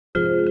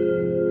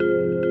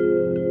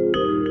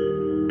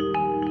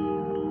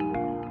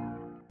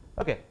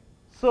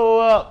So,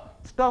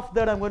 stuff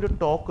that I am going to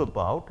talk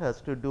about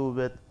has to do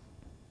with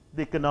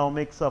the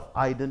economics of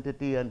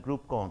identity and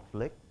group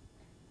conflict,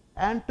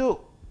 and to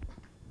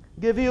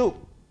give you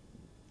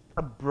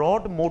a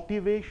broad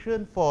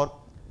motivation for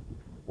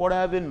what I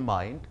have in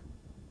mind,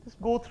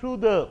 just go through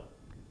the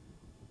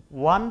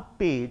one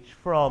page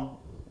from,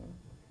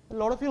 a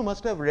lot of you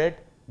must have read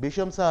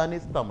Bisham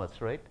Sahani's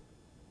Tamas, right?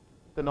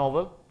 The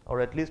novel,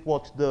 or at least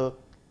watched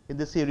in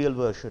the serial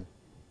version.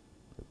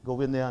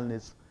 Govind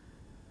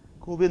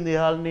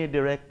Nihalni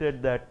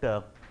directed that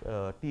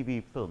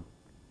TV film.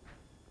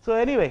 So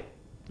anyway,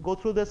 go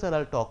through this and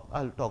I'll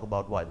talk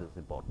about why this is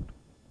important.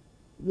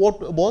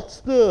 What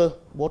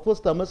was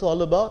Tamas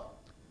all about?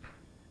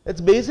 It's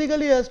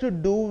basically has to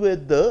do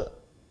with the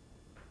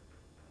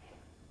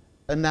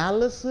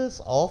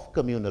analysis of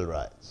communal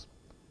riots.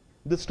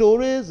 The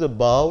story is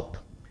about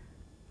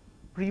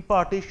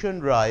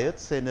pre-partition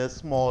riots in a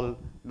small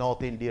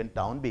North Indian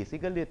town.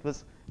 Basically, it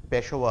was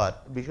Peshawar.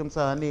 Bisham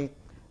Sahani,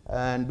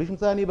 and Bisham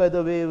Sahani, by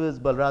the way, was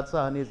Balraj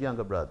Sahani's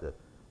younger brother.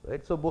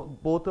 Right? So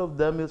both of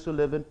them used to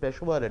live in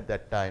Peshawar at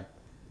that time.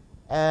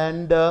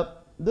 And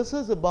this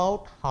is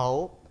about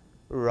how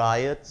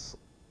riots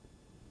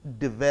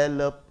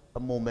develop a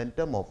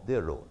momentum of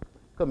their own,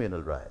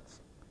 communal riots.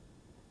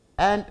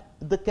 And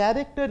the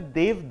character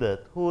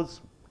Devdutt,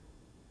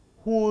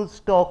 who's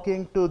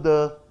talking to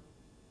the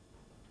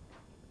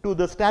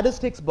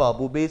statistics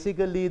Babu,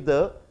 basically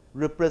the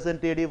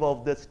representative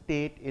of the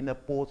state in a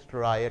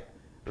post-riot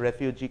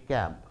refugee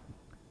camp.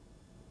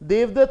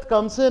 Devdutt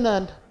comes in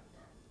and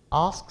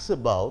asks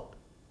about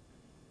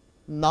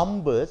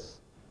numbers,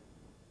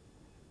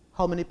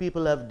 how many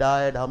people have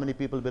died, how many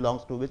people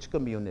belongs to which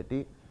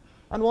community,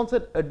 and wants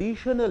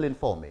additional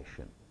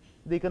information,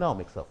 the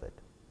economics of it.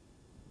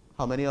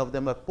 How many of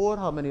them are poor,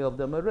 how many of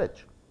them are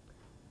rich.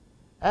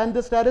 And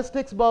the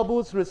statistics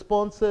Babu's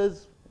response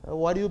is,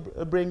 why do you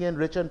bring in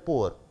rich and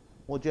poor?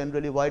 More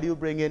generally, why do you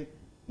bring in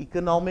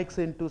economics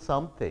into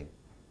something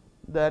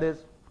that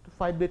is to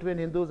fight between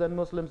Hindus and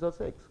Muslims or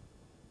Sikhs?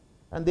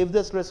 And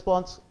Devdutt's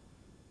response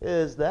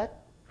is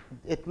that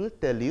it will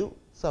tell you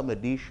some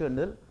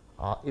additional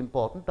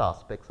important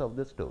aspects of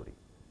the story.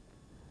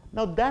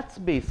 Now, that's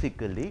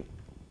basically,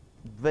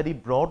 very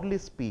broadly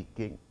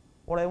speaking,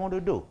 what I want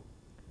to do.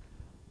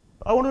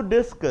 I want to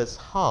discuss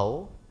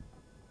how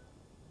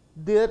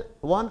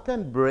one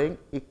can bring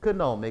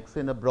economics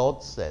in a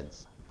broad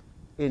sense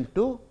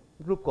into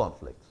group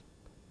conflicts.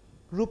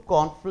 Group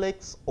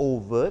conflicts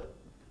over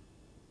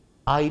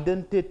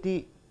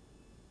identity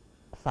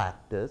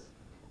factors,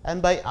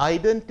 and by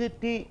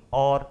identity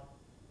or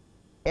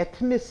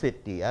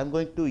ethnicity, I am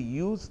going to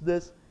use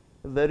this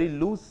very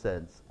loose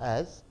sense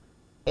as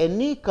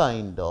any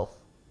kind of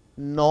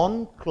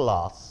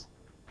non-class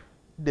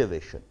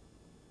division.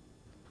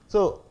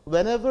 So,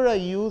 whenever I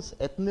use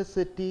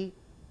ethnicity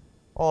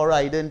or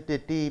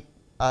identity,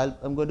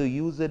 I'm going to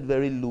use it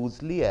very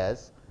loosely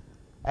as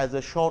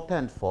a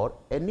shorthand for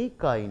any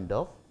kind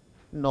of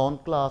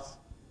non-class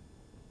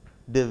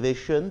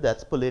division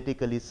that's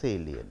politically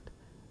salient.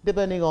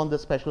 Depending on the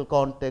special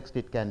context,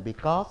 it can be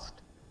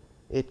caste,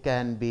 it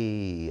can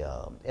be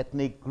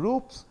ethnic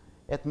groups,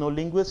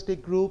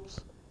 ethno-linguistic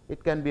groups,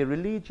 it can be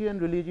religion,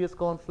 religious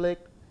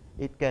conflict,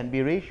 it can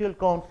be racial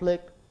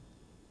conflict,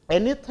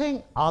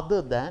 anything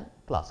other than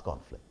class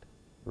conflict,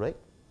 right?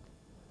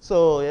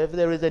 So, if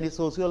there is any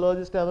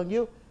sociologist among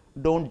you,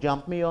 don't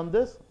jump me on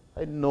this.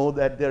 I know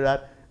that there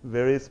are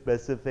very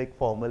specific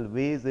formal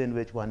ways in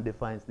which one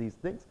defines these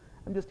things.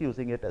 I am just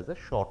using it as a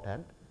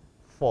shorthand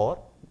for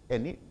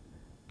any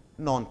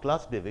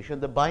non-class division.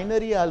 The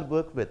binary I will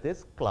work with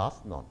is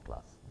class,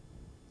 non-class.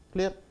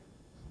 Clear?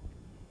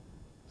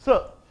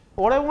 So,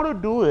 what I want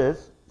to do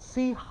is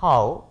see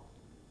how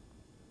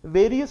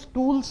various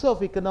tools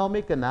of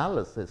economic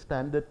analysis,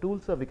 standard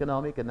tools of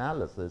economic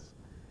analysis,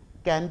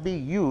 can be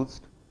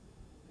used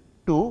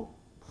to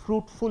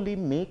fruitfully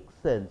make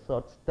sense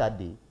or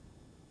study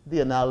the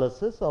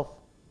analysis of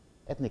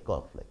ethnic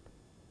conflict,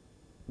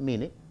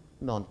 meaning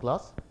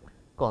non-class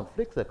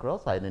conflicts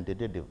across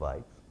identity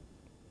divides.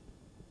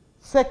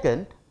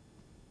 Second,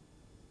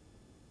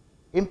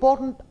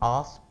 important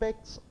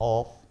aspects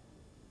of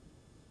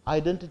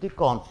identity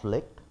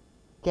conflict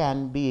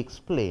can be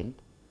explained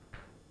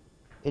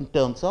in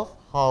terms of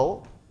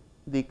how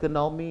the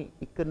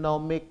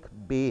economic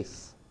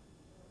base,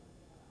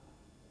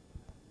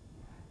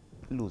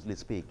 loosely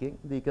speaking,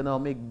 the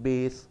economic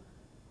base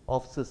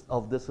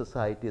of the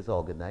society is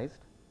organized.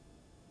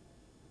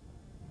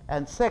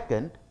 And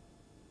second,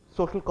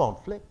 social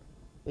conflict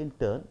in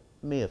turn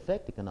may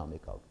affect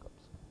economic outcomes.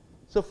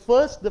 So,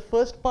 the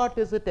first part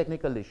is a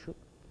technical issue.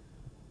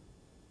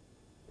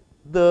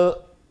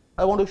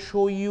 I want to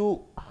show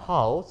you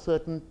how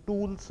certain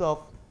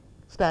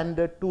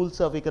standard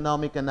tools of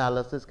economic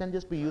analysis can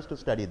just be used to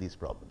study these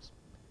problems.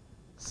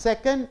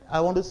 Second, I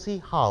want to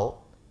see how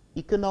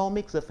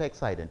economics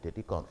affects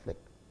identity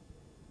conflict.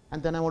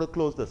 And then I want to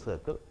close the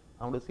circle.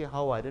 I want to see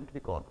how identity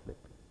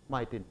conflict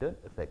might in turn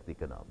affect the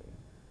economy.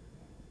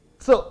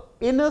 So,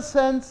 in a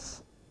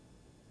sense,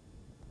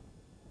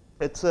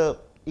 it's a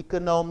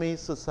economy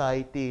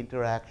society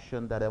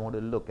interaction that I want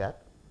to look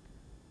at.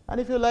 And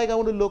if you like, I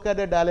want to look at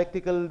a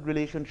dialectical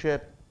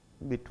relationship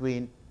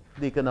between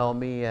the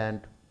economy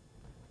and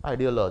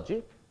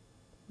ideology.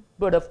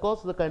 But of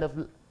course, the kind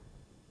of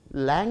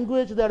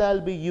language that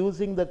I'll be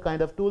using, the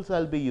kind of tools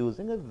I'll be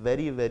using, is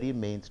very, very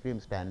mainstream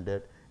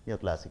standard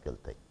neoclassical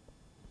thing.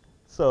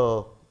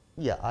 So,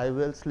 yeah, I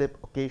will slip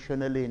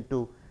occasionally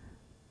into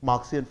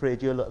Marxian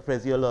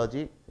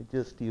phraseology. I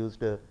just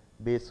used a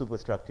base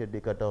superstructure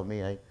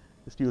dichotomy. I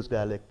just used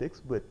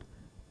dialectics, but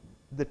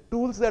the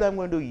tools that I'm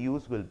going to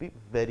use will be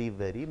very,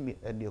 very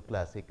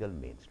neoclassical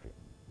mainstream.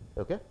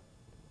 Okay?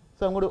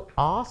 So, I'm going to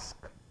ask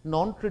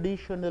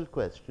non-traditional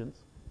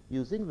questions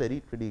using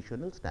very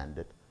traditional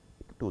standard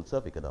tools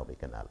of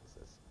economic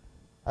analysis.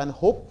 And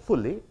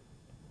hopefully,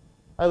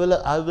 I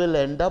will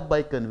end up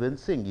by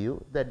convincing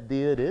you that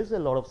there is a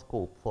lot of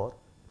scope for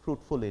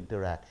fruitful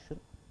interaction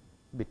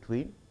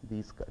between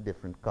these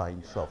different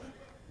kinds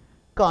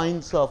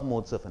of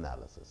modes of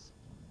analysis,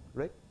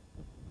 right?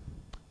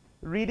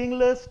 Reading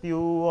list, you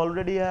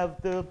already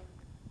have the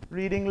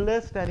reading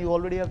list and you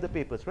already have the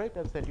papers, right?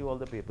 I've sent you all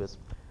the papers.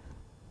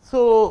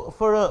 So,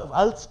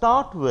 I'll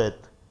start with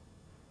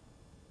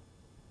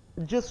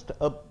just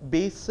a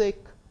basic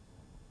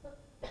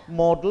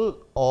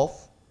model of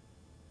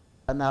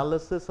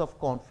analysis of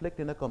conflict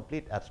in a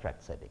complete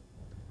abstract setting.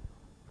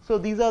 So,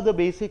 these are the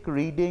basic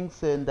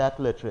readings in that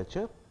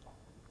literature.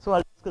 So,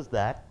 I'll discuss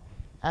that,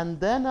 and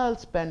then I'll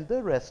spend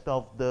the rest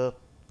of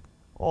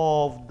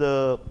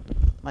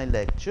my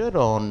lecture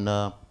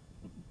on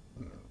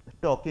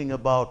talking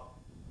about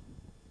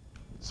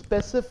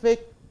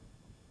specific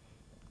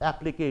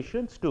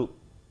applications to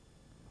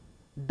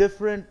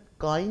different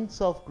kinds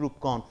of group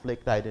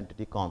conflict,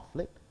 identity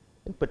conflict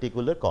in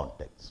particular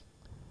contexts.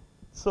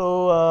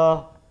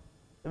 So,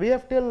 we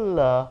have till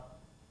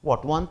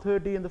what,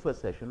 1:30 in the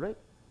first session, right?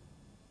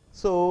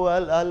 So,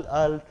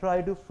 I'll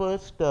try to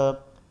first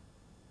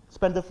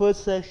spend the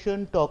first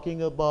session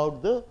talking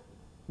about the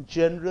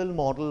general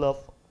model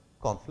of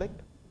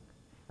conflict,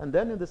 and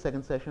then in the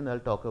second session I'll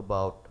talk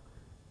about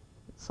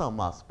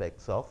some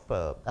aspects of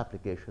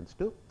applications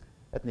to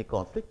ethnic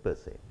conflict per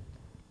se.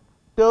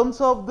 In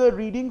terms of the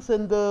readings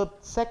in the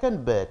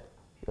second bit,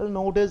 you'll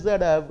notice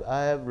that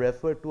I have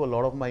referred to a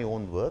lot of my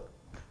own work.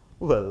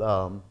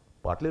 Well,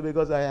 partly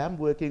because I am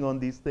working on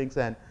these things,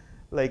 and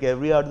like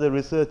every other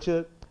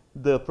researcher,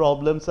 the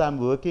problems I'm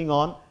working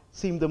on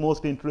seem the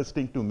most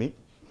interesting to me.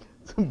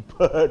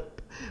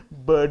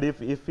 but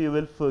if you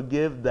will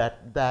forgive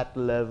that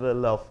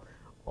level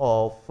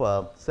of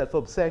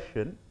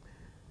self-obsession,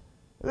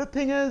 the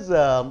thing is,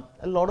 a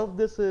lot of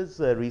this is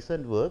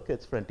recent work.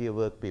 It's frontier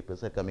work.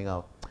 Papers are coming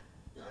out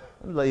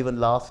even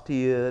last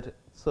year.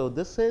 So,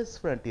 this is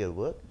frontier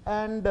work,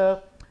 and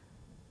the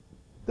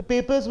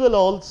papers will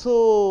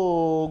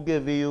also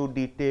give you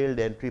detailed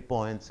entry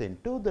points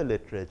into the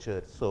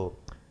literature.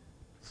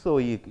 So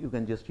you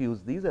can just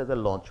use these as a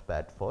launch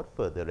pad for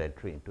further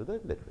entry into the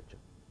literature.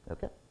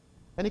 Okay?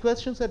 Any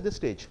questions at this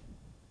stage?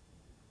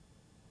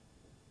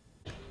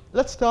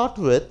 Let's start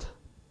with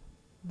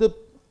the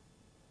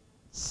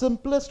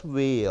simplest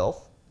way of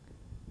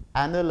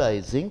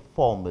analyzing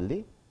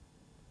formally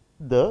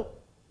the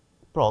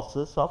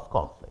process of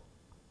conflict.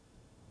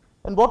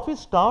 And what we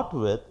start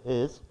with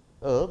is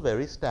a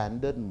very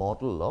standard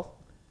model of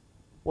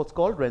what's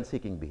called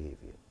rent-seeking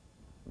behavior.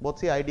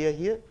 What's the idea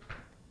here?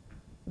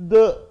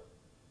 The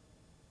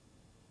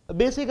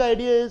basic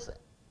idea is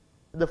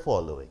the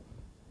following.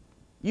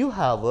 You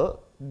have a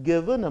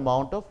given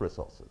amount of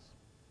resources.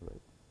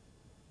 Right?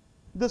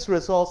 This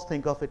resource,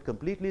 think of it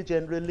completely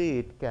generally.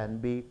 It can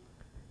be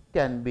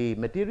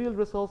material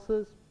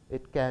resources.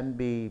 It can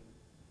be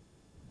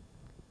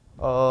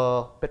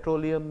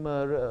petroleum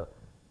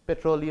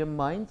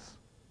mines.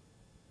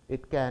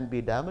 It can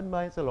be diamond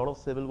mines. A lot of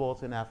civil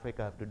wars in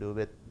Africa have to do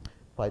with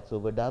fights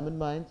over diamond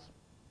mines.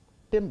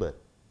 Timber.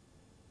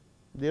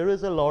 There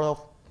is a lot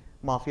of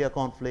mafia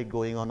conflict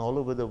going on all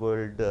over the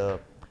world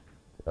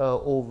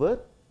over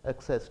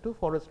access to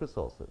forest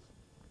resources.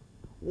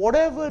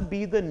 Whatever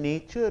be the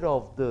nature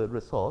of the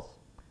resource,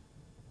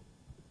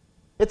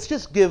 it's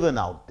just given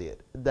out there.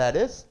 That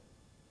is,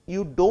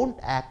 you don't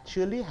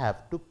actually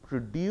have to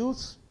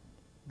produce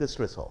this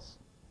resource.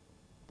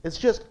 It's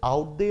just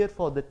out there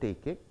for the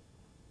taking.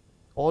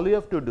 All you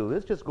have to do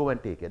is just go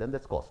and take it, and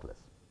that's costless.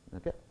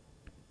 Okay?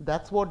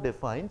 That's what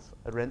defines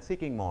a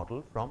rent-seeking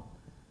model from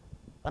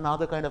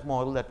another kind of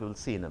model that we'll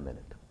see in a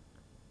minute.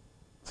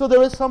 So,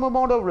 there is some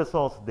amount of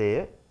resource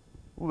there,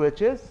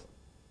 which is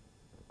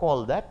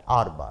called that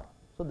R bar.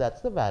 So,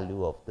 that's the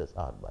value of this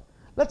R bar.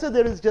 Let's say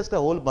there is just a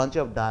whole bunch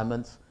of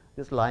diamonds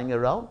just lying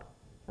around,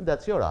 and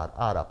that's your R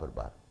upper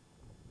bar.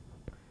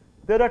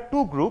 There are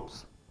two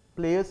groups,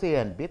 players A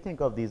and B. Think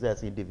of these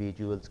as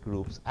individuals,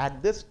 groups.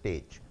 At this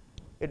stage,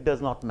 it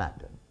does not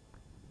matter.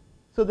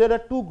 So, there are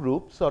two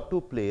groups or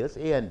two players,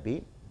 A and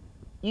B.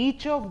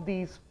 Each of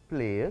these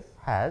players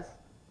has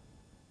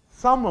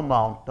some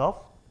amount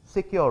of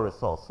secure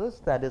resources,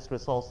 that is,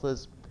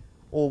 resources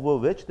over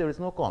which there is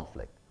no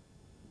conflict.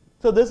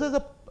 So, this is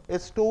a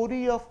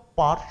story of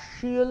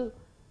partial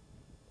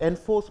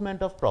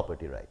enforcement of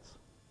property rights.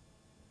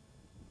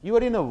 You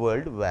are in a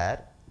world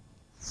where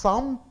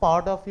some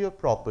part of your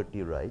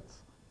property rights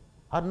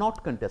are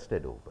not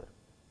contested over.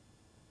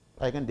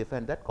 I can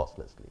defend that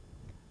costlessly.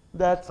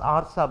 That's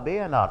R sub A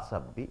and R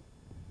sub B.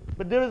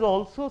 But there is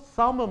also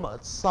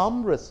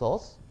some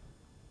resource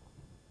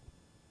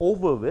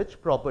over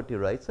which property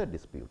rights are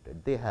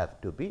disputed. They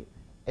have to be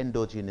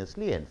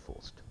endogenously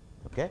enforced.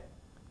 Okay?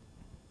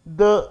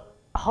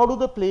 How do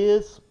the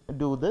players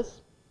do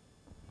this?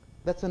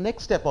 That's the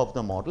next step of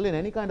the model. In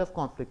any kind of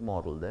conflict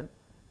model, then,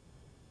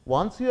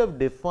 once you have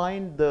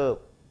defined the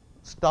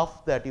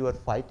stuff that you are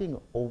fighting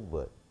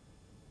over,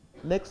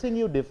 next thing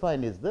you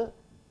define is the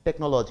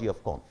technology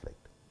of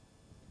conflict.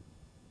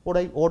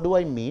 What do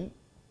I mean?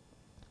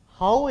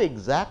 How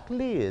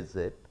exactly is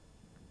it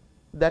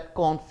that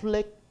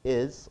conflict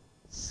is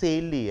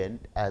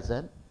salient as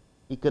an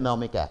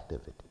economic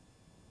activity?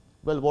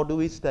 Well, what do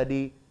we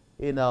study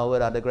in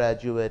our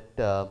undergraduate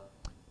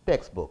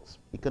textbooks?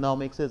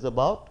 Economics is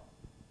about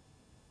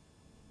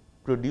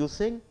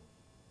producing,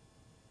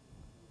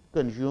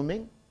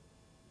 consuming.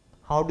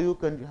 How do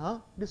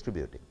you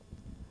distributing?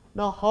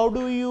 Now, how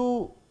do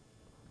you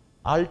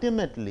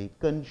ultimately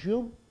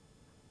consume?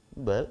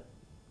 Well,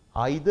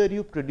 either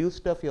you produce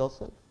stuff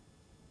yourself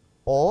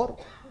or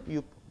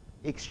you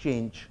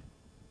exchange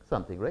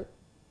something, right?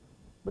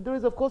 But there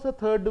is, of course, a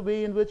third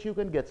way in which you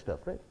can get stuff,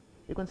 right?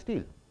 You can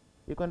steal,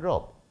 you can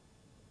rob.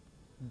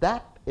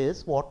 That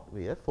is what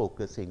we are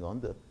focusing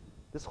on.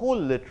 This whole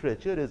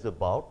literature is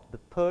about the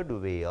third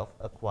way of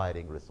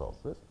acquiring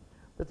resources,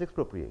 that's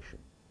expropriation.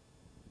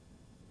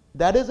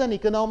 That is an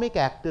economic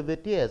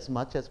activity as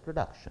much as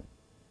production.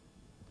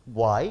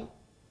 Why?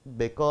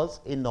 Because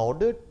in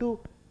order to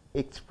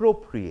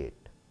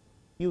expropriate,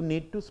 you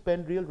need to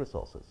spend real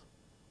resources.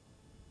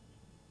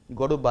 You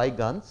got to buy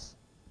guns,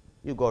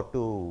 you got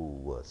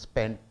to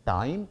spend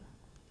time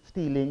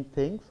stealing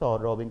things or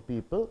robbing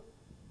people,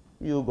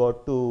 you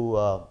got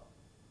to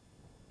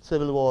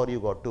civil war, you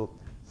got to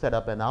set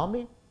up an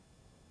army.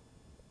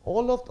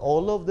 All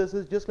of this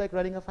is just like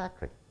running a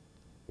factory.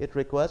 It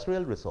requires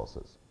real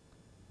resources.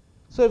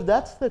 So if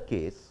that's the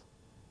case,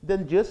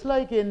 then just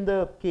like in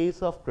the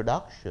case of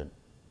production,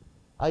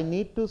 I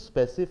need to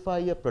specify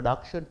a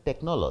production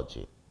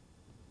technology,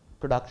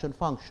 production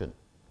function,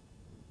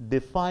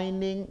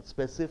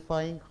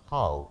 specifying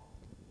how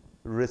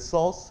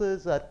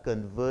resources are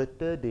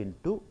converted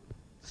into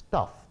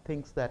stuff,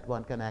 things that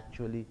one can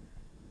actually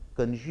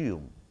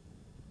consume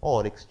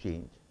or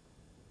exchange.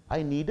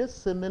 I need a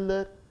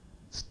similar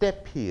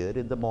step here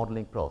in the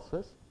modeling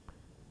process,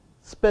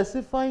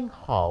 specifying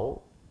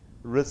how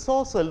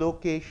resource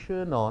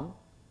allocation on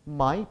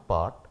my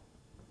part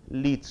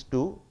leads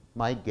to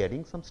my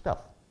getting some stuff,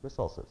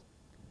 resources.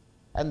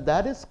 And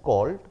that is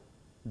called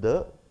in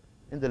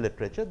the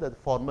literature, the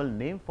formal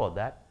name for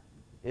that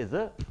is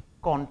a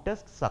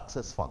contest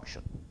success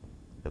function.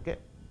 Okay?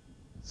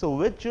 So,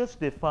 which just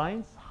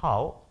defines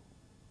how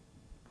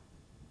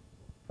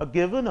a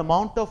given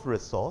amount of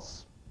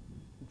resource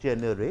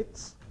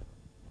generates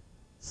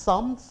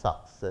some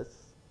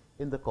success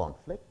in the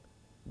conflict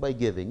by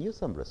giving you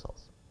some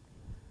resource.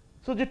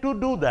 So, to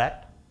do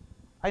that,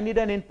 I need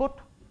an input.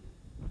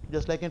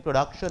 Just like in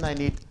production, I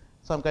need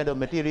some kind of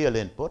material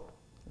input.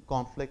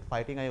 Conflict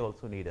fighting, I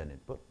also need an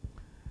input.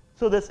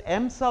 So, this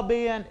M sub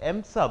A and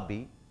M sub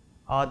B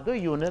are the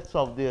units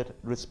of their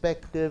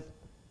respective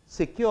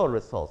secure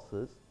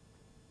resources.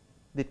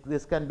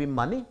 This can be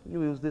money,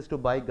 you use this to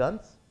buy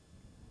guns.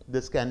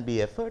 This can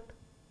be effort,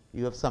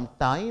 you have some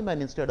time,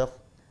 and instead of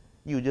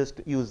you just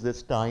use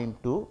this time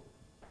to,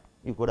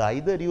 you could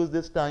either use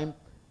this time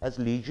as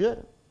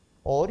leisure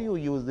or you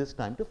use this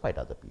time to fight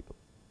other people,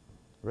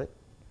 right.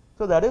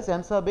 So, that is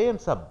M sub A, M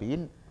sub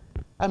B.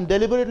 I am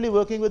deliberately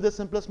working with the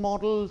simplest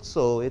model.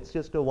 So, it is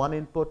just a one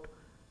input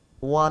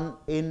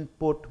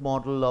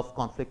model of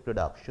conflict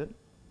reduction.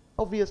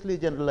 Obviously,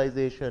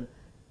 generalization,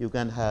 you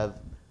can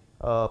have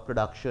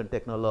production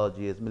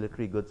technologies,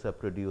 military goods are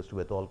produced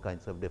with all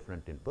kinds of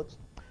different inputs,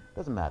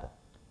 does not matter.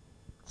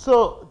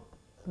 So,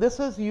 this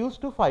is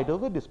used to fight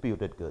over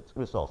disputed goods,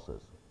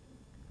 resources.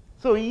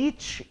 So,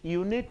 each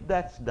unit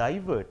that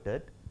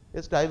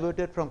is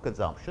diverted from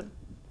consumption.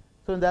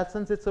 So, in that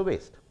sense, it is a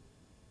waste,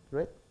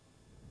 right.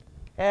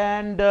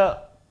 And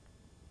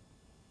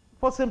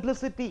for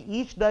simplicity,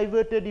 each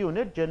diverted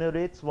unit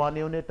generates 1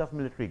 unit of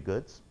military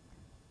goods,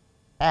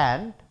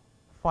 and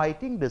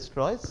fighting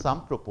destroys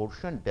some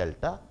proportion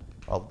delta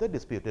of the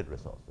disputed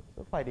resources.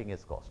 So, fighting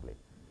is costly.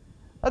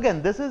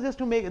 Again, this is just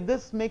to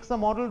this makes the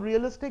model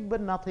realistic,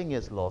 but nothing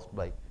is lost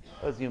by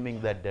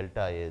assuming that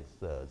delta is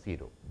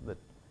 0. That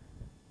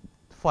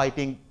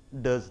fighting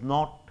does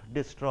not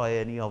destroy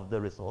any of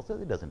the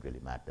resources, it does not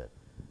really matter.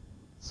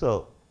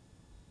 So,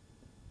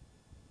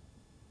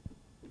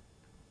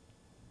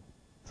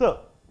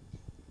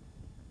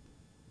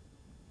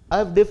 I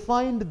have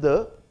defined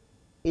the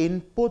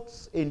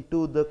inputs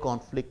into the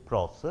conflict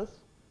process.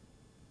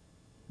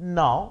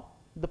 Now,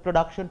 the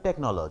production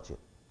technology.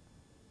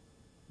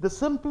 The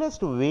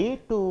simplest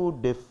way to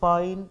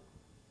define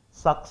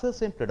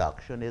success in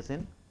production is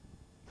in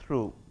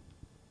through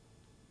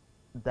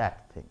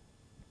that thing.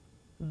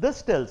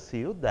 This tells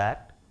you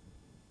that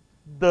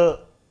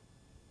the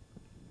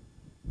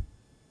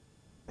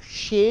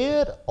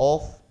share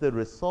of the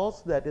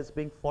resource that is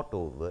being fought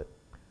over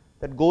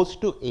that goes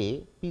to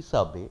A, P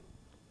sub A,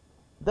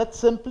 that's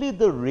simply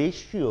the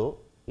ratio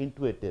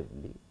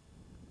intuitively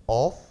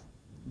of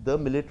the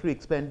military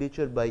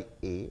expenditure by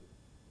A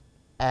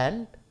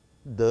and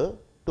the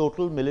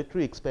total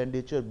military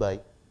expenditure by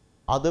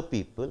other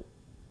people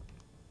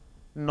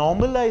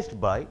normalized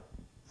by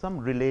some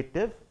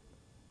relative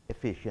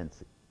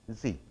efficiency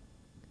Z.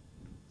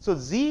 So,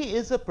 Z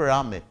is a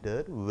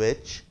parameter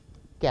which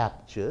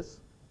captures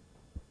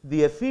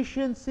the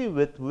efficiency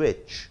with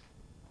which,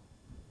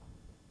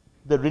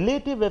 the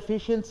relative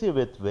efficiency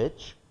with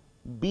which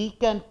B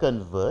can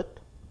convert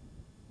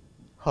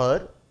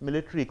her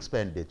military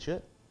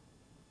expenditure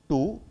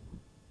to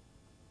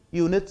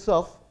units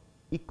of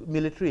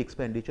military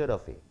expenditure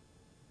of A.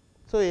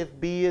 So, if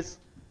B is,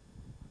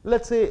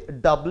 let us say,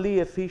 doubly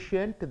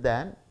efficient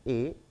than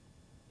A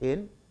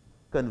in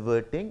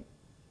converting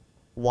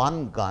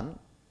one gun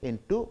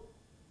into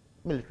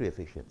military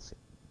efficiency,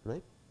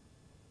 right,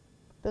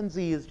 then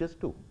Z is just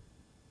 2.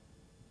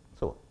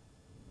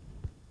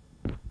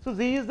 So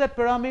Z is that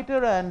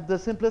parameter, and the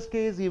simplest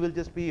case he will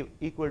just be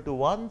equal to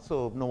 1.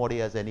 So, nobody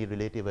has any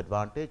relative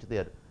advantage, they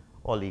are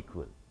all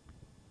equal.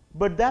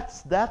 But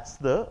that's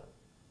the,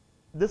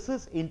 this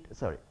is in,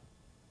 sorry,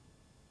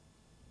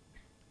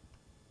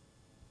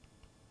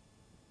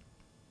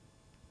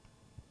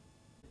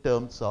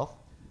 terms of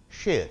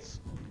shares,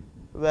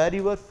 where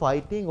you are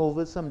fighting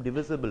over some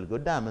divisible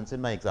good, diamonds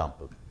in my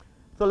example.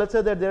 So, let us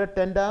say that there are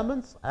 10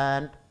 diamonds,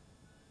 and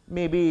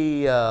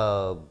maybe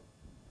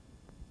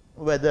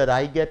whether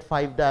I get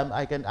 5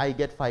 I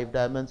get 5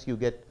 diamonds, you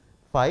get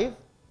 5,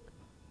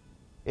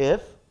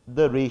 if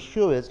the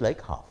ratio is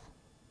like half.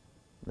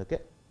 Okay.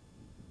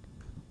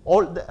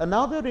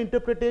 Another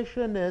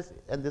interpretation is,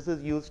 and this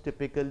is used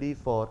typically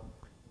for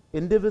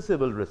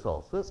indivisible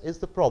resources, is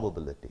the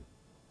probability.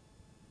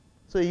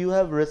 So, you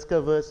have risk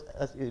averse,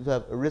 you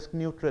have risk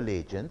neutral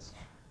agents,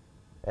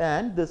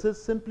 and this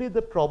is simply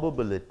the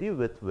probability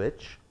with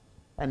which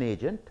an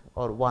agent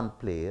or one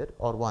player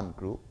or one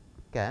group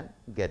can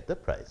get the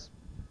prize,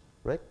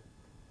 right.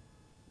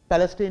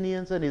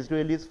 Palestinians and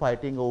Israelis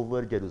fighting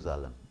over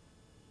Jerusalem,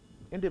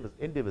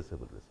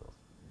 indivisible resource,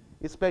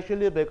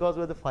 especially because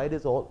where the fight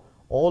is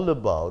all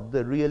about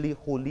the really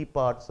holy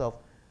parts of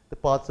the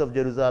parts of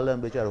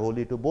Jerusalem which are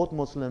holy to both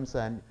Muslims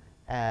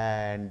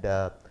and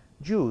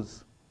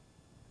Jews.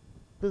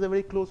 So, they are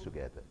very close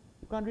together.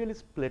 You can't really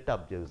split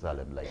up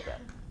Jerusalem like that.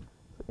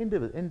 So,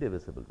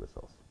 indivisible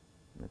resource.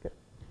 Okay.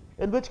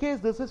 In which case,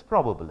 this is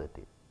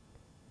probability.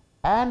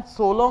 And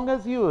so long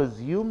as you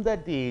assume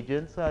that the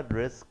agents are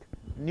risk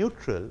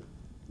neutral,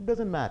 it does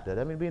not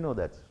matter. I mean, we know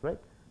that, right?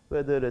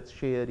 Whether it is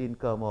share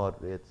income or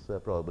it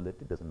is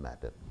probability, does not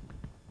matter.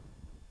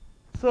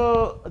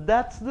 So,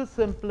 that is the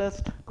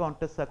simplest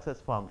contest success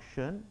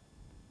function.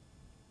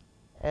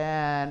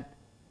 And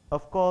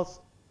of course,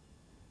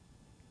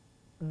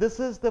 this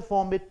is the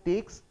form it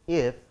takes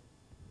if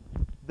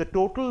the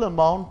total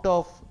amount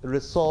of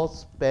resource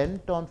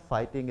spent on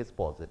fighting is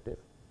positive.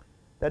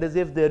 That is,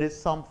 if there is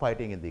some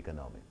fighting in the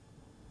economy.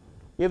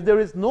 If there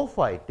is no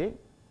fighting,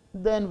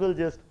 then we will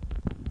just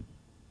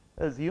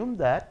assume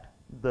that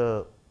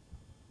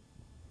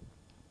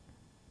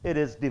it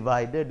is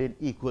divided in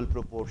equal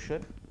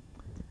proportion.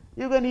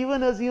 You can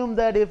even assume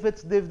that if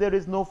there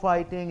is no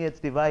fighting, it is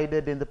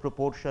divided in the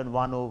proportion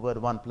 1 over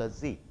 1 plus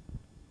Z.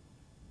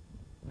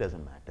 It does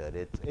not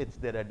matter.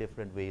 There are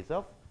different ways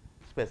of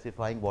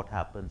specifying what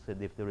happens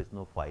if there is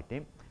no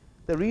fighting.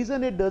 The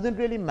reason it does not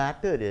really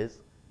matter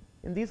is,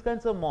 in these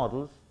kinds of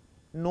models,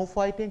 no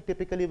fighting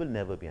typically will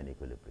never be an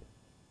equilibrium.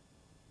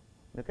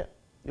 Okay?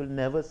 You will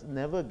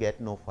never get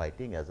no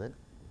fighting as an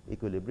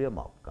equilibrium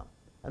outcome.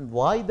 And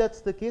why that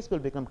is the case will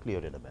become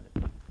clear in a minute.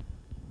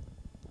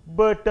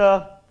 But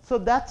so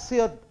that is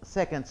your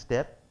second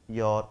step,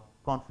 your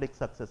conflict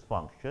success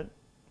function.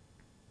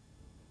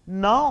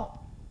 Now,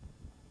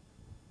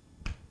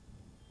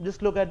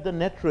 just look at the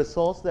net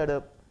resource that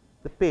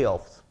the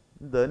payoffs,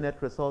 the net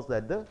resource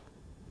that the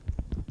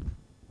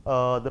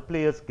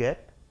players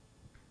get.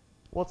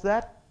 What is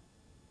that?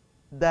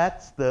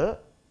 That is the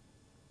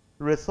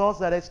resource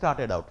that I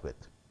started out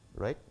with,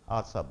 right,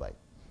 R sub I.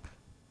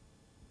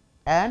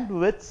 And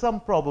with some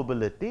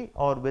probability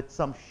or with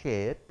some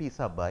share P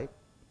sub I,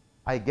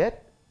 I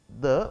get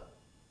the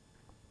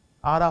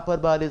R upper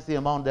bar is the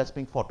amount that is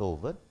being fought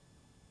over.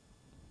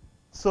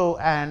 So,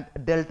 and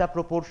delta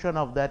proportion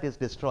of that is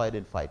destroyed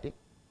in fighting.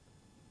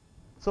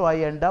 So, I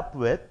end up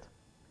with,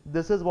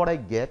 this is what I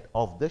get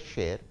of the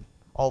share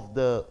of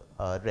the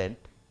rent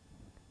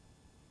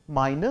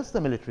minus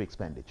the military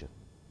expenditure.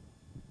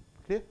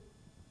 Clear?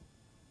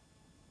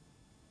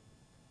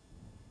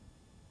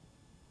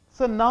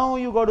 So, now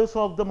you got to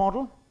solve the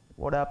model.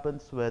 What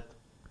happens with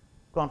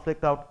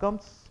conflict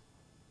outcomes?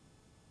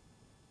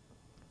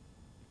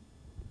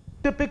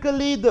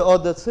 Typically,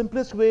 the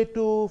simplest way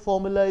to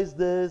formalize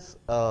this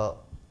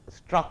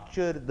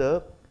structure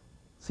the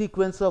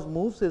sequence of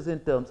moves is in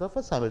terms of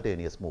a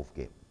simultaneous move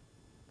game.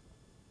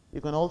 You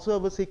can also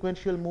have a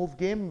sequential move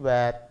game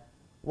where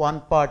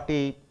one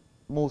party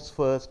moves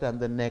first and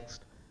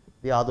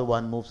the other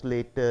one moves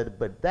later,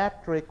 but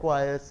that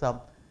requires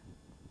some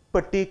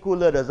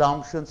particular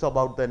assumptions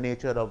about the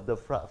nature of the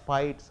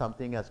fight.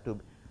 Something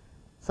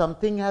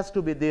has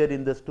to be there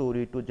in the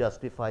story to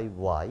justify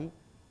why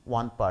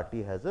one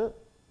party has a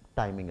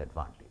timing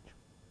advantage.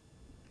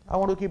 I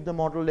want to keep the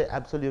model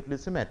absolutely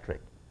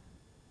symmetric.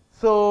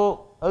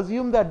 So,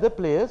 assume that the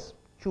players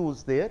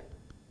choose their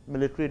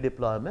military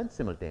deployment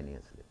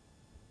simultaneously.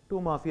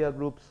 Two mafia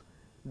groups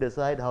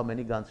decide how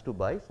many guns to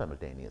buy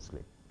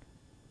simultaneously.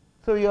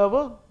 So, you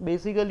have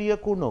basically a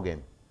Kuno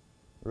game,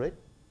 right?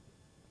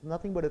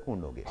 Nothing but a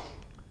Kuno game.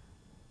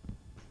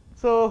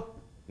 So,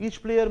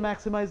 each player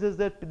maximizes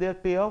their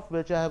payoff,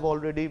 which I have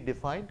already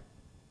defined,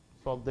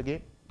 solve the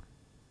game.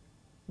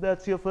 That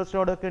is your first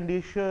order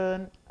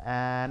condition,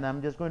 and I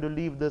am just going to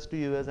leave this to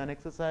you as an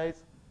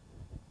exercise.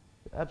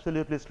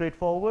 Absolutely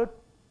straightforward.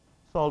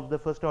 Solve the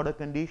first order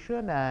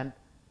condition, and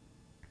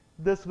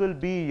this will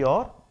be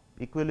your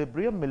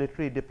equilibrium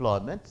military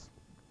deployments.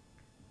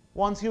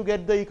 Once you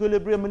get the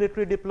equilibrium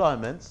military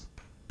deployments,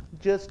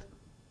 just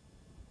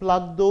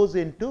plug those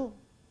into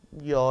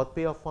your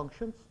payoff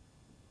functions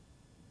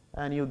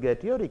and you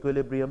get your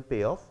equilibrium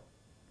payoff.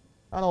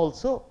 And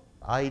also,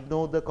 I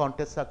know the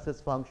contest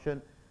success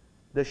function,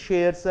 the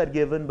shares are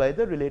given by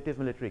the relative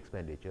military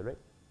expenditure, right?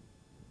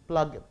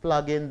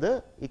 Plug in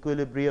the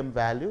equilibrium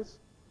values,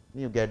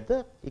 you get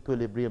the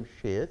equilibrium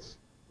shares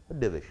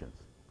divisions.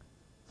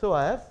 So,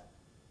 I have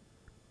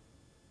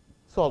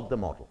solved the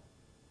model.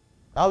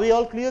 Are we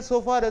all clear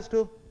so far as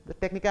to the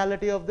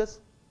technicality of this?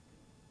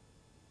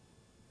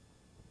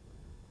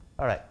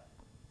 All right.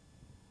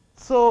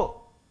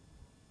 So,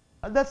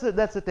 that's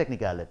a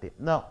technicality.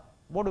 Now,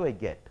 what do I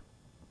get?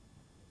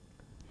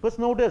 First,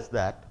 notice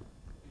that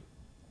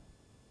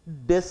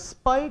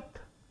despite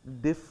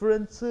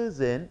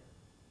differences in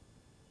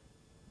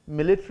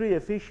military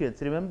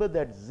efficiency, remember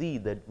that Z,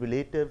 that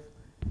relative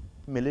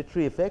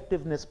military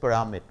effectiveness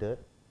parameter,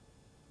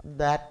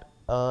 that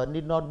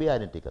need not be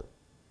identical,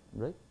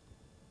 right?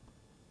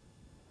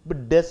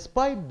 But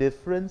despite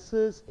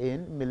differences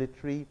in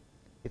military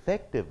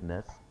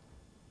effectiveness,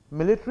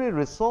 military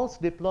resource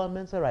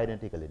deployments are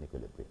identical in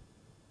equilibrium.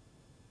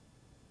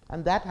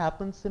 And that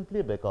happens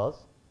simply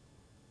because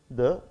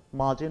the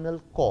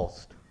marginal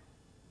cost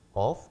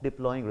of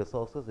deploying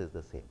resources is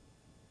the same.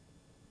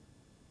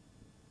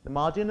 The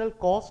marginal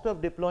cost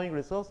of deploying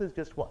resources is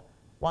just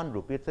one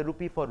rupee. It is a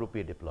rupee for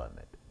rupee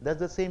deployment. That is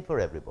the same for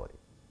everybody.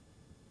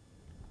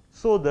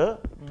 So, the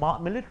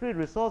military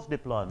resource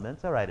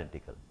deployments are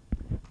identical.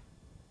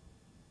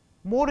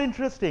 More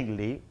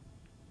interestingly,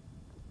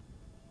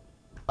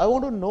 I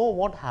want to know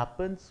what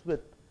happens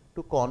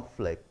to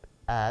conflict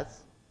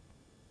as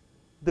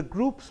the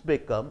groups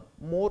become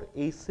more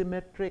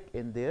asymmetric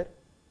in their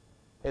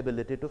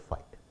ability to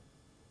fight.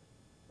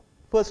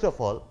 First of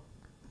all,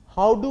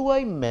 how do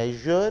I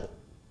measure,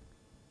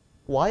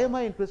 why am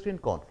I interested in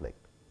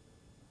conflict?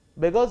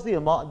 Because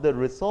the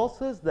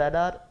resources that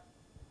are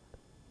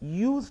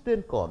used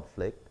in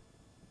conflict,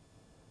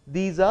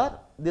 they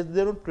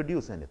don't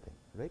produce anything,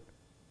 right?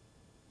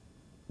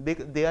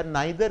 They are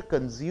neither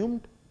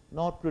consumed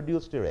nor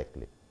produced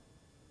directly.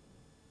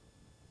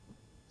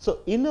 So,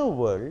 in a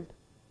world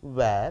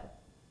where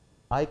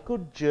I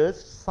could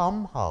just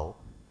somehow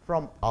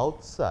from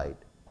outside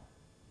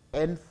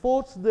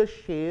enforce the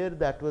share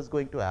that was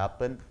going to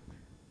happen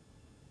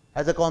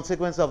as a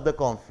consequence of the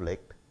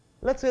conflict,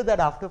 let us say that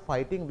after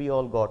fighting we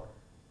all got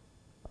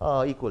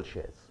equal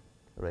shares,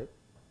 right?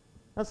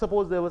 And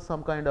suppose there was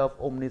some kind of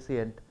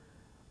omniscient,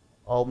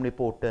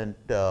 omnipotent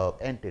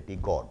entity,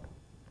 God.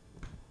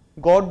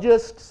 God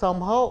just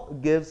somehow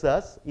gives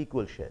us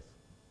equal shares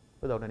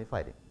without any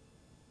fighting.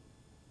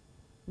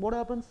 What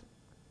happens?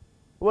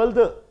 Well,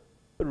 the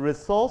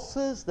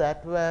resources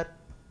that were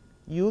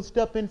used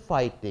up in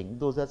fighting,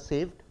 those are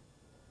saved,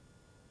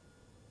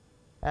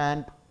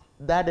 and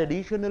that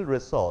additional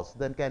resource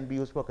then can be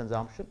used for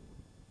consumption.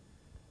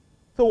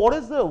 So,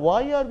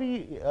 why are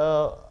we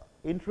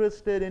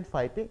interested in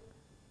fighting?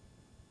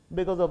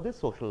 Because of the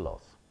social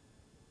loss.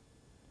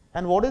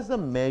 And what is the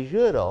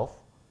measure of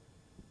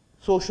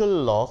social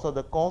loss or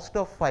the cost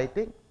of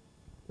fighting?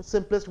 The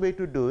simplest way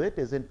to do it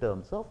is in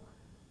terms of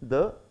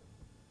the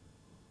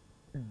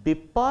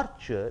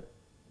departure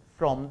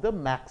from the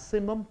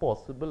maximum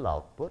possible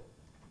output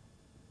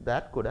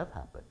that could have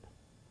happened,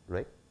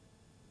 right?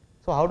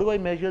 So, how do I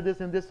measure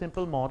this in this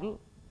simple model?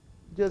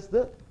 Just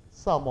the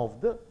sum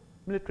of the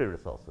military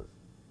resources.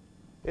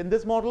 In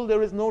this model,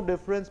 there is no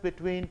difference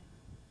between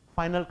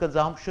final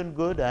consumption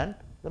good and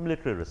the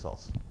military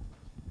resource.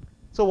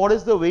 So, what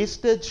is the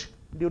wastage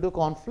due to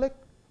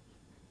conflict?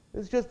 It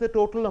is just the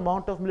total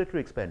amount of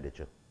military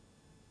expenditure.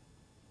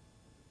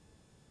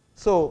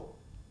 So,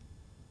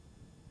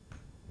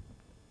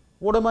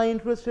 what am I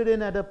interested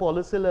in at a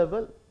policy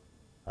level?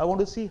 I want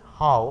to see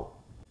how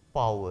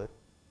power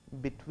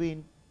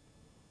between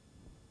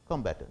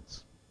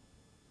combatants.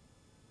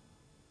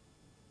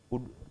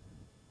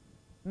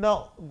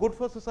 Now, good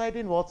for society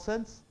in what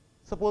sense?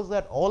 Suppose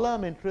that all I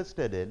am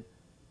interested in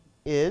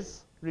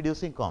is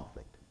reducing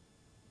conflict.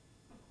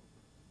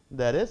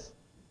 That is,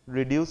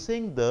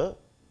 reducing the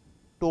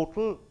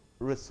total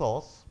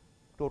resource,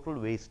 total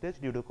wastage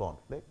due to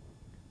conflict,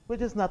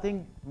 which is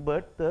nothing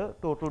but the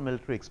total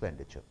military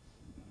expenditure.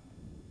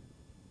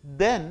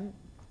 Then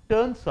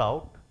turns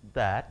out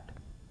that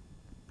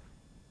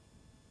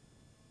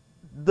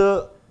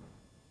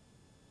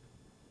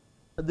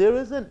there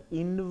is an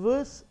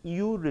inverse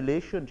U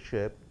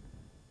relationship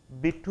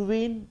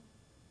between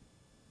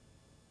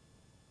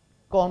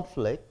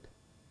conflict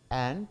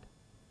and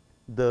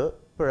the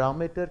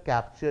parameter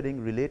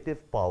capturing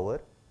relative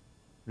power,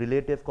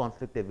 relative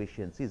conflict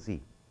efficiency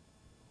Z.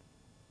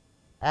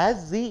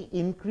 As Z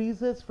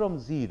increases from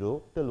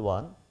 0 till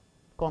 1,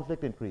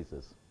 conflict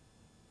increases.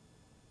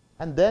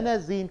 And then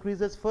as Z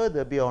increases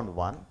further beyond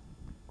 1,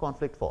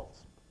 conflict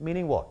falls.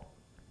 Meaning what?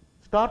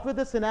 Start with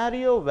a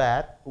scenario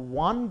where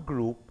one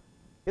group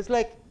is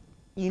like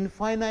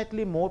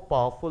infinitely more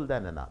powerful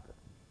than another.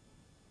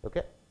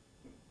 Okay?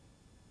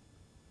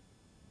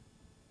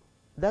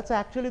 That's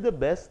actually the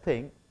best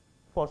thing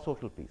for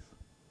social peace,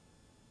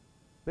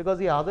 because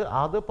the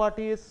other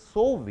party is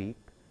so weak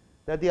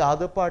that the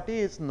other party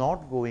is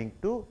not going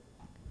to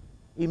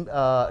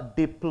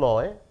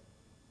deploy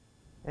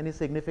any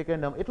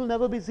significant it will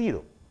never be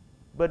 0,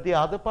 but the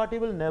other party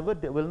will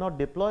not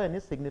deploy any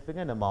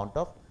significant amount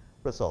of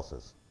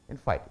resources in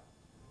fighting.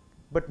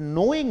 But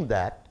knowing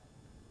that,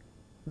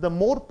 the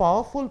more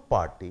powerful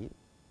party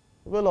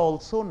will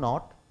also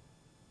not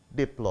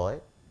deploy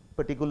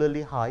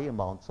particularly high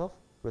amounts of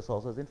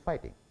resources in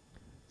fighting.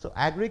 So,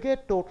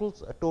 aggregate total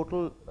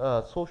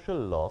social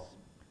loss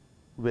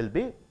will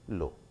be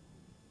low.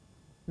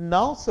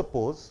 Now,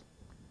 suppose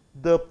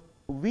the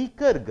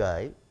weaker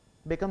guy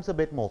becomes a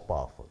bit more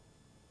powerful.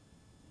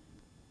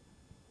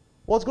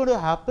 What's going to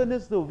happen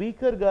is the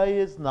weaker guy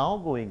is now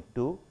going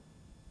to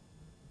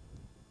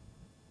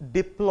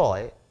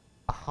deploy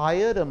a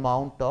higher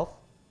amount of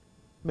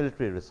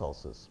military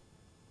resources,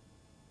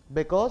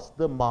 because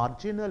the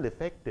marginal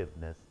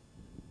effectiveness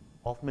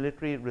of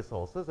military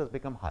resources has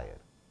become higher.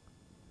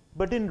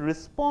 But in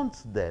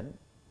response then,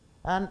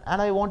 and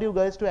I want you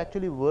guys to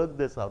actually work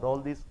this out, all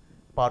these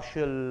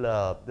partial,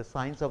 the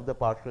signs of the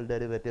partial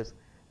derivatives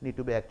need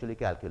to be actually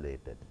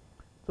calculated.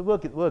 So,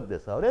 work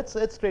this out. It's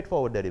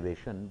straightforward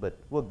derivation, but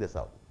work this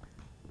out.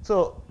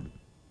 So,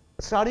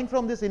 starting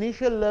from this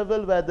initial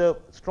level where the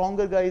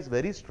stronger guy is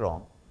very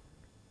strong,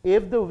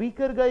 if the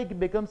weaker guy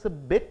becomes a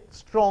bit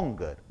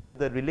stronger,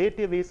 the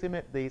relative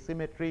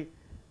asymmetry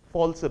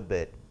falls a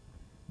bit,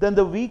 then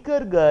the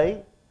weaker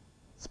guy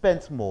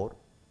spends more,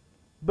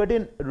 but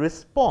in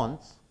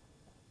response,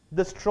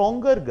 the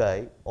stronger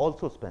guy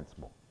also spends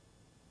more.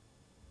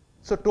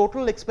 So,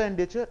 total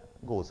expenditure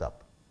goes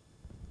up,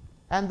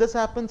 and this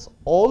happens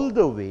all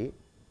the way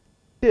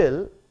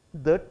till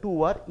the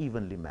two are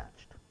evenly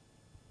matched.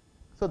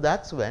 So,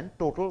 that is when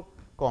total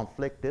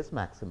conflict is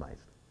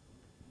maximized.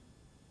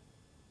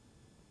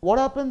 What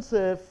happens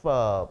if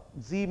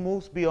Z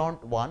moves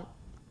beyond 1?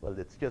 Well,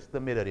 it is just the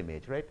mirror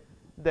image, right?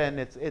 Then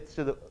it is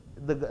to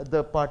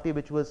the party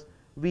which was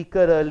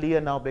weaker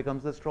earlier now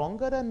becomes the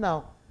stronger, and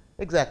now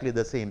exactly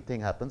the same thing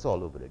happens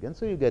all over again.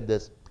 So, you get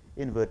this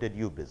inverted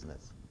U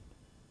business.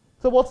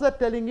 So, what is that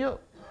telling you?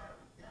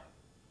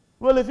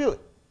 Well, if you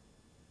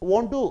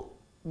want to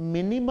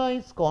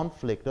minimize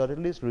conflict or at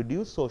least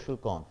reduce social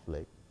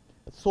conflict,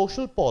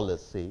 social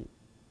policy,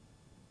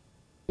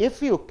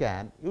 if you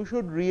can, you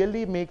should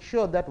really make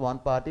sure that one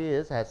party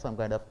has some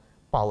kind of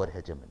power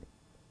hegemony.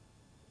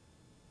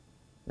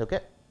 Okay?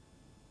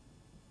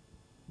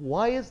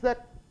 Why is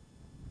that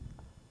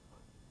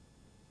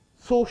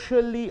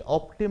socially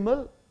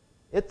optimal?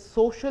 It's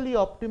socially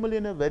optimal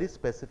in a very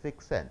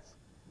specific sense.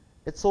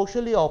 It's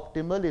socially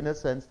optimal in a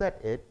sense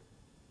that it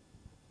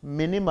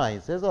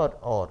minimizes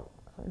or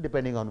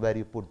depending on where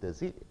you put the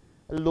Z,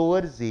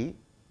 lower Z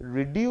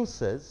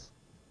reduces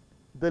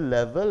the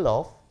level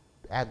of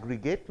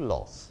aggregate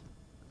loss,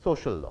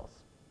 social loss.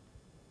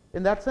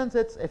 In that sense,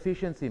 it's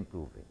efficiency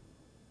improving.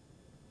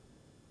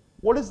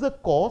 What is the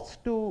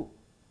cost to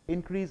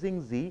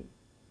increasing Z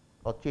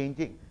or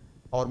changing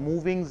or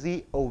moving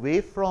Z away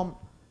from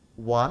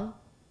 1?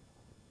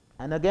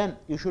 And again,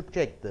 you should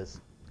check this.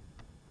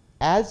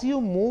 As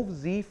you move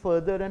Z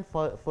further and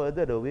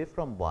further away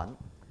from 1,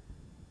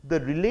 the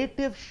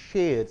relative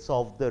shares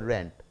of the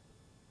rent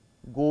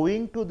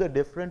going to the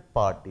different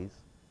parties,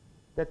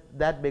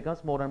 that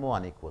becomes more and more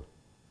unequal.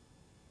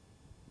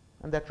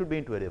 And that should be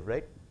intuitive,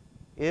 right?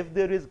 If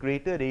there is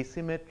greater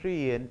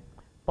asymmetry in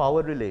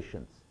power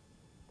relations,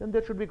 then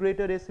there should be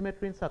greater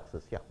asymmetry in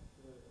success. Yeah.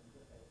 The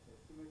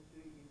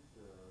asymmetry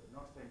is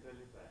not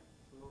centrally planned.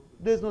 So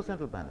there is no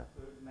central planner.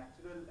 So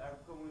natural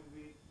outcome will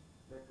be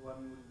that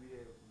one will be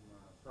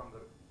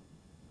stronger.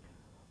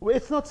 Well,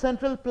 it's not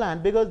central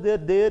planned because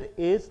there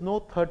is no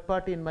third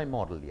party in my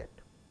model yet,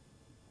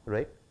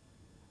 right?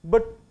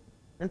 But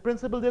in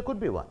principle, there could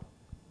be one.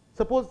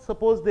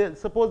 Suppose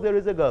there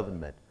is a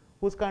government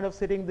who's kind of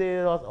sitting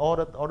there,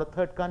 or a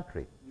third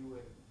country.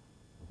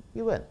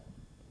 UN,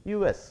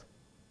 US.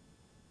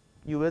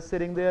 US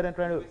sitting there and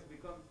trying to. US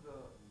becomes the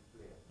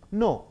player.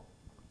 No.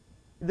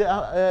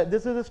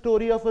 This is a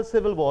story of a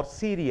civil war,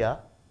 Syria.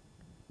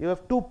 You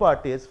have two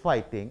parties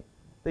fighting.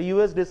 The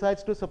US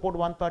decides to support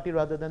one party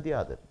rather than the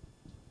other.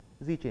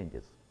 Z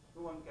changes.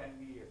 So one can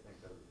be a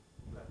central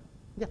planner.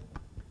 Yeah.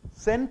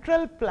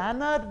 Central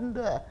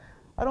planner,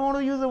 I don't want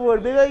to use the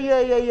word, because,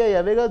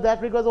 because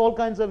that requires all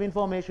kinds of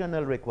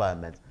informational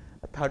requirements.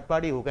 A third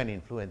party who can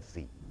influence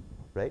Z,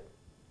 right?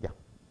 Yeah.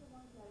 So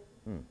one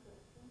clarification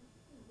question.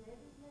 Where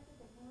is like a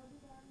technology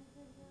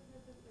parameter here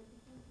that the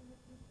efficiency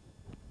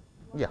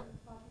is Yeah. one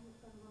party is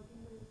converting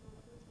the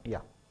resources?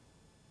 Yeah.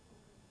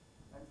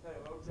 And sir,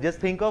 about the Just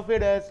think of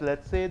it as,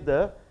 let's say,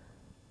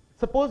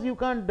 suppose you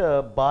can't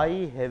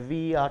buy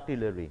heavy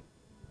artillery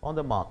on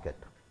the market.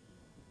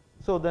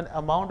 So the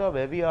amount of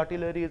heavy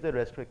artillery is a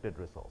restricted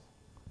resource.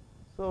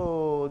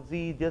 So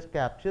Z just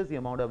captures the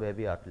amount of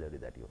heavy artillery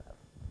that you have.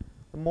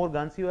 The more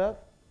guns you have,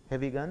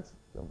 heavy guns,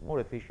 the more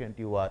efficient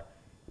you are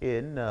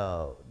in,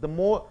 the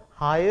more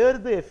higher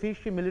the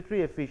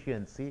military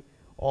efficiency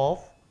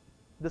of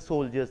the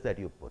soldiers that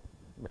you put.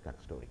 That kind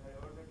of story. I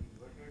heard that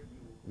inverted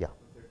U Yeah.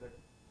 said that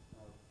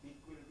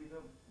peak will be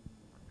the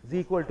Z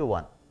equal to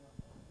 1,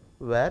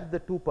 where the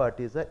two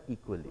parties are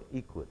equal. the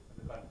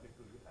conflict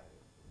will be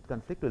higher.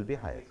 Conflict will be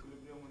The higher.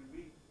 equilibrium will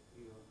be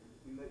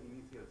in the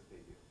initial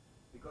stages,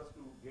 because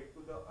to get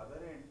to the other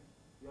end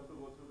you have to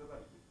go through the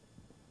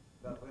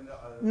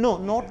conflict. No,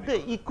 not the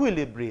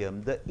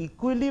equilibrium. The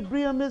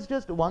equilibrium is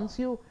just once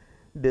you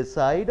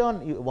decide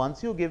on,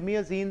 once you give me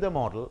a Z in the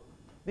model,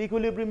 the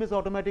equilibrium is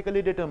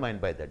automatically determined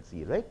by that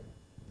Z, right?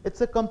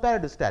 It's a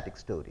comparative static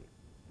story.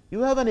 You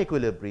have an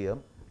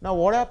equilibrium. Now,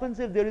 what happens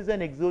if there is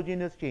an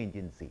exogenous change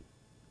in Z?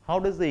 How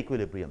does the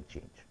equilibrium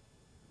change?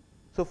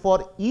 So,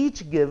 for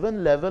each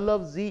given level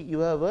of Z, you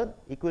have an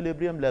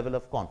equilibrium level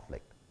of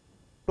conflict,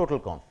 total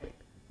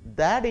conflict.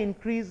 That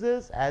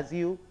increases as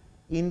you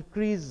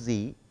increase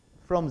Z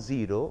from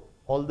 0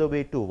 all the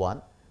way to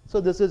 1.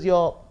 So, this is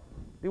your,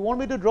 do you want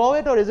me to draw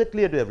it, or is it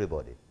clear to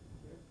everybody?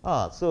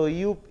 So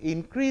you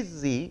increase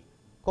Z,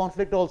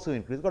 conflict also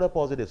increases, got a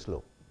positive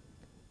slope,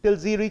 till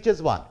Z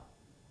reaches 1.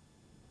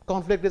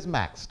 Conflict is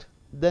maxed.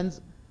 Then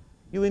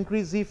you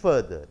increase Z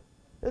further.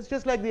 It's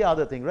just like the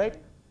other thing, right?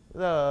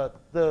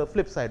 The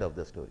flip side of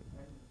the story.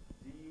 And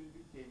G will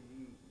be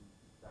changing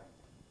time.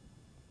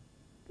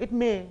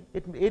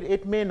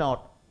 It may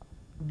not.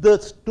 The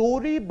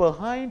story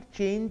behind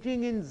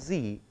changing in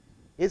Z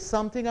is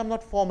something I'm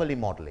not formally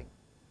modeling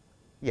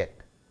yet.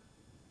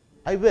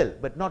 I will,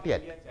 but not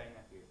yet. India,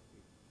 China case.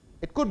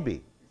 It could be.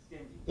 It's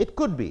changing. It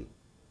could be.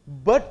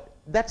 But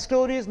that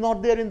story is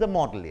not there in the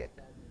model yet.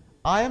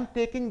 I am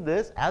taking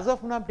this, as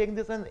of now, I'm taking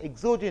this as an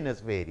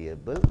exogenous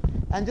variable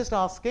and just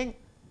asking,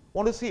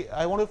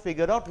 I want to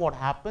figure out what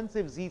happens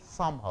if Z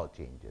somehow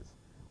changes.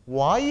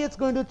 Why it's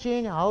going to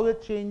change, how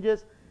it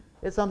changes,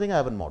 is something I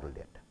haven't modeled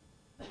yet.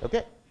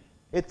 Okay?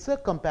 It's a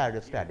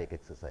comparative static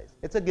exercise.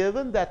 It's a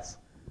given that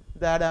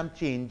I'm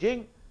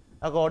changing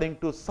according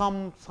to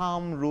some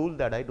rule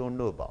that I don't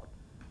know about.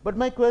 But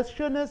my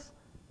question is,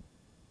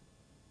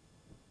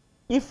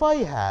 if I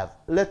have,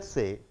 let's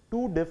say,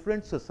 two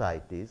different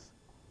societies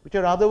which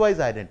are otherwise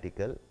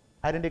identical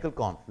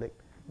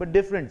conflict, but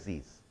different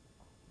Z's,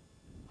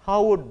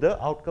 how would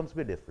the outcomes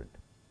be different?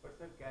 But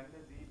sir, can the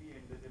Z be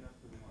endogenous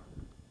to the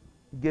model?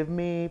 Give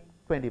me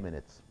 20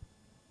 minutes.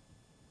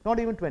 Not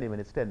even 20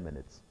 minutes, 10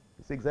 minutes.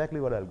 It's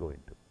exactly what I'll go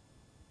into.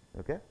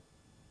 Okay?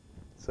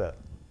 So,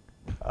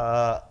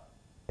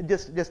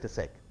 just a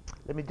sec.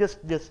 Let me just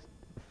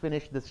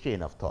finish this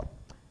chain of thought.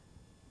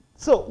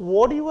 So,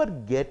 what you are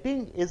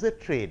getting is a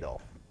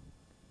trade-off.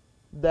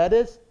 That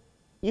is,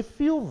 if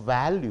you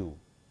value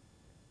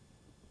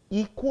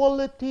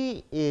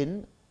equality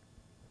in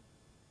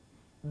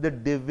the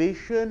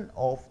division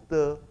of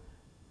the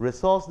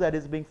resource that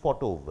is being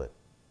fought over,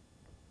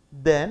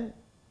 then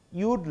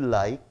you'd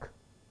like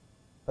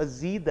a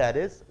Z that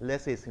is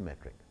less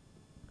asymmetric.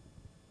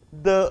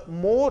 The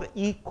more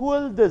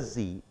equal the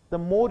Z, the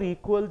more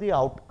equal the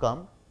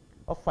outcome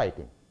of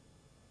fighting,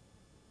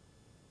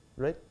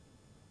 right?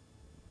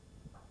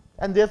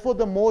 And therefore,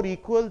 the more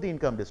equal the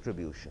income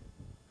distribution.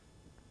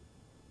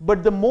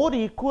 But the more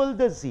equal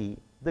the Z,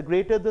 the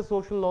greater the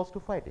social loss to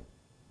fighting.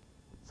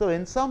 So,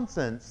 in some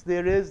sense,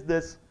 there is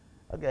this,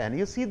 again,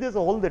 you see this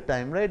all the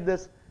time, right?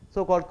 This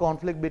so-called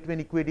conflict between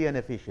equity and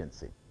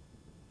efficiency.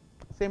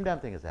 Same damn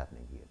thing is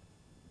happening here.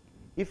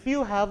 If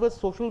you have a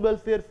social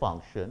welfare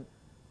function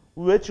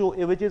which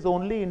is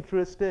only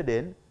interested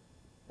in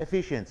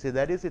efficiency,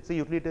 that is, it's a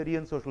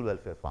utilitarian social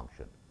welfare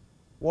function.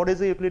 What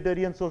is a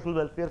utilitarian social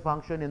welfare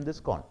function in this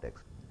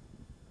context?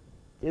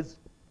 It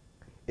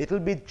will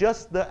be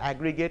just the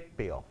aggregate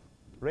payoff,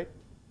 right?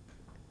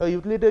 A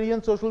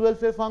utilitarian social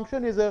welfare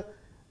function is a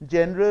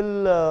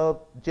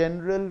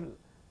general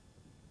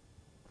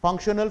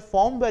functional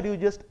form where you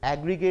just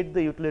aggregate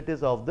the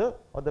utilities of the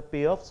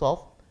payoffs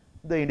of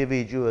the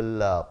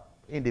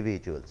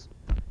individuals.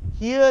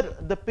 Here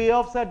the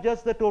payoffs are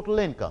just the total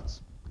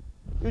incomes.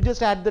 You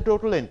just add the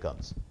total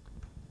incomes.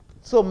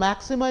 So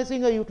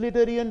maximizing a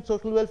utilitarian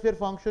social welfare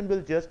function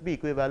will just be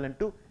equivalent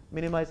to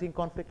minimizing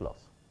conflict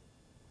loss.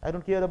 I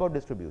don't care about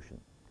distribution.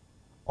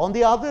 On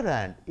the other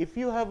hand, if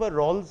you have a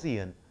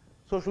Rawlsian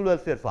social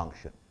welfare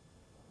function,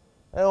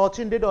 did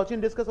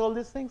Ochin discuss all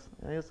these things?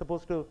 You're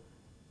supposed to,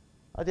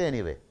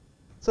 anyway.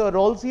 So a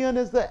Rawlsian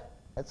is the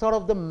sort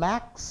of the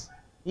max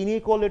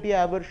inequality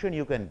aversion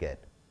you can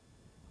get.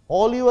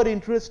 All you are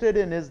interested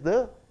in is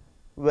the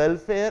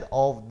welfare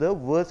of the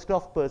worst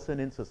of person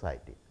in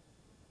society.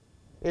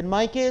 In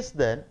my case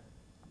then,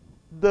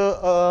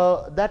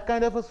 that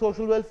kind of a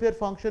social welfare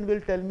function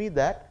will tell me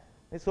that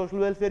a social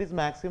welfare is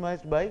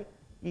maximized by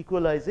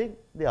equalizing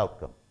the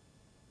outcome.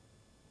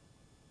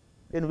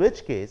 In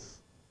which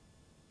case,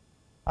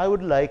 I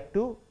would like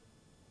to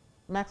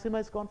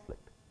maximize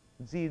conflict.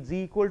 Z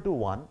equal to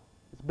 1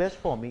 is best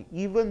for me,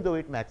 even though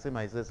it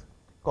maximizes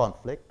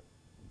conflict,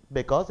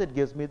 because it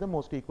gives me the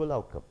most equal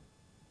outcome.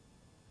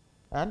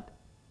 And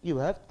you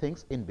have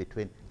things in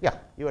between. Yeah,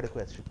 you had a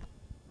question.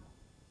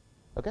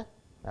 Okay?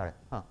 All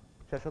right.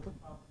 Shashwata?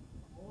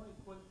 More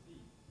equal Z,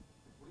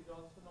 would it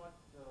also not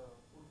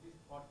put this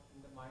thought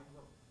in the minds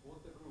of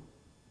both the groups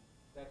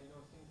that,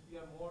 since we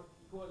are more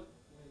equal,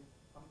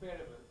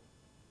 comparable,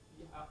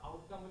 the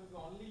outcome will be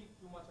only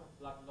too much of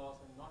blood loss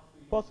and not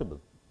really.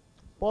 Possible.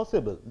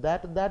 Possible.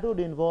 That would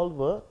involve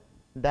a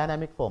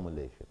dynamic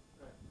formulation.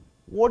 Right.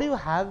 What you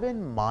have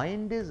in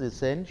mind is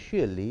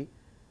essentially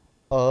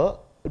a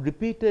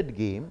repeated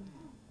game.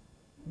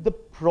 The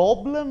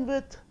problem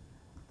with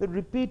the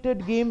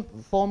repeated game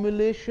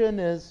formulation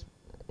is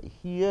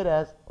here,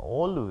 as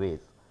always.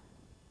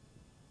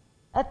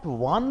 At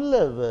one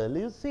level,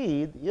 you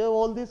see, you have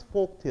all these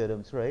folk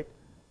theorems, right?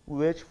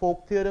 Which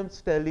folk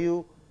theorems tell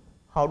you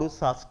how to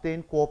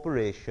sustain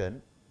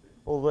cooperation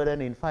over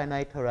an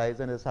infinite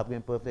horizon as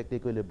sub-imperfect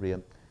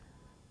equilibrium.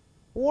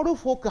 How do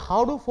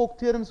folk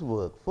theorems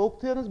work? Folk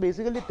theorems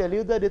basically tell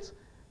you that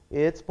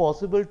it's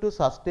possible to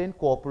sustain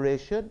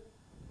cooperation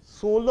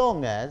so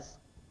long as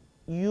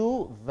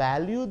you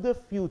value the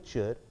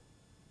future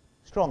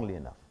strongly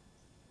enough,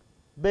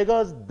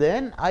 because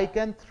then I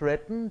can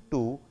threaten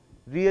to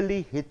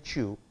really hit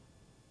you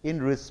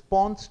in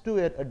response to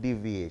a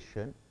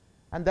deviation,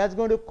 and that's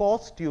going to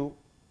cost you,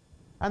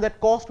 and that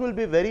cost will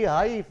be very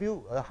high if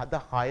you the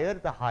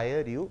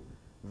higher you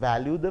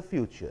value the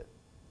future.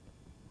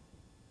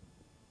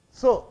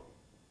 So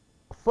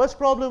first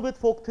problem with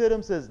folk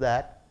theorems is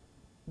that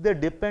they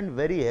depend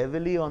very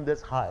heavily on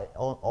this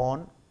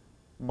on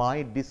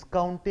my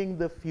discounting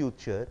the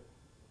future,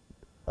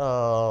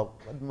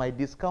 my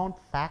discount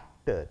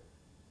factor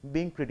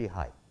being pretty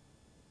high.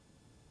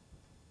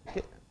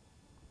 Okay.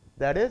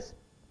 That is,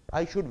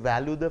 I should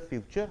value the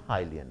future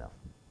highly enough.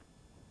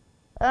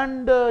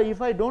 And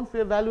if I don't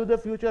value the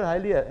future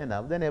highly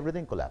enough, then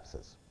everything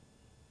collapses.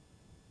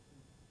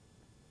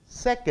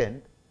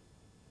 Second,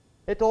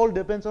 it all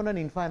depends on an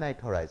infinite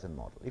horizon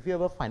model. If you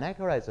have a finite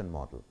horizon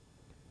model,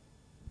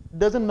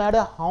 doesn't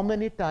matter how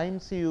many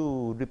times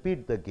you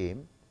repeat the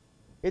game,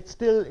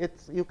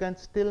 you can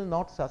still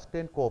not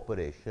sustain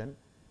cooperation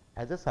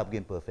as a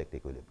sub-game perfect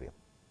equilibrium.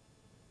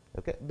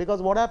 Okay?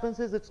 Because what happens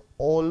is, it's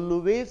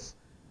always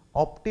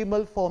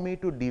optimal for me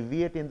to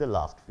deviate in the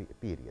last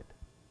period.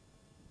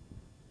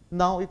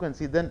 Now you can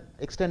see, then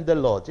extend the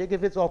logic.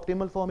 If it's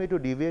optimal for me to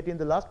deviate in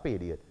the last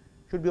period,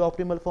 should be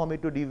optimal for me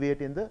to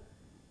deviate in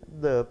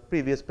the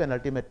previous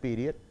penultimate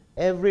period.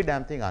 Every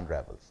damn thing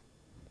unravels.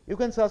 You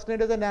can sustain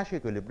it as a Nash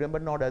equilibrium,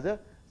 but not as a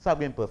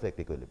sub-game perfect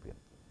equilibrium.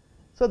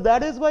 So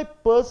that is why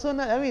there's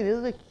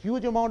a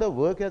huge amount of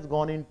work has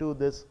gone into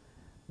this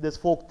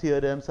folk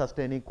theorem,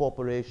 sustaining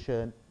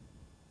cooperation.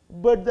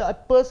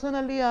 But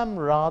personally, I'm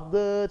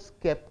rather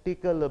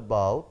skeptical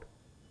about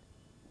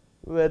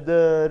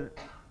whether,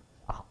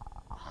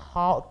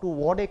 to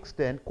what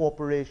extent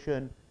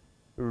cooperation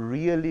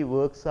really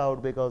works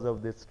out because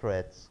of these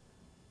threats,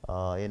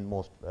 in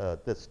most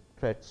this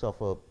threats of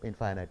a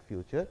infinite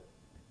future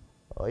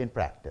in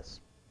practice.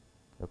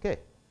 Okay,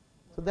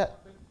 so that.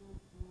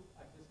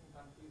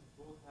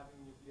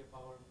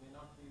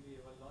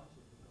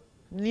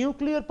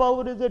 Nuclear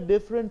power is a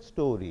different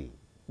story.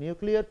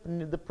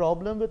 The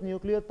problem with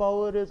nuclear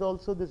power is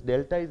also this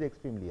delta is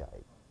extremely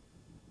high.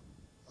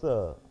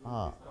 So,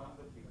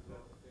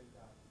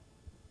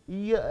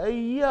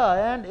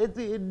 yeah,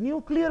 and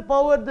nuclear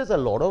power, there's a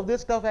lot of this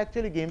stuff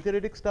actually, game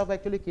theoretic stuff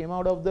actually came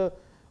out of the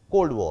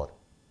Cold War.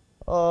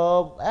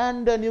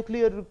 And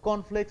nuclear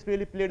conflicts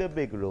really played a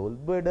big role.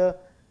 But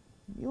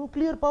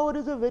nuclear power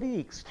is a very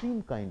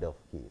extreme kind of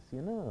case,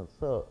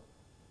 So,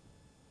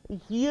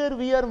 here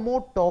we are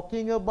more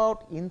talking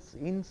about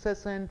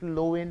incessant,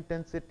 low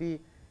intensity,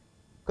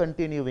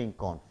 continuing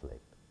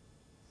conflict.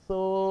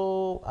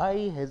 So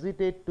I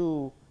hesitate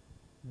to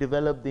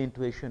develop the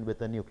intuition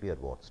with a nuclear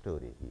war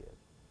story here.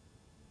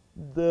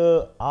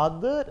 The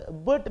other,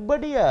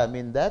 but yeah,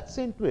 that's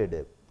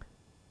intuitive.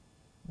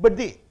 But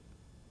the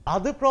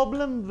other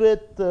problem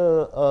with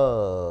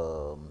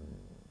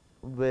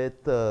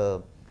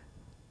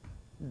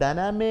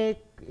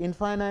dynamic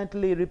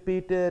infinitely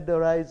repeated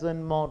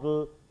horizon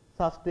model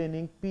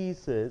sustaining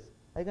peace is,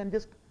 I can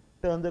just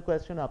turn the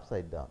question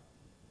upside down.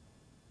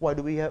 Why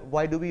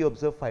do we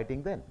observe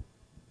fighting then?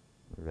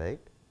 Right?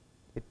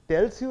 It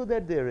tells you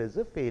that there is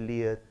a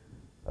failure,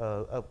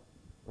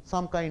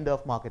 some kind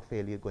of market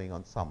failure going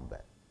on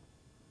somewhere.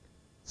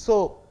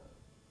 So,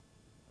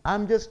 I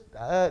am just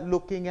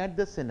looking at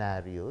the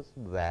scenarios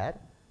where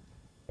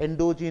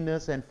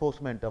endogenous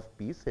enforcement of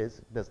peace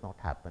does not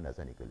happen as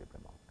an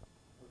equilibrium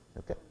outcome.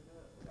 Okay?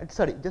 And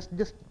sorry,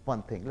 just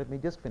one thing. Let me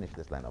just finish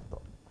this line of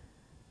thought.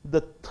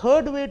 The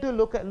third way to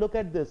look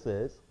at this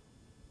is,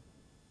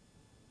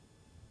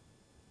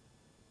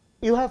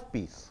 you have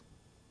peace,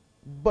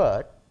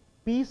 but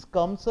peace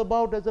comes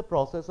about as a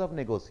process of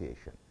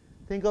negotiation.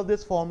 Think of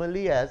this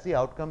formally as the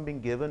outcome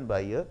being given by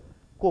a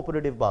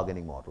cooperative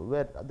bargaining model,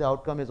 where the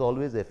outcome is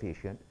always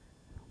efficient.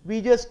 We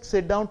just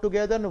sit down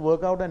together and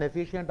work out an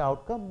efficient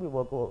outcome, we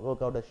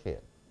work out a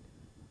share.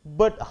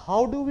 But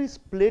how do we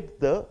split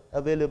the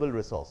available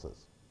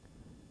resources?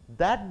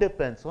 That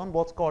depends on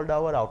what's called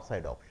our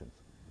outside options.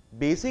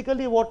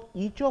 Basically, what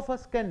each of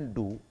us can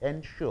do,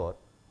 ensure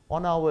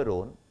on our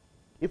own,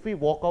 if we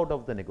walk out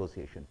of the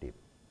negotiation table,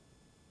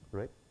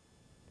 right?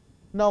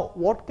 Now,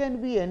 what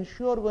can we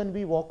ensure when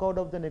we walk out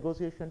of the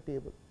negotiation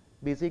table?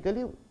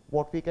 Basically,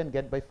 what we can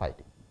get by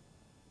fighting.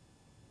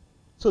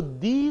 So,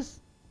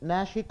 these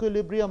Nash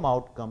equilibrium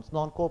outcomes,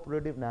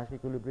 non-cooperative Nash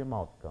equilibrium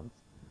outcomes,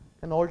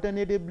 can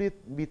alternatively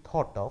be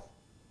thought of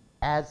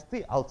as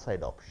the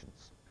outside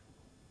options.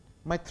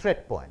 My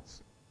threat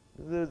points,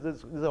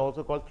 these are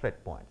also called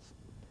threat points.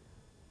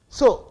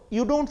 So,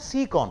 you don't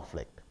see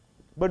conflict,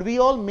 but we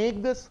all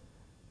make this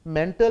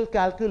mental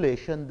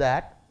calculation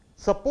that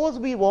suppose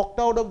we walked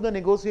out of the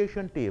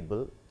negotiation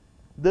table,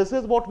 this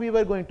is what we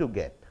were going to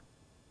get.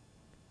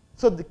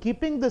 So,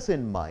 keeping this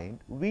in mind,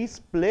 we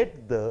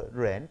split the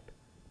rent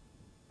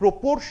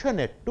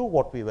proportionate to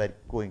what we were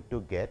going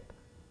to get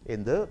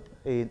in the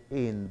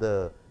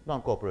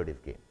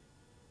non-cooperative game.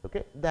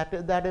 Okay,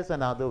 that is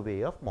another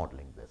way of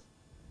modeling this.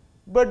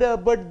 But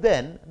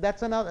then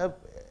that's another.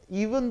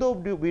 Even though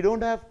we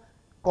don't have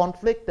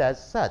conflict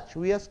as such,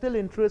 we are still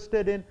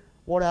interested in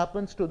what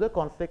happens to the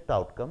conflict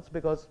outcomes,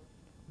 because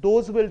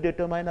those will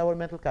determine our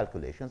mental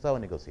calculations, our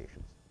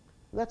negotiations.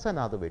 That's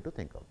another way to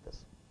think of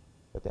this.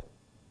 Okay,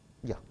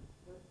 yeah. I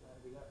was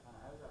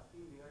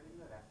asking regarding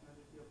the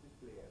rationality of the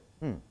players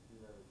Hmm. in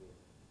the game.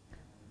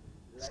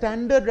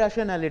 Standard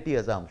rationality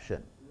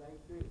assumption.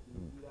 Like the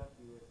Iraq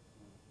US.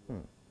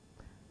 Hmm.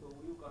 So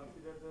would you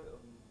consider the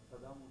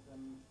Saddam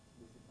Hussein's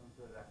decisions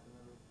a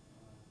rational?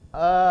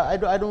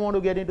 I don't want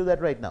to get into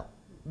that right now,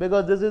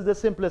 because this is the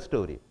simplest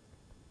story.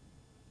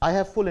 I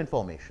have full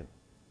information.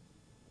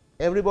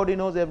 Everybody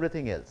knows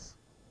everything else.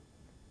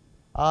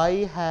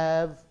 I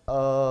have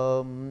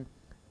a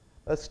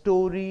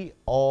story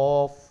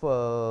of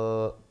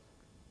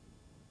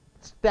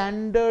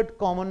standard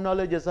common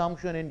knowledge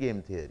assumption in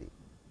game theory.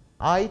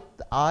 I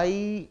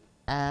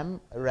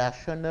am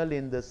rational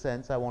in the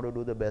sense I want to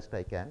do the best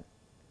I can.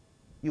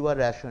 You are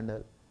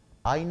rational.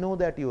 I know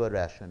that you are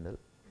rational.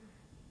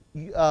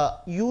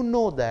 You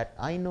know that.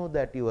 I know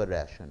that you are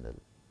rational.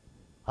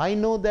 I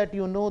know that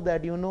you know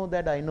that you know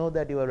that I know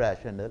that you are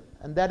rational,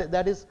 and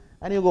that is,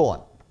 and you go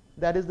on.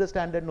 That is the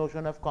standard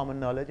notion of common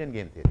knowledge in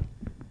game theory.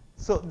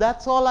 So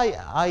that's all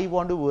I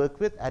want to work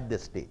with at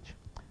this stage.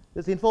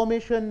 This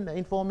information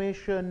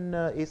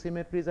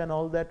asymmetries and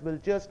all that will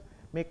just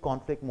make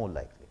conflict more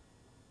likely.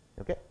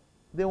 Okay,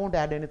 they won't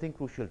add anything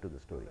crucial to the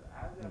story.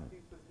 As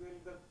asking specifically,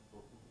 the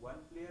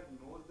one player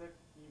knows that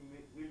he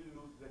will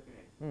lose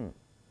definitely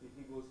if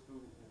he goes to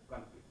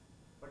conflict,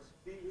 but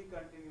still he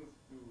continues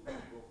to go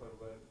for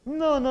work.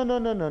 No.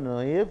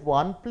 If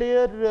one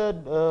player,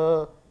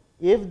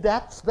 if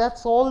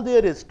that's all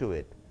there is to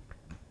it.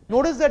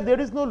 Notice that there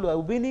is no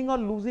winning or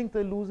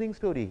losing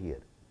story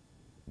here.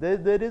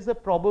 There is a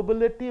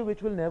probability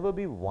which will never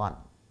be 1.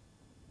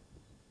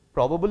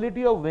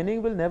 Probability of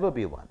winning will never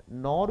be 1,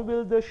 nor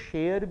will the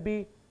share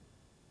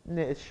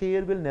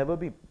will never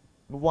be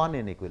 1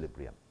 in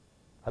equilibrium.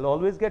 I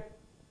always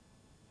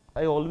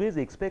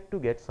expect to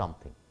get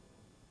something.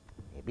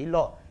 Maybe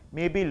low.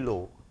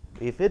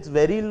 If it's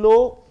very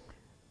low,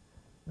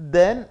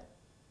 then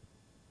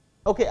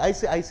okay,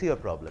 I see a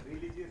problem.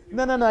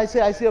 No, I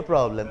see a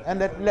problem, and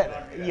no.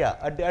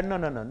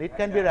 It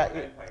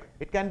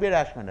can be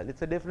rational.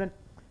 It's a different.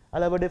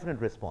 I'll have a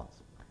different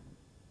response.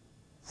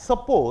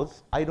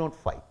 Suppose I don't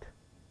fight,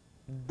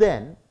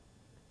 then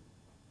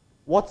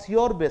what's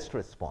your best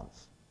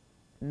response?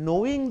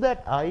 Knowing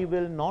that I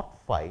will not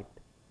fight,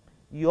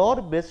 your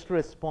best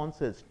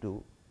response is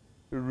to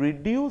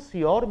reduce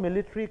your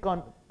military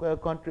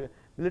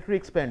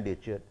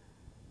expenditure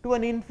to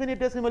an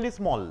infinitesimally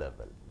small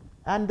level,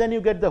 and then you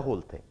get the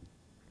whole thing.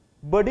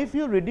 But if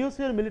you reduce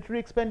your military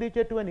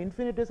expenditure to an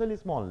infinitesimally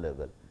small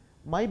level,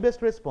 my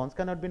best response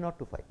cannot be not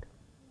to fight,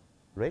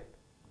 right?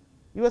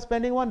 You are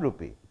spending 1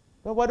 rupee.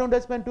 Well, why don't I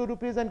spend 2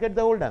 rupees and get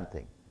the whole damn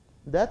thing?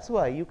 That's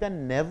why you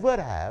can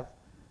never have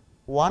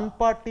one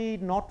party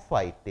not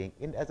fighting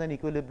as an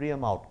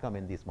equilibrium outcome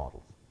in these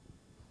models.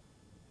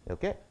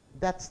 Okay,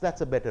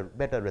 that's a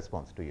better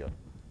response to your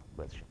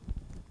question.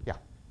 Yeah.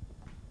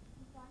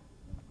 I'm trying to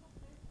think of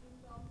it in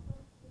terms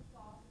of the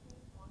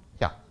fast-paced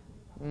conflict Yeah.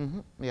 which is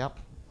happening. Yeah. If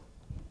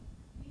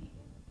Z is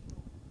 0,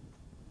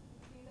 you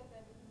say that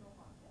there will be no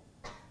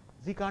conflict.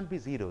 Z can't be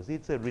 0. Z,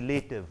 it's a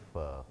relative.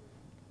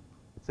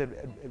 It's a If it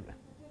is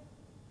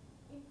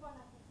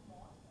infinitely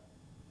small,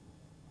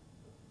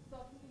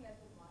 certainly less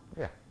than 1,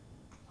 yeah.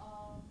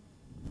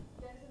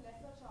 there is a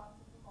lesser chance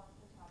of the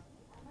conflict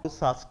happening. To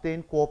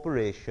sustain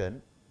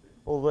cooperation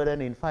over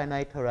an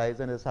infinite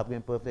horizon as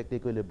sub-imperfect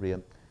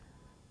equilibrium.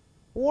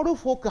 How do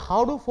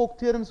folk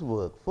theorems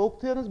work?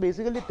 Folk theorems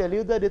basically tell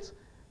you that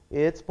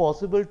it's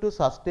possible to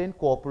sustain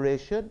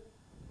cooperation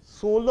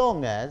so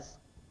long as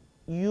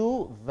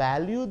you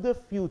value the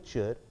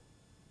future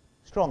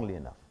strongly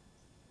enough.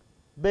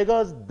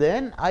 Because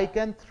then I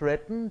can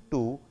threaten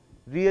to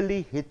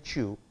really hit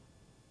you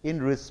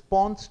in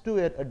response to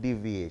a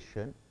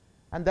deviation,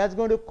 and that's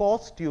going to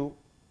cost you,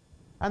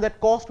 and that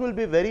cost will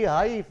be very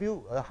high if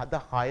you the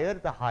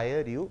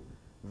higher you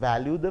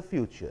value the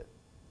future.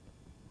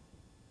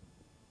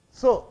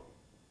 So,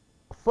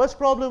 first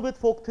problem with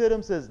folk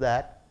theorems is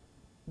that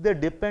they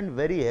depend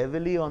very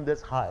heavily on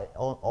this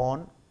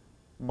on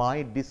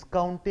my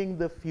discounting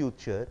the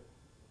future,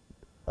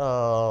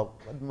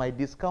 my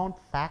discount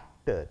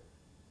factor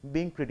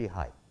being pretty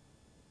high.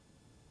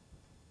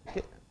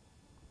 Okay.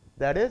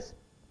 That is,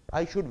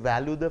 I should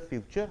value the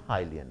future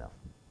highly enough.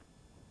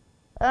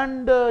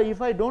 And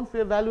if I don't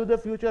value the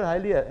future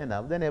highly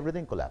enough, then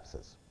everything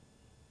collapses.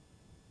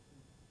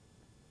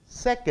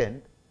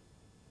 Second,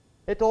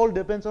 it all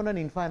depends on an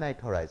infinite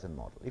horizon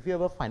model. If you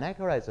have a finite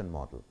horizon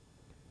model,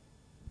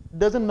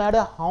 doesn't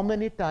matter how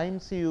many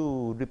times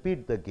you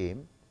repeat the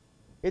game,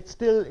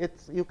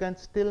 you can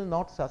still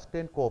not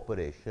sustain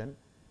cooperation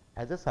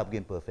as a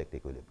sub-imperfect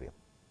equilibrium.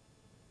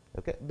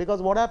 Okay,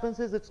 because what happens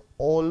is it's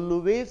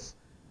always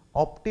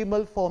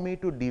optimal for me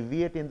to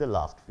deviate in the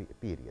last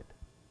period.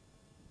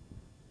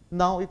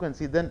 Now you can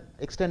see, then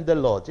extend the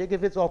logic.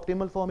 If it's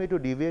optimal for me to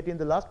deviate in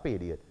the last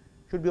period,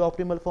 should be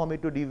optimal for me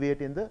to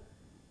deviate in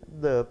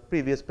the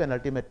previous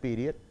penultimate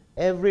period.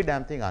 Every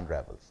damn thing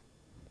unravels.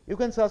 You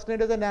can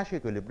sustain it as a Nash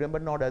equilibrium,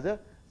 but not as a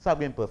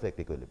sub-imperfect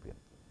equilibrium.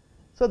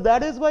 So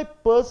that is why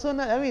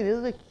I mean, there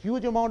is a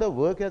huge amount of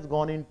work has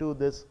gone into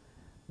this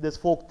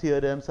folk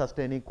theorem,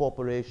 sustaining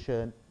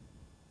cooperation.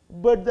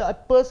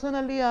 But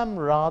personally, I'm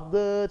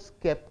rather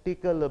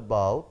skeptical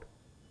about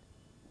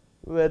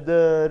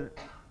whether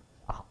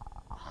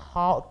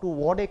to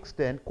what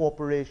extent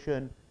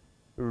cooperation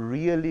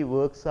really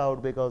works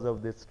out because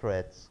of these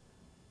threats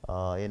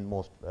in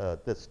most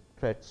this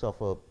threats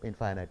of a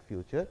infinite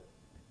future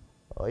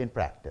in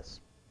practice.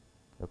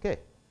 Okay,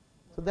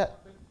 so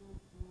that Compared to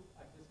two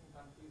adjacent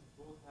countries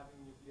both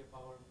having nuclear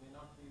power may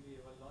not really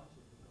ever launch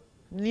it because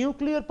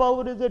nuclear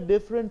power is a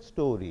different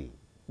story.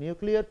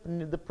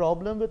 The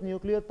problem with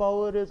nuclear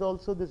power is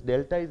also this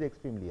delta is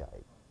extremely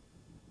high.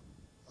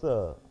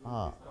 So,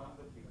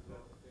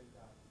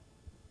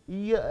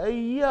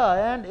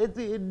 yeah,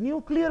 and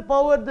nuclear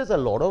power, there's a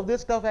lot of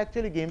this stuff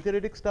actually, game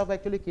theoretic stuff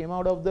actually came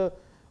out of the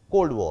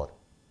Cold War.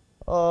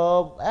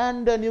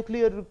 And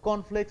nuclear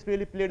conflicts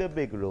really played a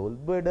big role.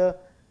 But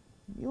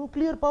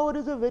nuclear power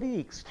is a very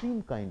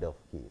extreme kind of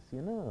case,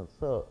 you know.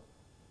 So,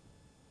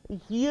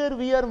 here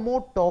we are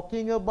more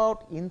talking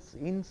about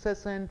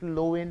incessant,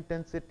 low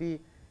intensity,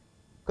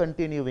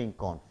 continuing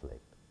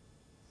conflict.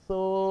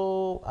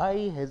 So,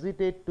 I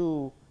hesitate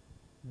to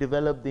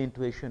develop the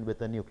intuition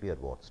with a nuclear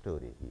war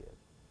story here.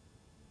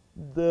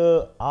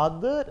 The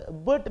other,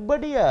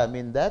 but yeah, I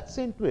mean, that's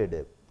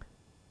intuitive.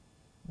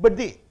 But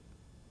the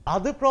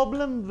other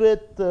problem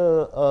with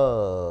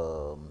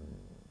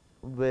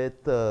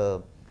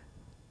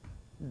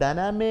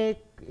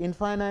dynamic,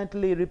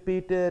 infinitely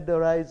repeated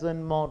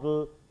horizon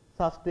model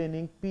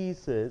sustaining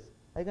pieces,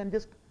 I can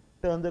just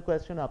turn the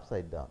question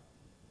upside down.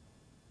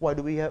 Why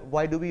do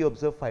we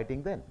observe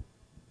fighting then?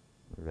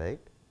 Right?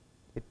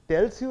 It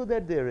tells you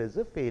that there is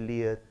a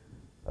failure,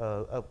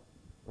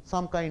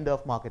 some kind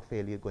of market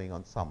failure going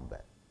on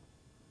somewhere.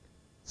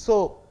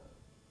 So,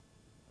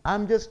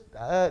 I'm just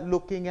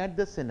looking at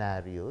the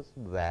scenarios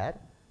where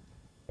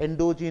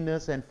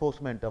endogenous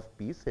enforcement of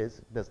peace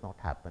does not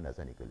happen as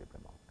an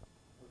equilibrium outcome.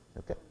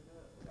 Okay.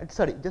 And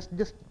sorry,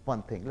 just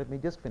one thing. Let me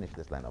just finish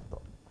this line of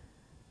thought.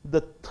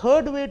 The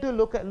third way to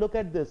look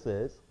at this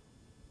is,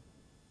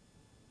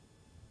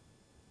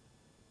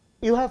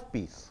 you have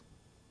peace,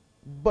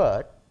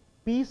 but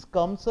peace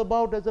comes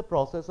about as a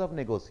process of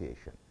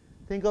negotiation.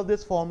 Think of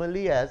this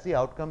formally as the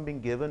outcome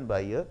being given by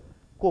a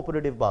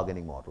cooperative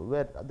bargaining model,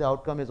 where the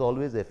outcome is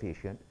always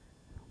efficient.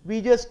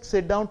 We just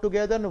sit down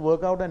together and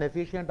work out an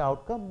efficient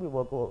outcome, we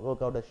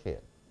work out a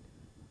share.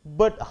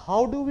 But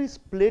how do we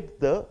split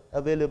the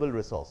available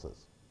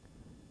resources?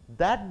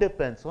 That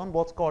depends on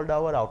what's called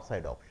our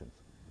outside options.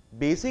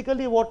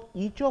 Basically, what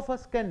each of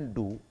us can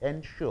do,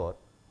 ensure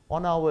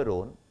on our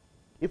own,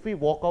 if we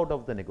walk out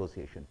of the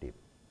negotiation table,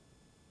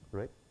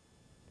 right?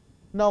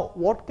 Now,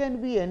 what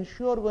can we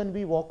ensure when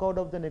we walk out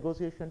of the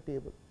negotiation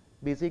table?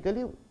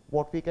 Basically,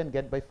 what we can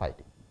get by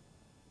fighting.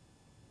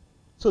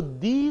 So,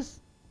 these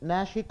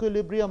Nash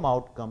equilibrium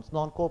outcomes,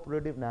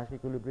 non-cooperative Nash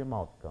equilibrium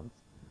outcomes,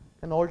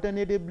 can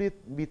alternatively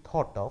be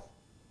thought of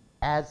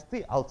as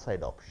the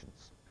outside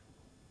options.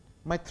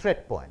 My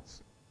threat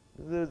points,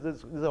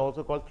 these are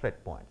also called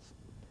threat points.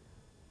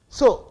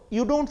 So,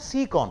 you do not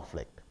see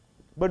conflict,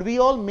 but we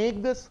all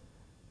make this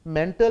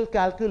mental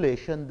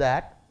calculation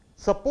that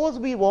suppose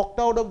we walked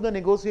out of the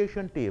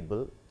negotiation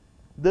table,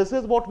 this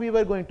is what we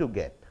were going to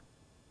get.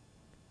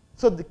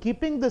 So,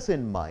 keeping this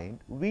in mind,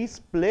 we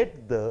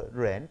split the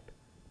rent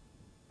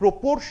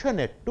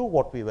proportionate to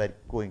what we were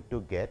going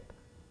to get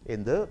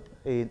in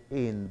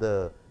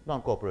the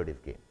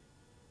non-cooperative game.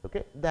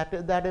 Okay?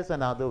 That is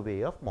another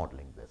way of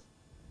modeling this.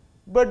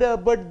 But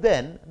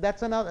then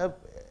that's another,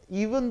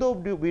 even though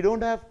we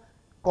don't have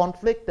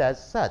conflict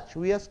as such,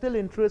 we are still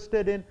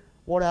interested in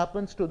what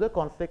happens to the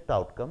conflict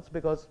outcomes,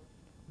 because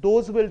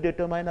those will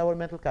determine our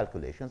mental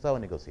calculations, our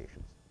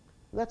negotiations.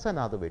 That's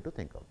another way to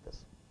think of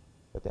this.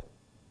 Okay?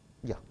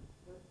 Yeah.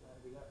 Sir,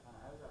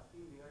 I was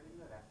asking regarding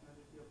the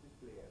rationality of the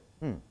players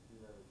Hmm. in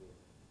the game.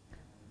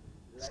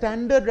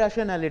 Standard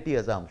rationality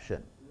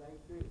assumption. Like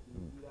the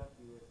Iraq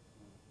US.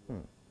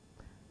 Hmm.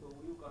 So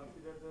would you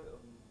consider the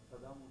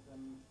Saddam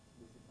Hussein's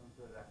decisions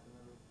a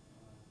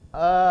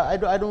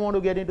rational? I don't want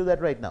to get into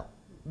that right now,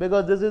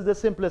 because this is the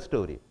simplest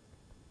story.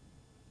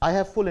 I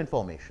have full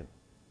information.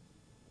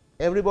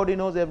 Everybody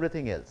knows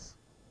everything else.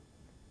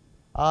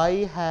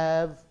 I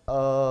have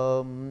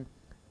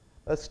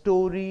a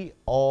story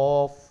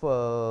of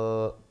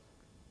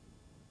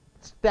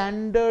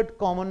standard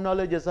common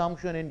knowledge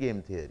assumption in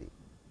game theory.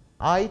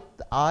 I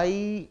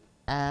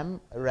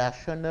am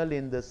rational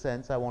in the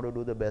sense I want to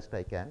do the best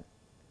I can.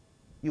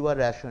 You are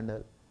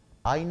rational.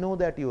 I know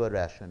that you are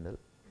rational.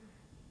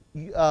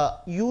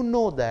 You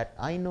know that.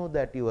 I know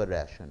that you are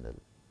rational.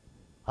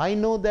 I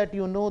know that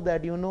you know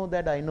that you know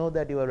that I know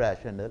that you are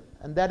rational,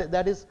 and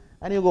that is,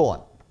 and you go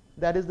on.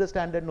 That is the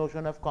standard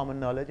notion of common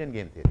knowledge in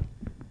game theory.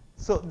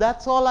 So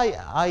that's all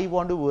I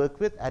want to work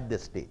with at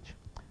this stage.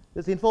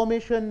 This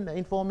information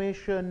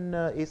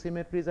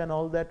asymmetries and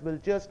all that will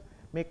just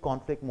make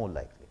conflict more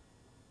likely.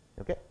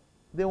 Okay,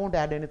 they won't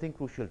add anything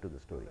crucial to the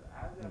story. Sir,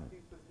 I was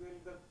asking specifically,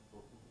 the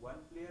one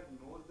player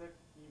knows that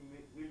he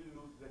will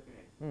lose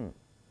definitely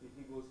if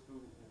he goes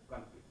to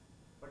conflict,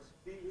 but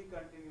still he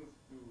continues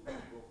to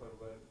go for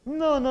work.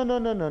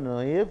 No.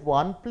 If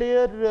one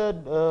player,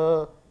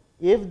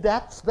 if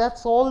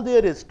that's all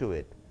there is to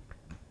it.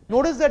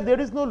 Notice that there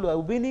is no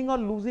winning or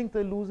losing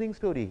the losing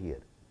story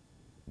here.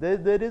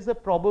 There is a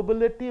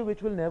probability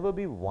which will never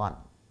be 1.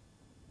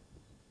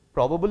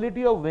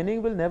 Probability of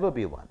winning will never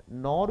be 1,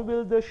 nor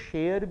will the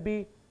share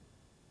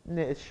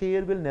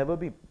will never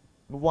be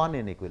 1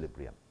 in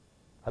equilibrium.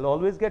 I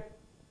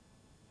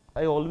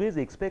always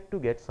expect to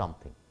get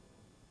something,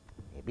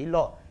 maybe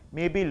low.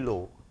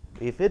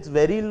 If it's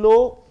very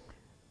low,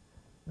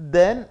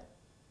 then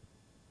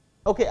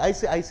okay, I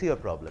see a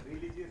problem.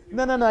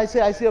 No, I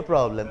see a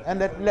problem, and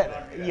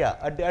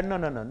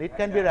no.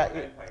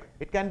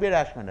 It can be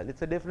rational.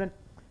 It's a different.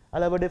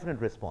 I'll have a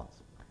different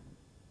response.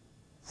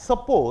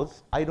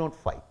 Suppose I don't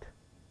fight,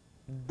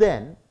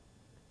 then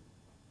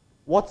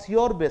what's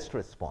your best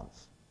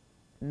response?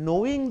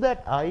 Knowing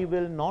that I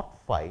will not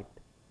fight,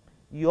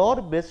 your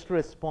best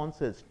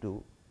response is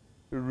to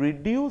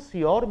reduce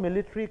your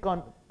military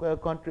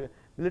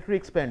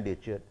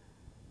expenditure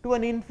to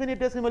an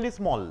infinitesimally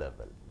small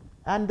level,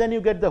 and then you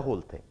get the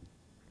whole thing.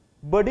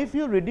 But if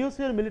you reduce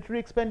your military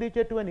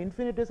expenditure to an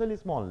infinitesimally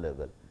small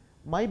level,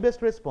 my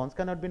best response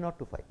cannot be not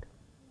to fight,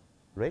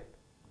 right?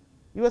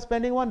 You are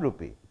spending 1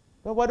 rupee.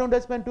 Well, why don't I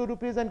spend 2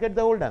 rupees and get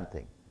the whole damn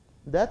thing?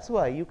 That's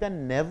why you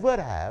can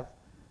never have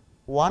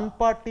one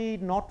party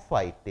not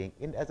fighting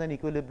as an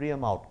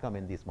equilibrium outcome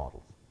in these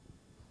models.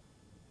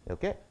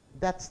 Okay,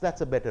 that's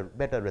a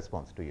better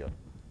response to your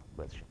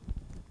question.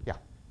 Yeah.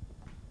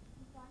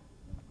 I'm trying to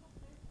think of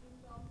it in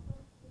terms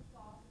of the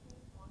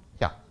fast-paced constant.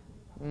 Yeah.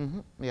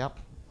 Yeah. If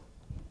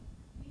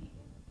Z is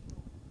 0,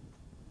 you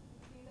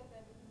say that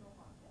there will be no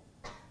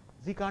conflict.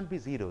 Z can't be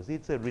 0. Z,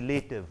 it's a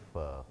relative.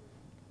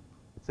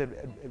 It's a If it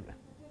is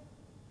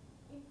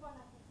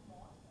infinitely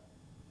small,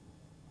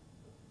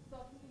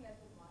 certainly less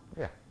than 1,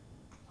 yeah.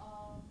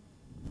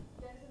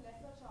 there is a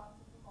lesser chance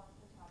of the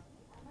conflict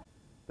happening.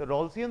 The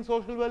Rawlsian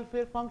social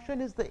welfare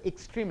function is the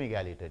extreme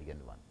egalitarian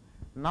one.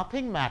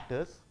 Nothing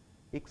matters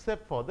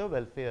except for the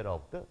welfare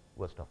of the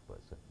worst of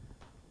person.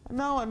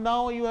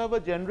 Now you have a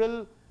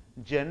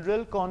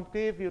general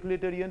concave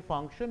utilitarian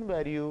function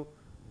where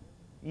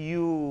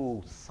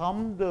you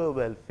sum the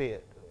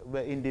welfare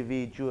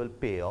individual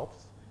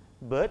payoffs,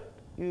 but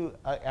you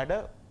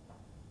add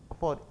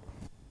for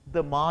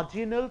the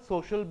marginal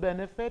social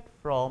benefit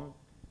from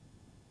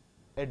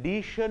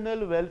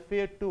additional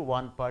welfare to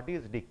one party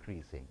is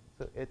decreasing.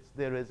 So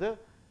there is a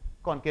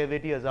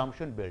concavity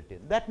assumption built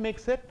in. That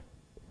makes it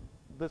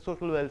the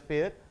social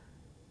welfare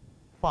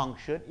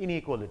function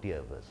inequality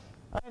averse.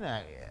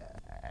 I'm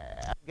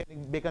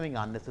becoming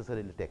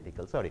unnecessarily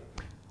technical. Sorry.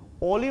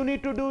 All you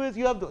need to do is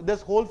you have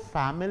this whole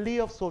family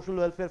of social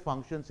welfare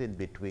functions in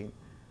between,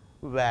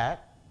 where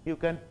you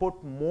can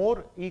put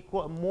more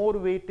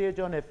weightage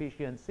on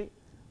efficiency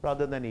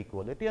rather than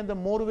equality, and the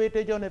more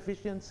weightage on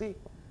efficiency,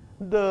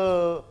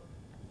 the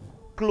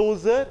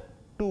closer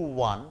to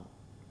 1.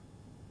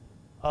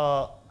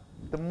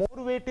 The more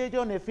weightage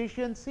on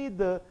efficiency,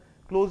 the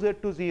closer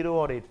to 0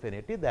 or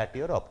infinity that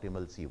your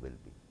optimal C will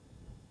be.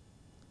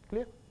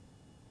 Clear?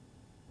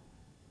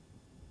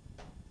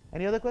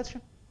 Any other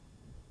question?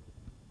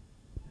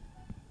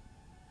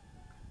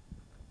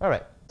 All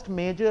right.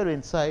 Major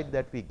insight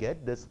that we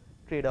get, this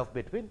trade-off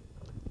between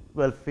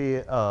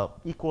welfare,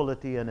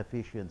 equality and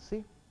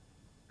efficiency.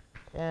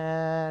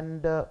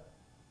 And the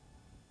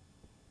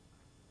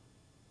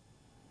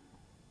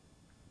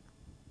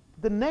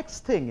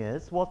next thing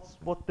is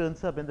what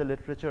turns up in the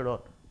literature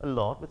a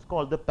lot, it's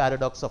called the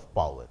paradox of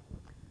power.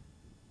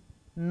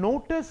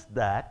 Notice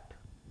that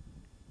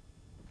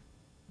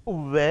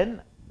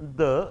when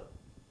the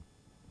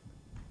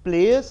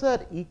players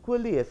are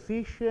equally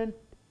efficient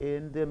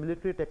in their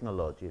military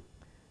technology,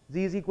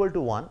 Z is equal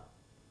to 1,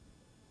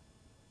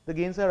 the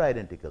gains are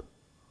identical.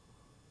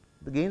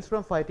 The gains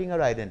from fighting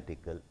are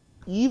identical,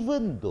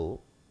 even though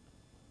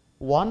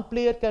one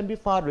player can be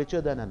far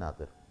richer than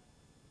another.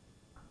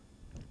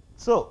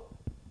 So,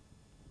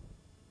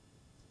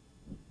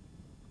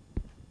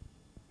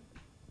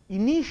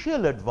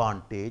 initial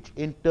advantage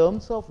in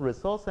terms of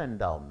resource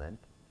endowment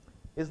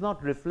is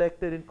not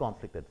reflected in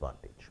conflict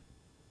advantage.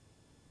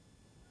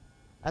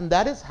 And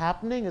that is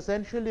happening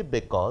essentially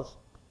because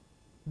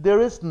there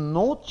is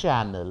no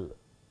channel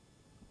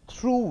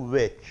through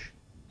which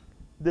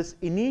this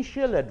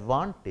initial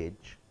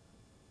advantage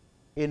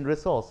in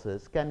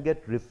resources can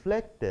get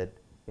reflected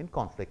in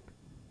conflict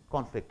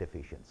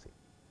efficiency.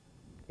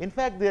 In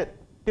fact,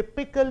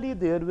 typically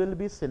there will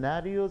be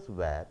scenarios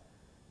where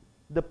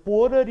the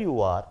poorer you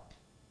are,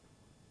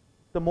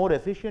 the more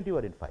efficient you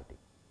are in fighting.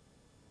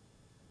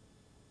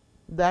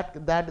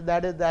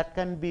 That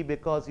can be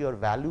because your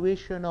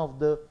valuation of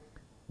the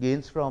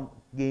gains from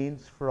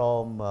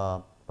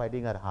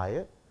fighting are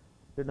higher.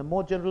 In a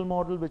more general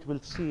model, which we'll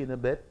see in a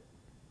bit,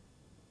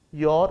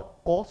 your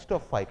cost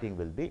of fighting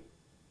will be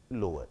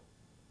lower.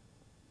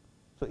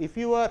 So if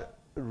you are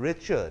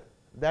richer,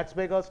 that's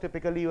because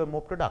typically you are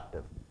more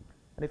productive.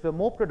 And if you're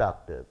more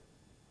productive,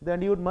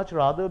 then you would much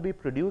rather be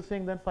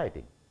producing than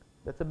fighting.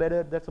 That's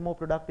a more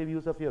productive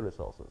use of your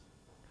resources.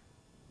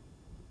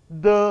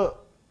 The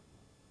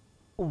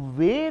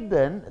way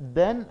then,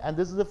 and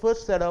this is the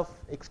first set of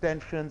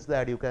extensions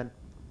that you can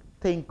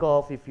think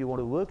of if you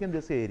want to work in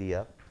this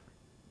area,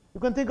 you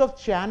can think of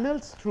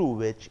channels through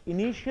which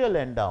initial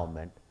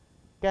endowment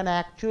can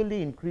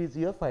actually increase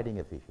your fighting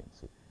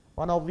efficiency.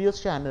 One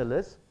obvious channel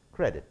is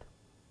credit.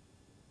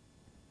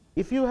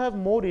 If you have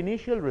more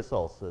initial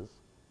resources,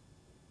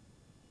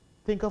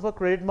 think of a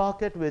credit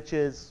market which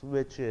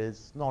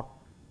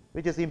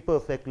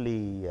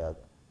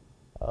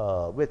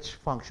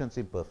functions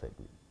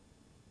imperfectly.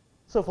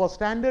 So for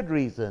standard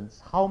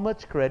reasons, how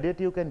much credit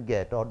you can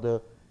get or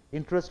the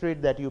interest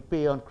rate that you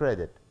pay on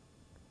credit,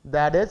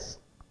 that is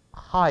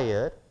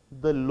higher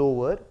the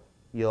lower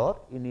your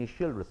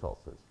initial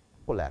resources,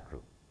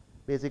 collateral,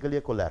 basically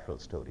a collateral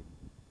story.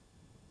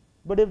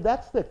 But if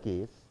that's the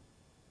case,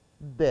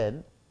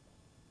 then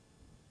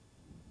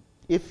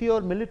if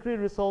your military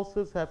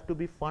resources have to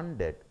be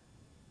funded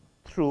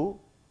through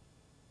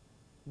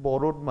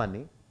borrowed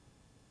money,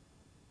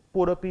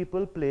 poorer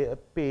people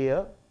pay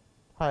a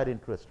higher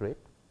interest rate.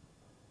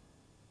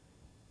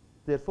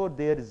 Therefore,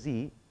 their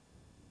Z,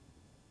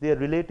 their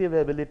relative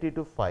ability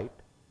to fight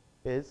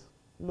is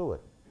lower.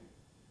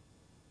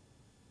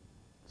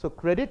 So,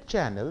 credit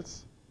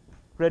channels,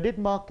 credit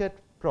market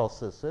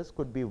processes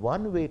could be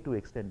one way to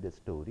extend this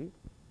story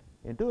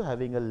into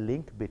having a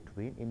link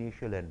between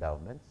initial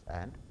endowments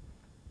and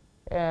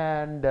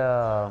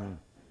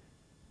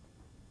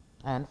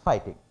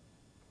fighting.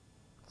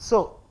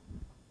 So,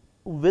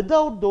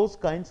 without those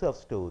kinds of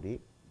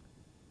story,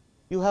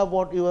 you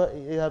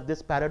have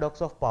this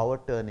paradox of power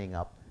turning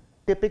up.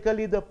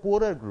 Typically, the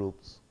poorer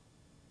groups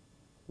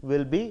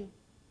will be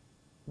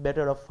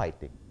better off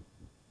fighting.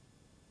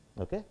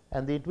 Okay?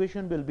 And the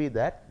intuition will be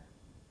that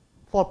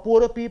for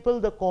poorer people,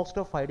 the cost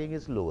of fighting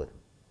is lower,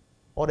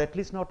 or at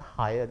least not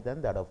higher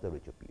than that of the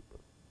richer people.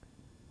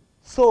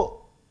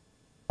 So,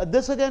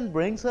 this again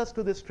brings us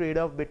to this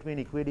trade-off between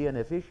equity and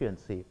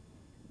efficiency.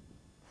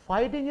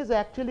 Fighting is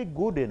actually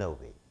good in a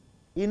way.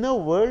 In a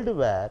world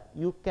where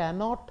you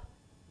cannot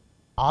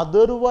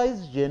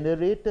otherwise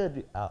generate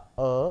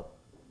a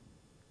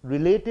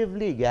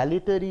relatively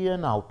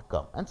egalitarian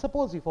outcome, and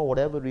suppose if for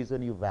whatever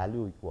reason you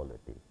value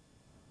equality,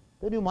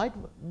 then you might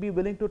be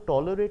willing to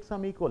tolerate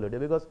some equality,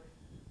 because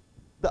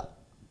the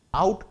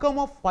outcome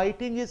of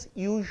fighting is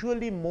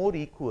usually more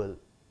equal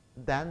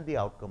than the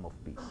outcome of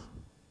peace.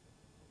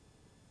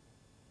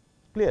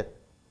 Clear?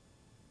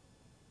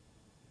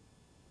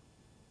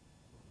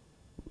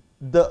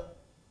 The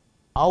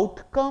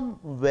outcome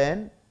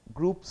when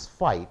groups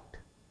fight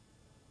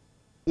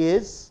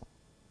is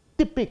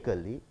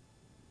typically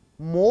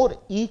more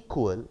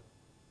equal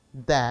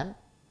than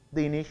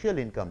the initial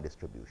income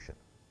distribution.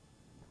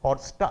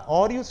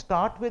 or you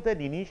start with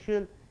an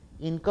initial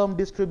income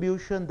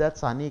distribution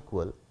that's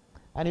unequal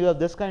and you have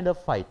this kind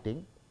of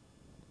fighting,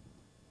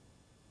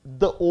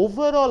 the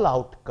overall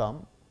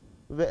outcome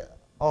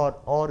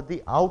or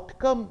the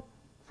outcome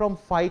from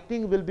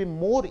fighting will be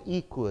more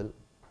equal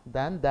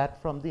than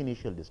that from the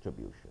initial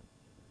distribution.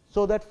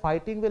 So that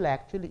fighting will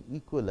actually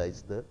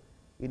equalize the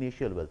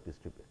initial wealth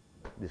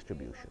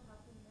distribution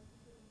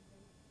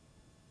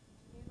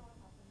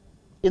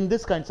in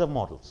these kinds of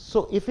models.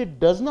 So if it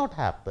does not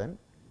happen,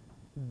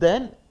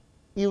 then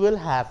you will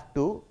have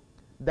to,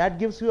 that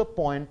gives you a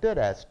pointer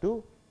as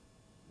to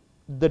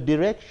the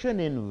direction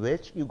in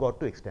which you got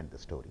to extend the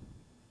story.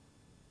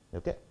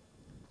 Okay?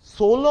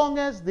 So long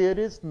as there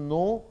is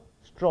no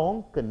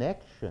strong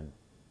connection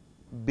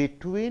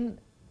between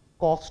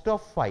cost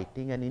of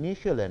fighting and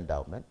initial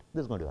endowment,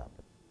 this is going to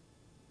happen.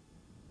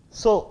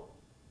 So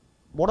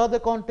what are the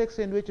contexts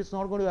in which it's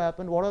not going to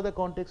happen? What are the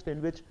contexts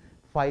in which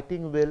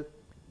fighting will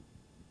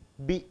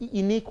be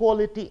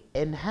inequality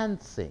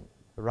enhancing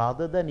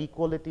rather than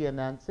equality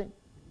enhancing?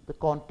 The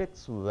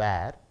contexts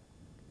where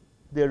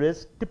there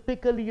is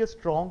typically a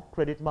strong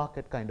credit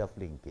market kind of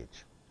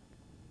linkage,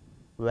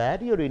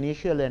 where your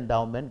initial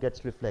endowment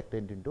gets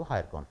reflected into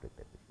higher conflict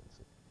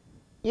efficiency.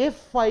 If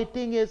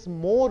fighting is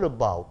more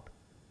about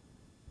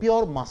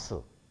pure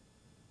muscle,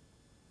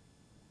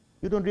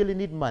 you don't really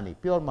need money,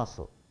 pure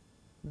muscle,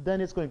 then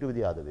it's going to be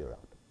the other way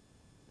around.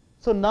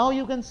 So now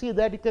you can see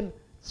that you can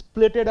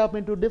split it up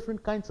into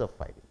different kinds of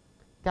fighting: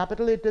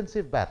 capital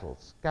intensive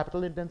battles,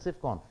 capital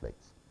intensive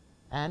conflicts,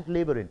 and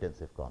labor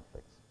intensive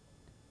conflicts.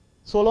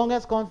 So long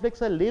as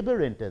conflicts are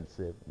labor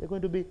intensive, they're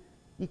going to be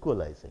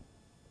equalizing.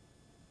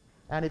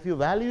 And if you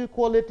value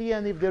equality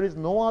and if there is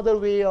no other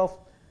way of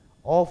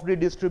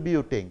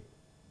redistributing,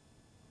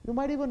 you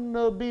might even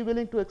be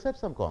willing to accept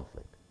some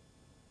conflict.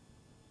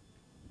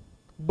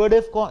 But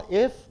if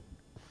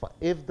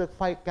the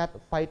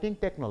fighting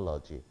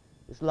technology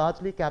is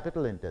largely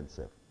capital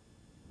intensive,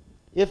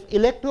 if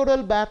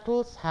electoral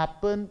battles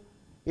happen,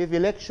 if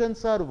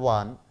elections are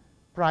won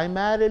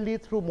primarily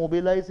through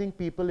mobilizing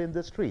people in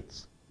the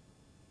streets,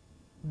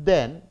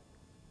 then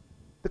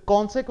the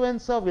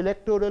consequence of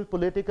electoral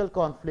political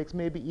conflicts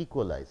may be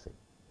equalizing.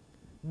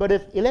 But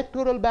if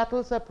electoral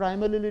battles are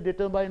primarily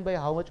determined by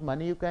how much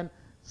money you can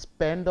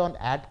spend on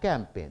ad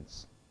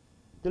campaigns,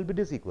 they will be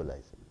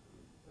disequalizing.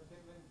 But then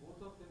when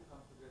both of them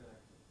come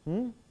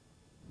together,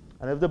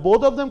 And if the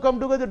both of them come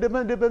together,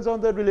 depends on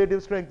the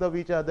relative strength of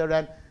each other,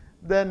 and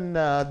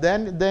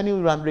then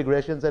you run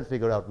regressions and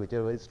figure out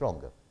whichever is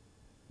stronger,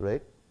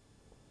 right?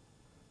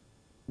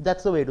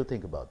 That's the way to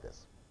think about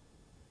this.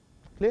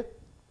 Clear?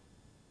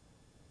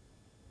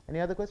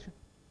 Any other question?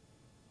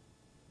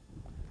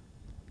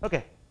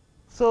 Okay.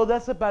 So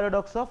that's the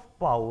paradox of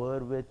power,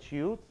 which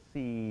you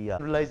see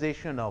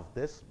realization of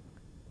this,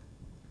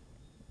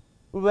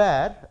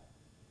 where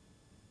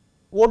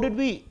what did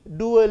we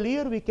do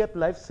earlier? We kept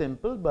life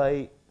simple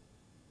by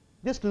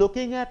just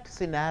looking at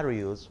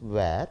scenarios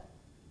where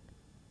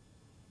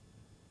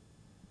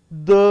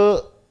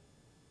there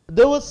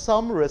was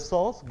some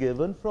resource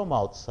given from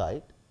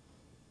outside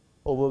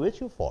over which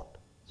you fought.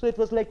 So it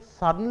was like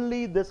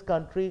suddenly this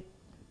country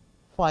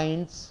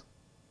finds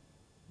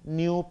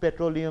new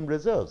petroleum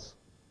reserves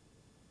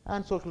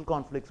and social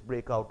conflicts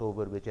break out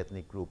over which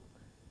ethnic group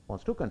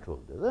wants to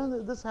control this.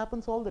 And this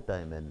happens all the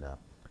time in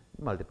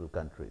multiple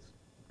countries.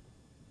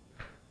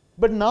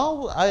 But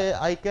now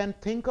I can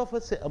think of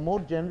a more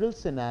general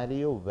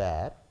scenario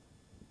where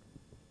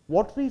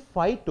what we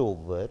fight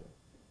over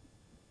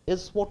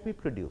is what we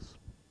produce.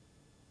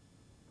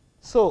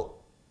 So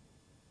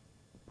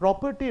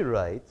property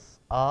rights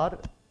are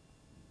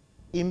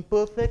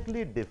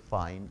imperfectly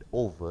defined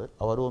over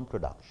our own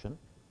production.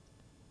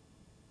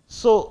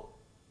 So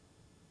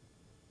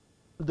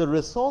the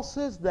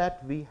resources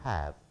that we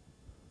have,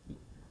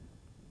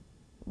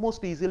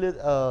 most easily,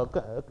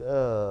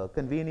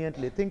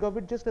 conveniently, think of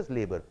it just as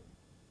labor,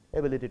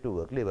 ability to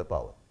work, labor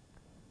power.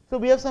 So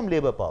we have some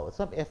labor power,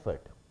 some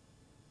effort.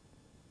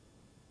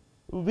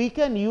 We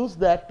can use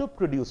that to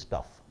produce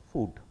stuff,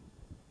 food.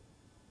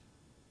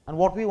 And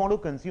what we want to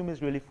consume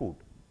is really food.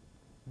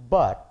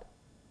 But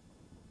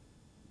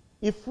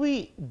if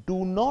we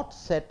do not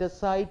set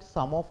aside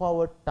some of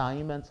our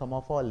time and some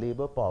of our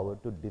labor power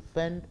to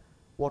defend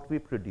what we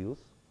produce,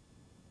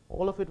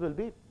 all of it will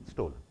be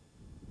stolen.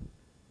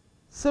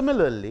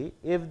 Similarly,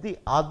 if the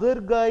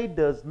other guy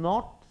does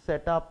not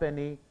set up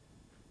any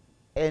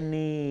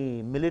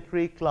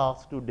military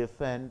class to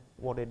defend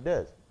what it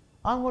does,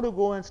 I'm going to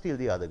go and steal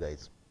the other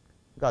guy's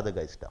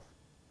stuff.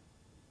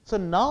 So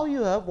now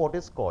you have what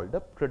is called a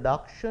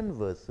production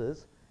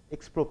versus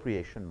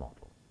expropriation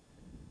model.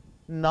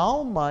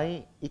 Now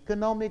my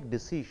economic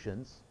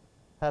decisions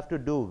have to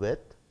do with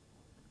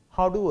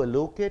how to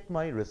allocate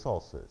my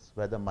resources,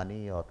 whether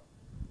money or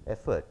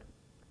effort,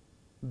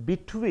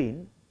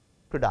 between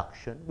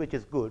production, which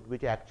is good,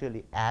 which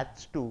actually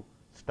adds to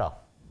stuff,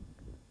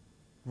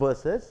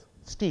 versus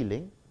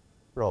stealing,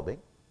 robbing,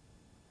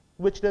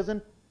 which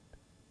doesn't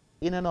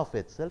in and of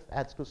itself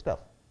adds to stuff.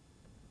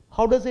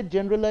 How does it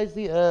generalize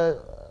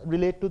the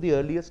relate to the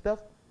earlier stuff?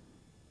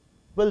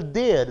 Well,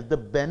 there the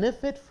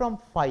benefit from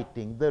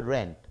fighting, the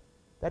rent,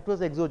 that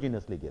was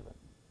exogenously given,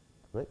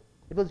 right?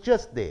 It was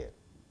just there.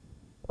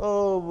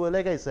 Oh, well,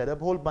 like I said, a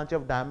whole bunch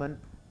of diamond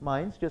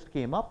mines just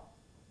came up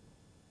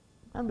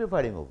and we're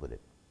fighting over it.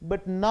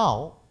 But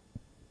now,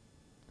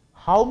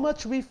 how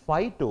much we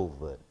fight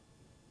over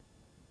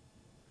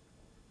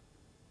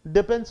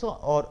depends on,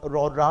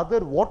 or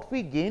rather what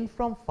we gain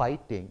from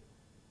fighting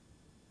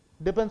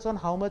depends on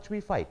how much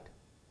we fight.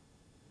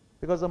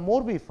 Because the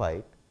more we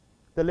fight,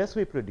 the less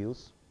we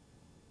produce,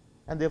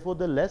 and therefore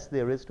the less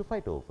there is to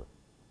fight over.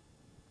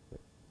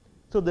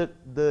 So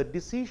the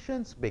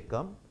decisions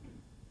become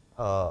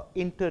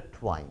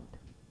intertwined.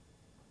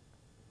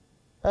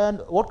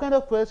 And what kind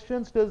of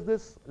questions does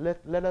this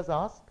let us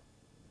ask?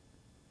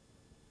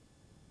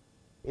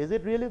 Is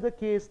it really the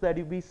case that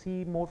if we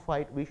see more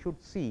fight, we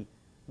should see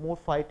more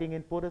fighting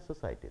in poorer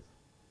societies?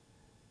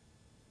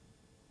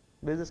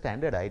 There is a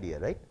standard idea,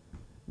 right?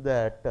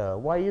 That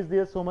why is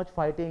there so much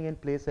fighting in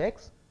place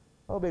X?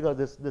 Oh,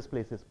 because this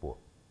place is poor.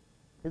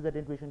 Is that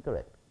intuition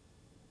correct?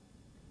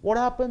 What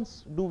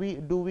happens?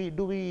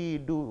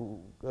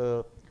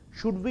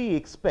 Should we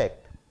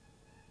expect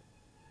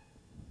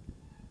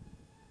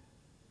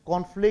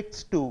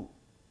conflicts to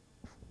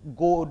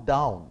go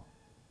down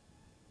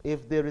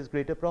if there is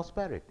greater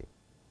prosperity?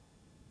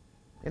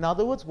 In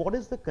other words, what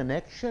is the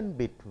connection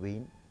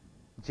between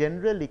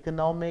general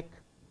economic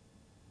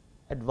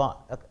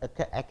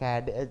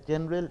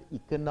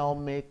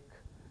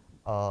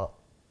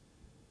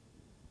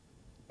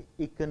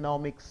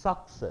economic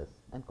success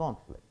and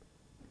conflict?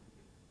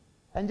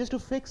 And just to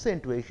fix the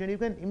intuition, you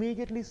can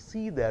immediately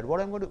see that what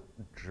I'm going to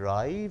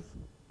drive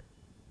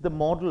the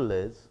model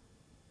is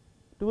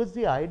towards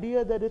the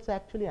idea that it's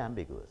actually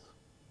ambiguous.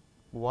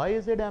 Why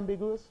is it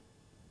ambiguous?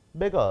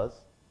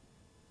 Because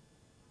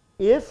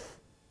if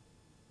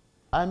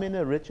I'm in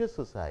a richer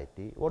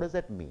society, what does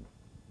that mean?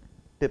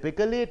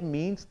 Typically, it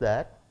means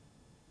that,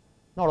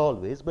 not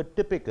always, but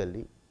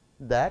typically,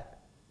 that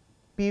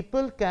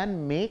people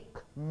can make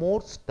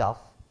more stuff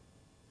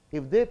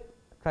if they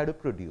try to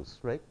produce,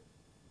 right?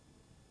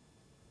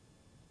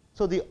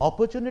 So, the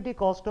opportunity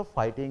cost of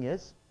fighting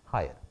is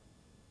higher.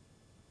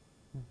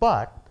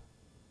 But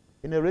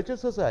in a richer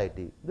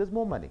society, there's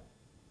more money.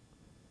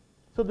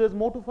 So, there's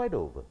more to fight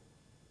over.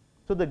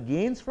 So, the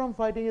gains from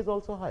fighting is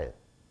also higher.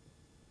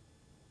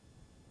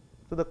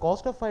 So, the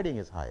cost of fighting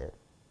is higher,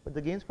 but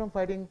the gains from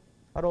fighting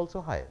are also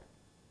higher.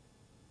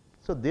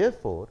 So,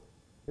 therefore,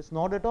 it's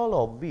not at all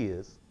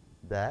obvious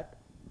that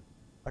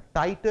a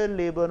tighter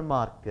labor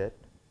market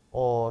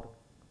or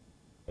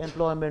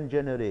employment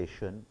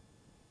generation,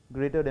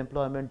 greater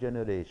employment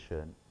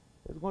generation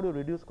is going to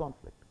reduce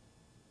conflict.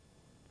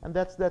 And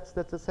that's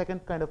the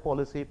second kind of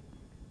policy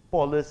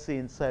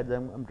insight that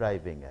I'm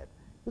driving at.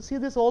 You see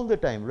this all the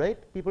time, right?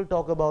 People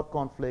talk about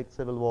conflict,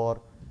 civil war,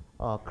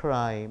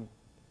 crime,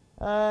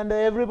 and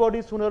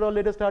everybody sooner or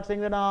later starts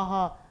saying that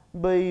हाँ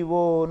भाई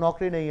वो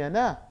नौकरी नहीं है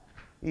ना,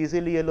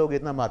 इसीलिए लोग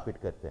इतना मारपीट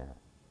करते हैं.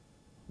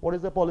 What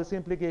is the policy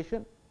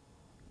implication?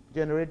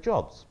 Generate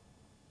jobs.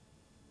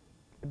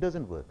 It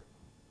doesn't work.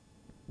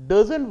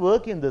 Doesn't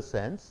work in the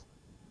sense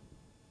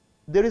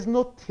there is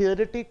no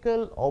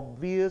theoretical,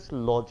 obvious,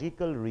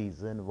 logical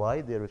reason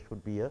why there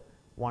should be a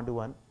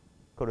one-to-one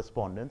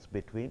correspondence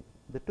between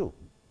the two.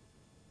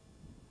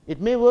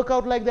 It may work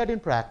out like that in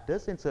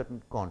practice in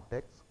certain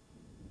contexts.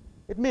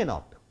 It may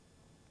not.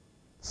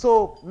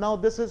 So, now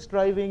this is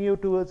driving you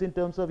towards in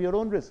terms of your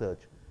own research.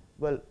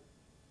 Well,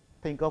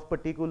 think of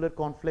particular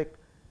conflict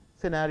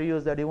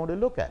scenarios that you want to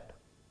look at.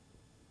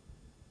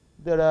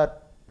 There are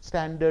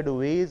standard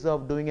ways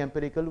of doing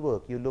empirical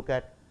work. You look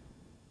at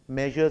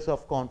measures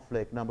of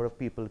conflict, number of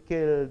people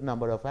killed,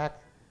 number of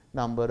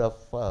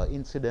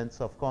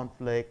incidents of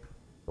conflict,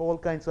 all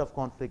kinds of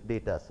conflict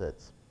data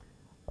sets,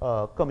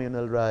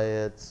 communal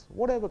riots,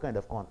 whatever kind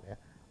of conflict,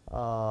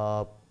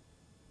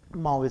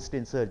 Maoist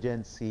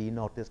insurgency,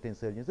 Northeast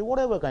insurgency,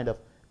 whatever kind of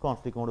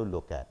conflict you want to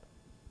look at.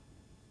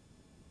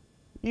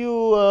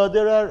 You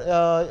there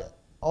are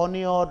on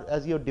your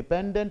as your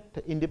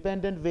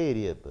independent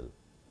variable,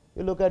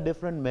 you look at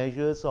different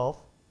measures of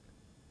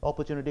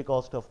opportunity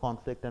cost of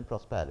conflict and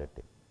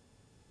prosperity.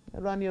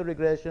 Run your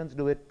regressions,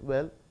 do it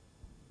well,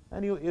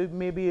 and you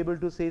may be able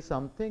to say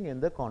something in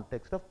the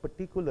context of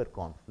particular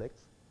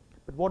conflicts.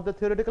 But what the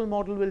theoretical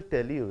model will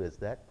tell you is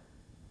that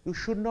you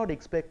should not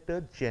expect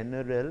a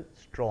general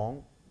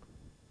strong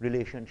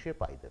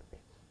relationship either way.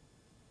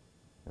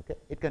 Okay?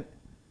 It can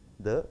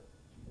the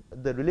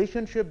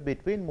relationship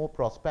between more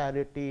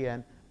prosperity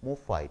and more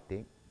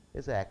fighting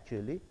is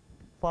actually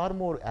far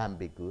more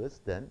ambiguous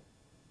than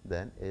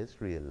is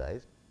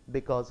realized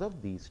because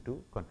of these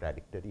two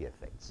contradictory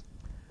effects.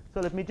 So,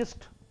 let me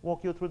just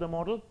walk you through the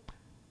model.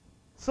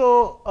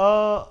 So,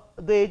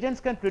 the agents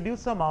can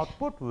produce some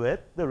output with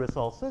the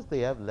resources they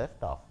have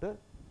left after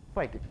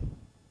fighting.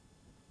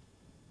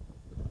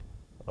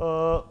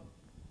 So,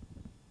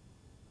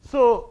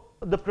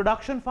 the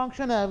production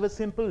function, I have a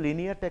simple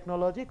linear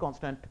technology,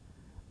 constant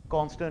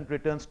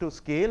returns to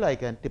scale. I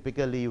can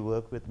typically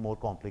work with more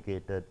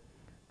complicated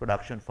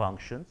production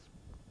functions,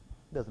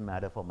 doesn't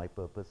matter for my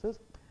purposes.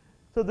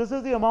 So this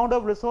is the amount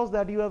of resource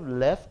that you have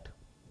left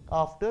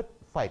after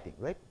fighting,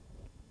 right?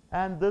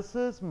 And this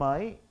is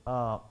my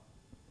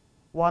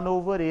 1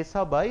 over A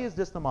sub I is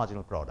just the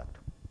marginal product.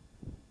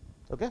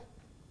 Okay,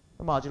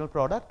 the marginal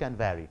product can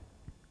vary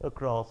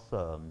across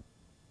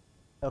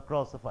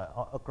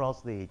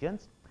across the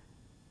agents.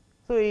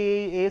 So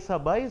A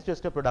sub I is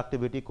just a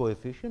productivity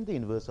coefficient. The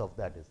inverse of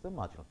that is the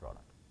marginal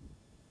product.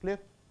 Clear?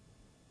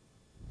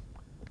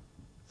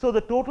 So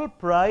the total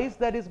price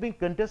that is being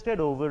contested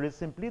over is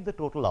simply the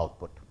total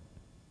output.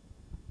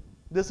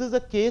 This is a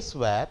case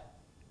where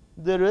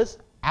there is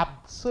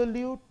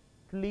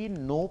absolutely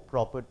no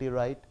property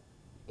right,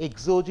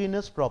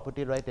 exogenous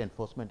property right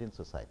enforcement in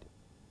society.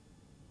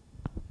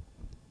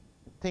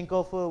 Think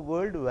of a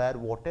world where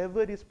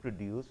whatever is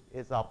produced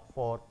is up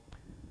for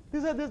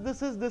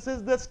this is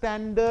the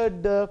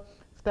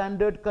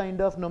standard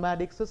kind of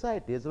nomadic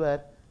societies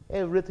where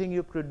everything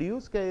you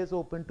produce is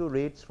open to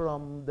raids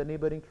from the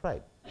neighboring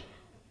tribe.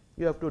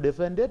 You have to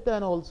defend it,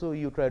 and also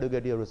you try to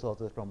get your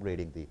resources from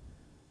raiding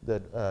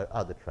the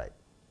other tribe.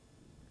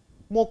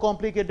 More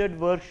complicated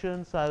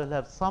versions, I will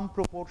have some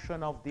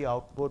proportion of the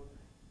output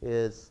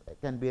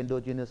can be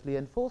endogenously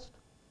enforced,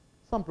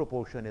 some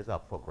proportion is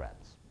up for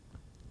grabs.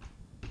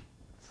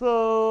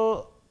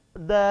 So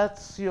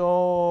that's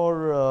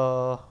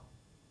your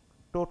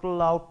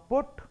total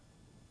output.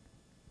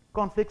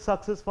 Conflict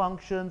success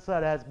functions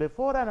are as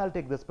before, and I'll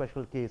take the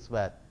special case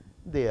where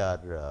they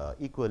are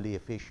equally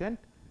efficient.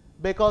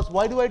 Because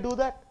why do I do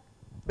that?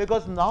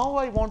 Because now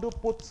I want to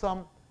put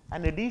an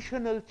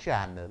additional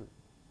channel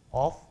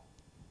of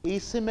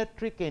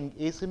asymmetry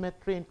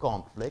in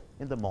conflict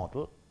in the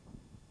model.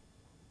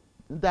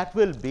 That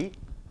will be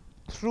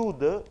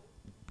through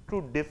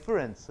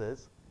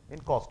differences in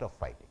cost of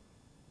fighting.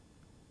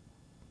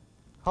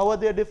 How are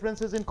there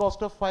differences in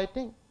cost of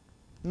fighting?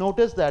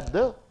 Notice that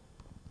the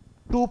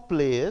two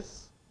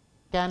players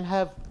can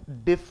have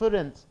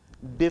different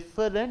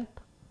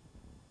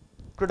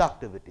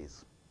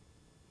productivities.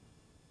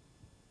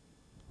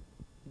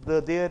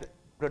 Their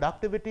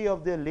productivity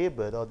of their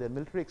labor or their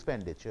military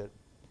expenditure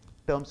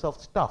in terms of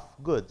stuff,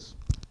 goods,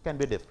 can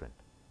be different.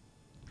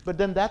 But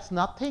then that's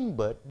nothing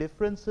but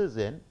differences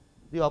in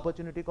the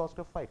opportunity cost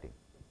of fighting.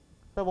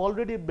 So I've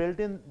already built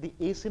in the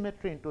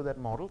asymmetry into that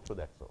model through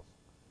that source.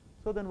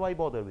 So then why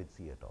bother with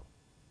Z at all,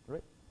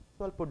 right?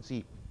 So I'll put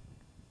Z.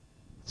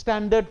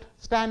 Standard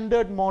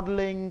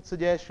modeling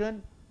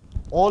suggestion,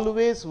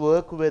 always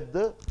work with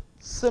the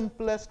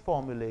simplest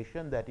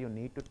formulation that you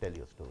need to tell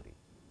your story.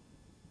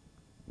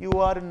 You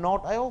are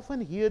not, I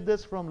often hear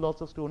this from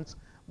lots of students,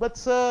 but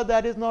sir,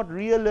 that is not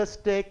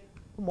realistic.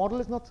 The model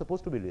is not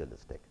supposed to be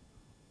realistic.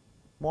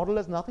 Model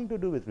has nothing to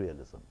do with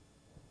realism.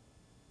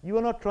 You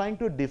are not trying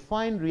to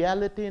define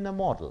reality in a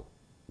model.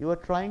 You are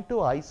trying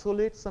to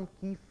isolate some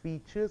key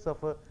features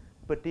of a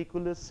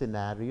particular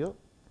scenario,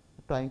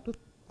 trying to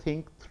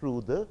think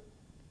through the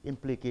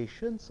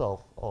implications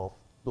of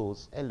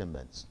those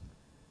elements.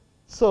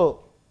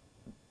 So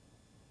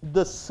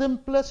the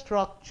simpler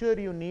structure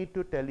you need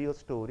to tell your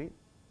story,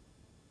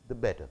 the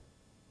better.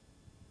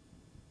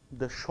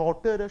 The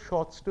shorter a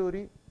short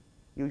story,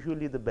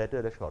 usually the better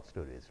a short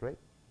story is, right?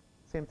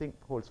 Same thing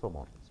holds for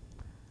models.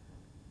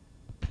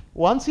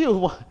 Once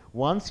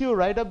you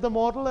write up the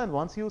model and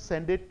once you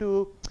send it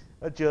to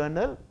a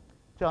journal,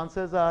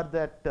 chances are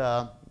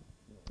that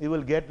you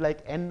will get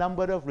like n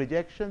number of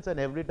rejections, and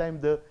every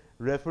time the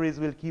referees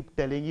will keep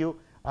telling you,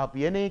 "Aap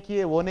ye nahi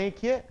kiye, wo nahi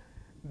kiye."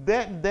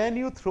 Then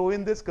you throw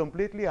in this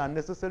completely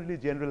unnecessarily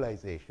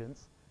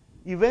generalizations.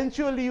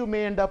 Eventually, you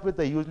may end up with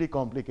a hugely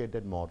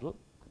complicated model,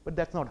 but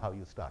that's not how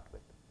you start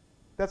with.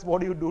 That's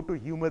what you do to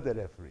humor the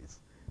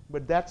referees,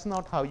 but that's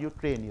not how you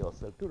train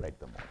yourself to write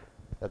the model.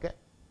 Okay,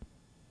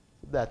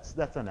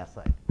 that's an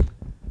aside.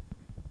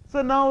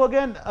 So now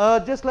again,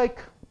 just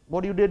like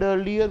what you did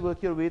earlier,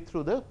 work your way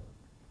through the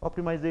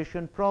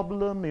optimization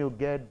problem. You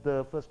get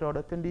the first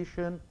order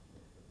condition.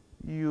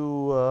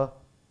 You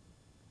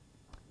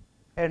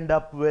end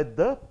up with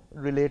the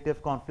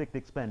relative conflict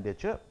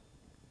expenditure.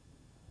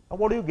 And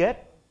what do you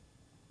get?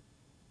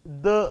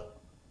 The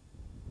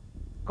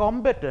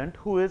combatant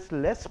who is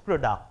less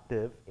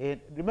productive,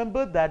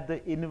 remember that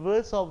the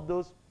inverse of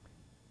those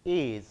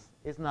A's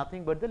is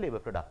nothing but the labor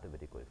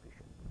productivity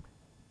coefficient.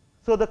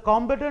 So the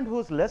combatant who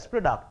is less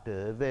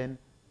productive in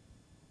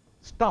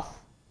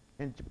stuff,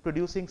 in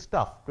producing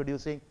stuff,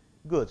 producing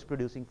goods,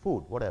 producing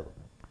food, whatever,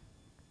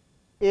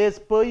 is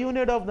per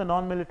unit of the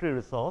non-military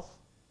resource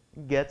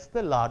gets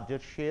the larger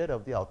share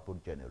of the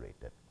output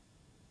generated.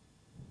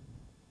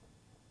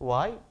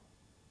 Why?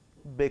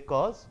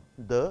 Because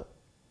the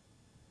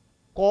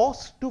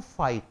cost to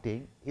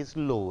fighting is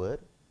lower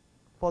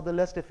for the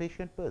less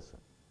efficient person.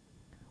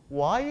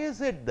 Why is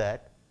it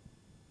that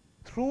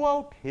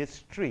throughout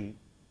history,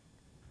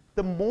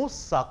 the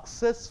most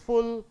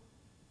successful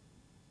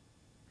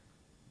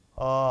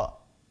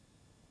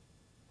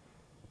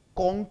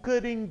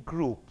conquering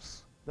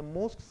groups, the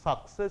most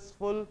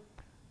successful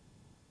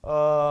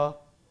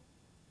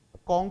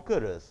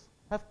conquerors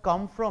have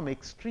come from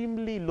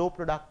extremely low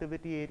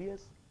productivity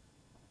areas?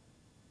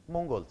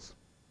 Mongols,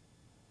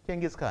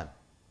 Genghis Khan.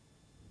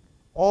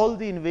 All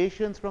the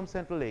invasions from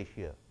Central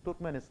Asia,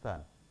 Turkmenistan.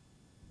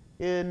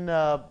 In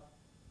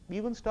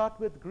even start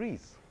with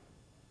Greece,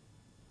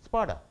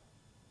 Sparta.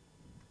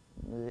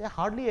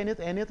 Hardly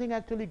anything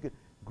actually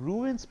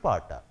grew in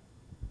Sparta.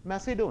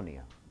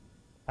 Macedonia,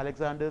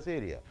 Alexander's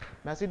area.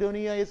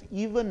 Macedonia is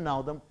even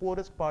now the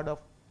poorest part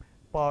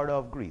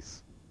of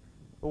Greece.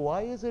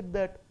 Why is it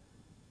that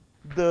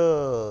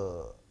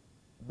the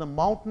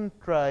mountain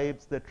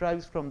tribes, the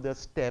tribes from the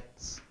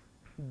steppes,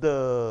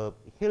 the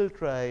hill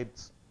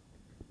tribes,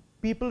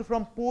 people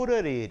from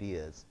poorer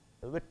areas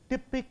were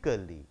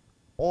typically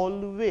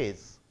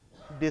always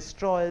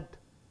destroyed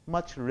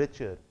much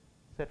richer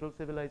settled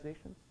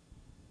civilizations?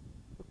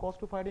 The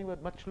cost of fighting was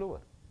much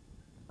lower,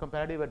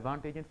 comparative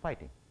advantage in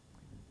fighting.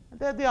 And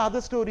there are the other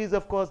stories,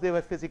 of course, they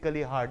were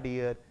physically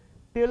hardier.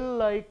 Till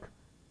like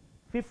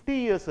 50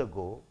 years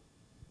ago,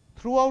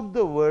 throughout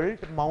the world,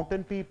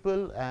 mountain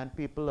people and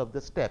people of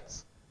the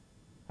steppes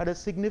had a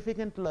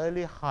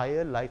significantly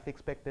higher life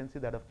expectancy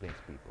than of plains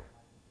people.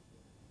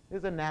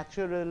 There's a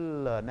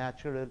natural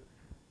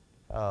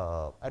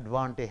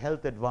advantage,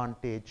 health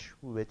advantage,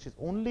 which is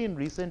only in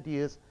recent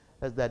years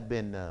has that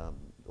been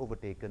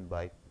overtaken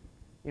by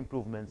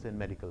improvements in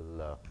medical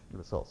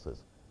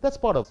resources. That's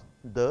part of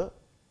the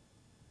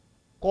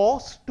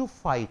cost to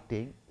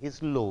fighting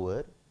is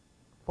lower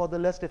for the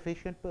less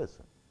efficient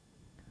person.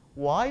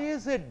 Why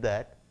is it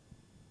that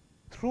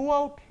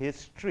throughout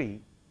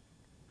history,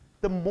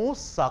 the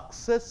most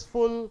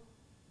successful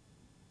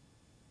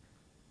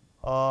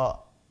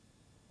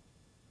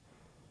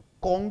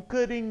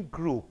conquering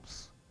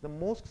groups, the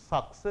most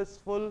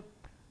successful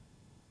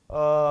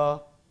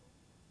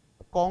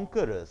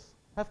conquerors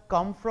have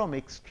come from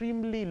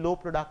extremely low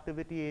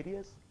productivity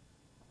areas?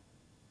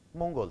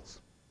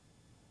 Mongols,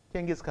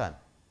 Genghis Khan.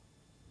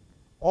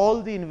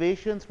 All the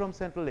invasions from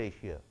Central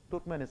Asia,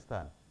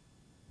 Turkmenistan.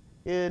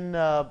 In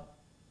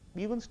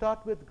even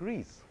start with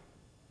Greece,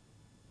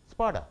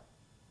 Sparta.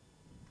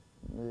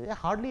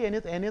 Hardly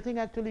anything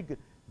actually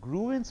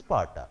grew in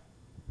Sparta.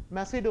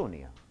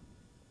 Macedonia,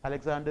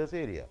 Alexander's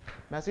area.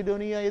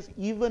 Macedonia is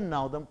even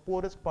now the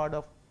poorest part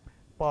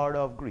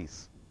of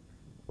Greece.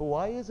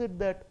 Why is it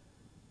that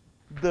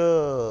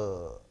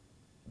the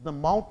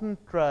mountain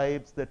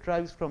tribes, the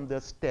tribes from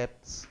the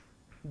steppes,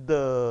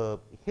 the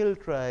hill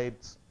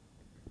tribes,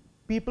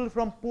 people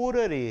from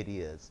poorer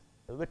areas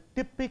were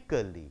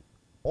typically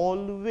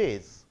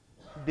always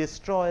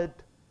destroyed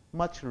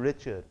much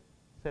richer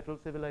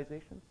settled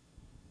civilizations?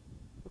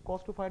 The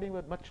cost of fighting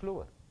was much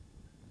lower,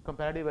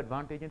 comparative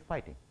advantage in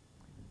fighting.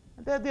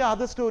 And there are the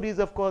other stories,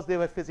 of course, they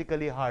were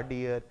physically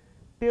hardier.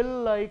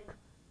 Till like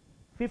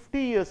 50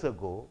 years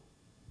ago,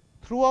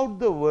 throughout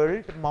the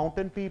world,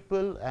 mountain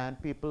people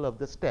and people of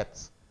the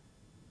steppes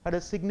had a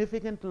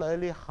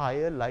significantly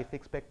higher life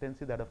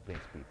expectancy than of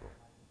plains people.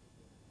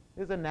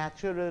 There's a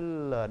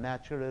natural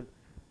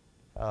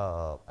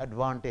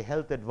advantage,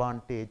 health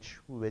advantage,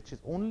 which is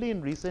only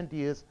in recent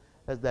years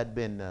has that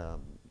been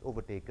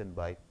overtaken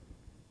by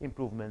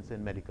improvements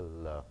in medical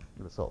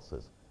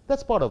resources.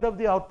 That's part of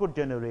the output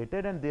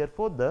generated, and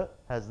therefore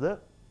has the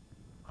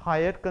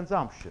higher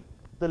consumption.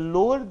 The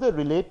lower the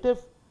relative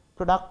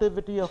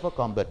productivity of a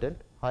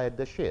combatant, higher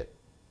the share.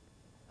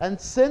 And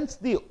since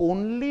the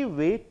only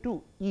way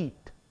to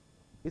eat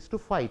is to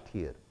fight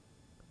here,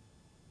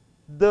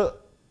 the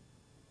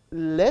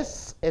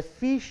less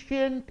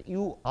efficient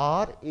you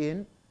are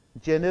in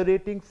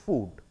generating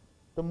food,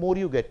 the more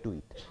you get to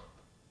eat.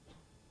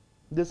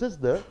 This is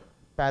the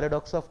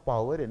paradox of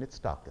power in its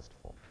starkest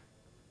form,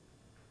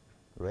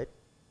 right?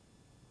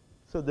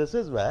 So this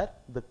is where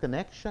the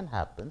connection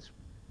happens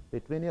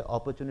between your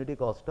opportunity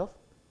cost of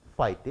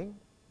fighting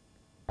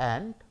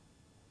and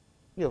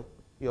your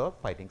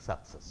fighting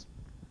success.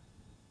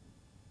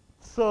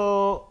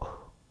 So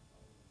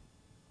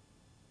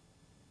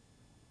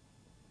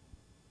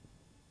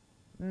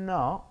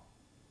now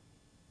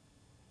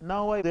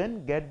I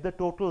then get the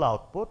total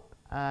output,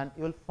 and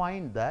you will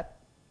find that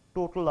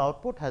total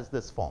output has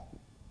this form.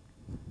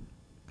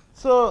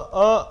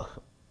 So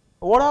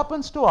what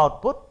happens to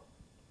output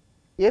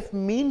if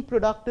mean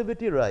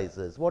productivity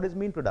rises? What is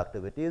mean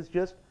productivity? Is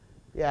just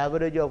the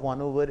average of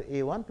 1 over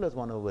A1 plus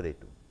 1 over A2.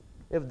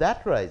 If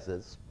that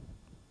rises,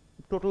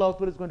 total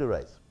output is going to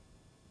rise.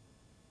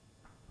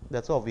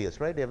 That's obvious,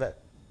 right? If,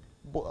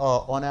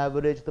 on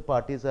average, the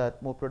parties are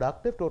more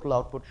productive, total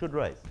output should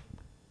rise,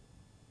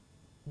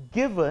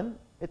 given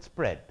its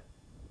spread.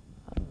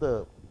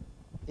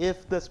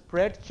 If the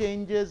spread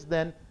changes,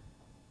 then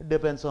it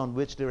depends on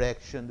which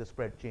direction the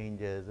spread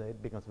changes.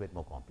 It becomes a bit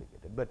more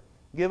complicated. But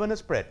given a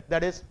spread,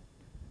 that is,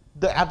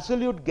 the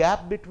absolute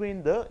gap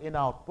between in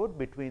output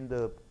between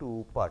the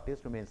two parties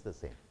remains the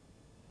same.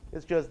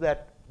 It's just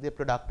that the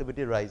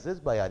productivity rises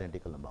by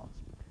identical amounts.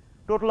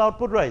 Total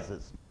output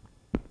rises.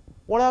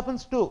 What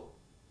happens to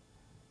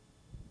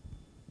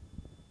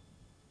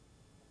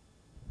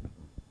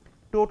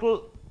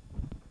total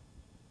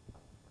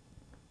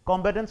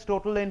combatants'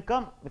 total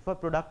income if our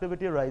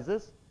productivity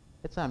rises?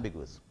 It's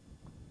ambiguous.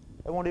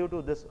 I want you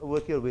to just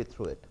work your way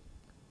through it.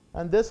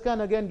 And this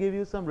can again give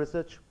you some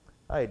research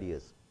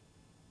ideas.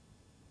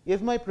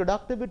 If my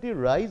productivity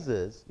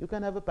rises, you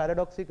can have a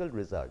paradoxical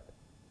result.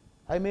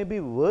 I may be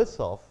worse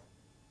off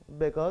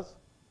because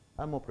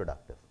I'm more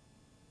productive.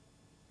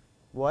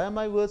 Why am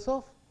I worse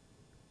off?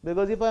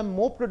 Because if I'm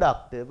more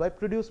productive, I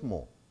produce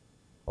more,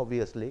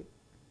 obviously.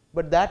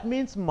 But that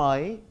means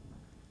my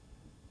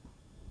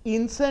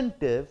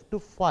incentive to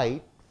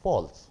fight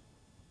falls.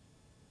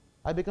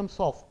 I become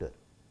softer.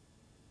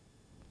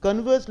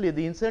 Conversely,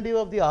 the incentive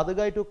of the other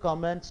guy to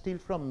come and steal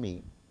from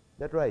me,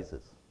 that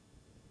rises.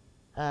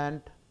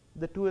 And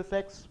the two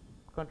effects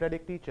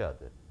contradict each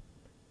other.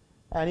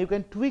 And you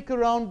can tweak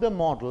around the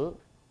model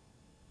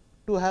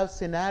to have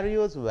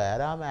scenarios where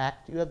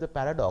you have the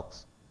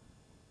paradox.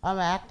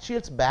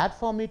 It's bad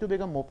for me to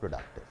become more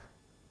productive.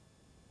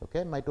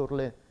 Okay, my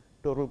total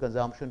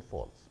consumption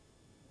falls.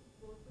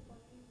 Both the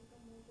parties become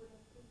more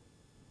productive.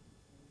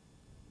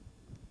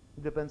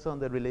 Depends on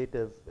the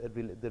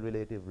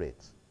relative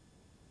rates.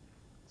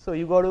 So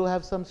you got to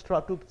have some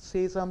to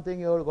say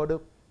something. You got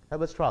to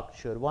have a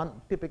structure. One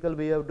typical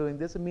way of doing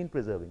this is mean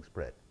preserving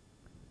spread.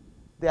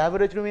 The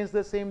average remains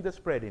the same. The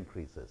spread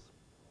increases.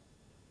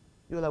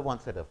 You will have one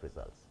set of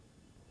results.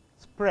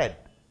 Spread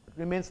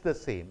remains the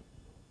same.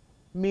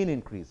 Mean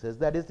increases.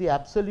 That is, the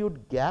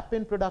absolute gap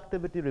in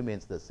productivity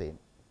remains the same.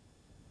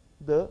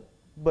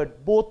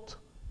 But both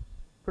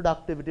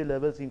productivity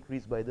levels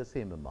increase by the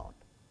same amount.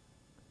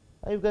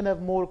 You can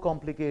have more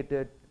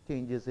complicated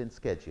changes in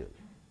schedule.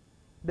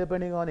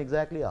 Depending on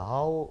exactly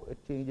how it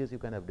changes, you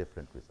can have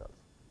different results.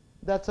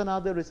 That's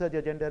another research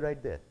agenda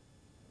right there.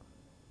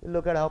 You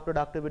look at how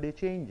productivity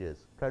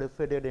changes, try to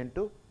fit it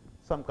into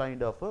some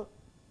kind of a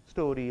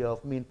story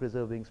of mean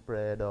preserving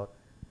spread or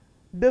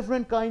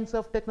different kinds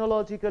of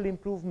technological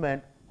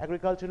improvement,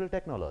 agricultural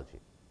technology.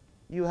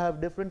 You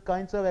have different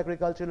kinds of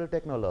agricultural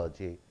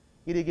technology.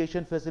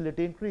 Irrigation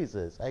facility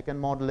increases. I can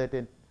model it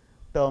in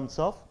terms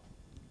of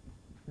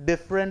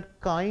different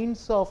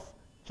kinds of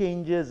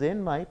changes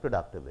in my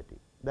productivity.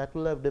 That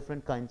will have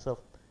different kinds of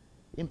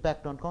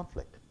impact on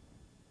conflict.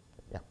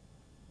 Yeah.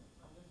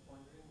 I'm just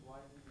wondering why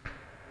we didn't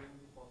bring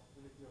the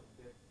possibility of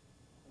death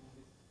in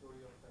this story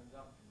of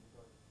consumption,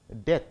 because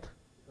Death.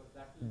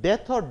 that will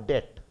Death or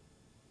debt?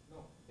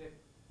 no death.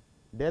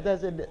 Death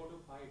as a You go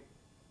to fight,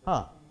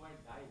 Huh. you might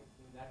die.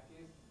 In that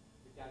case,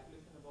 the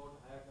calculation about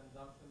higher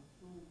consumption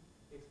through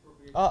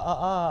expropriation.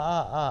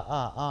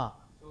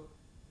 So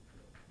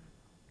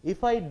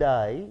If I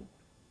die,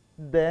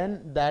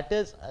 then that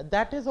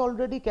is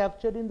already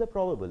captured in the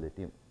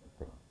probability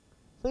thing.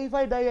 So if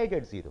I die, I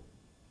get 0.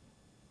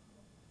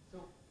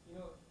 So,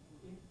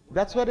 in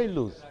That's what I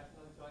lose. The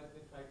rational choice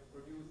they try to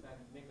produce and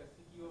make a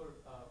secure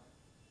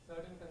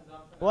certain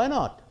consumption. Why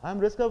not? I'm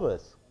risk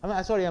averse.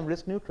 I'm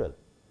risk neutral.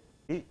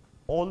 It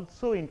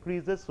also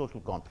increases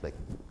social conflict.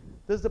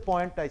 This is the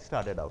point I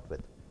started out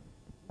with.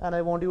 And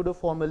I want you to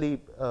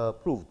formally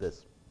prove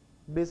this.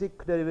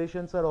 Basic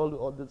derivations are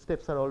all the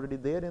steps are already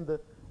there in the,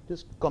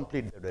 just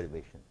complete the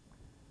derivation.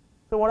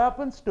 So what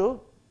happens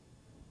to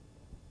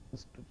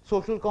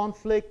social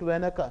conflict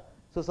when a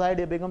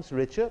society becomes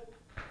richer?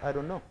 I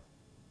don't know.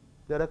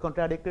 There are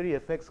contradictory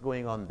effects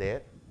going on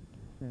there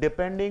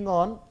depending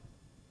on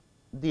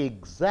the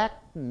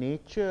exact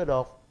nature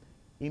of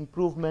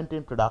improvement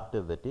in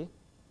productivity.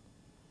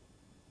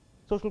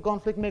 Social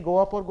conflict may go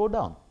up or go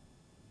down.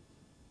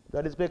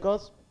 That is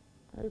because,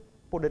 I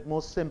put it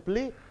most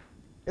simply,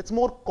 it's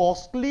more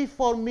costly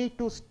for me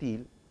to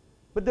steal,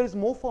 but there is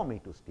more for me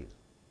to steal.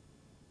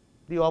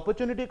 The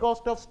opportunity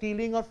cost of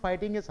stealing or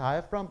fighting is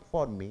higher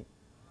for me,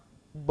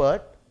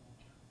 but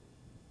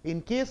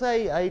in case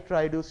I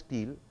try to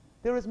steal,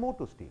 there is more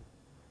to steal.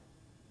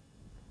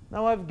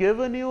 Now, I've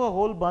given you a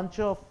whole bunch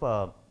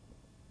of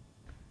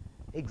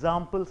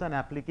examples and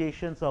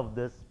applications of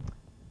this.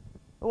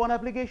 One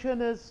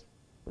application is,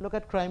 look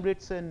at crime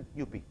rates in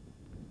UP.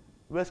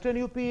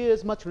 Western UP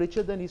is much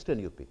richer than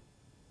Eastern UP.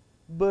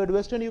 But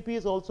Western UP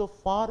is also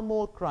far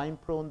more crime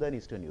prone than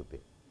Eastern UP.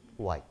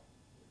 Why?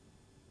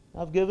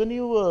 I've given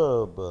you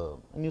a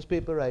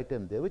newspaper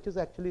item there, which is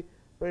actually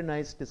very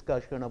nice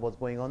discussion of what's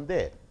going on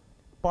there.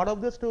 Part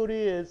of the story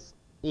is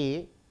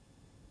A,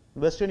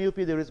 Western UP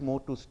there is more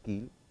to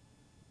steal,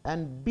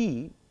 and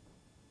B,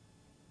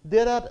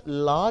 there are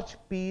large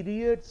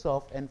periods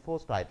of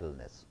enforced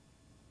idleness.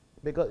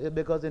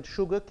 Because in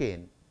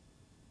sugarcane,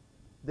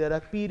 there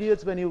are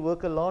periods when you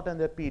work a lot and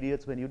there are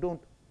periods when you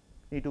don't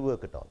need to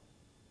work at all.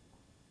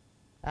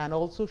 And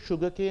also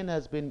sugarcane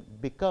has been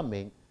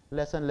becoming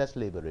less and less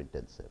labor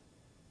intensive.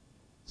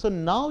 So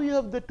now you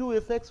have the two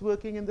effects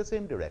working in the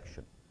same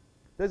direction.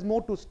 There is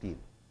more to steal.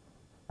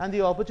 And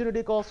the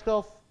opportunity cost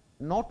of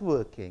not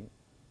working,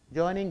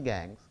 joining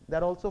gangs,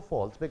 that also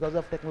falls because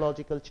of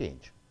technological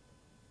change.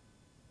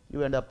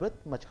 You end up with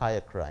much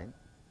higher crime,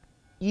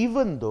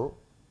 even though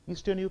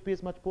Eastern UP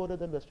is much poorer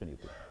than Western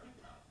UP.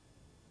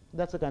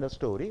 That's the kind of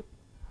story.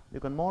 You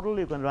can model,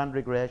 you can run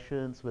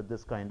regressions with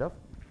this kind of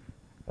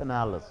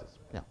analysis.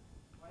 Yeah.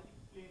 While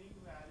explaining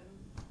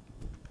variance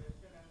in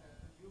Western and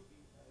UP,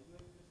 you are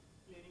just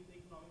explaining the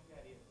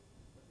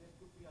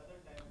other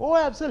time. Oh,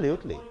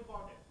 absolutely. More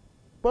important.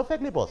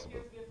 Perfectly In possible.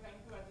 case we are trying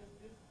to adjust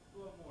this to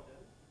a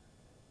model,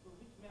 so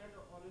which may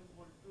not always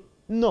hold true.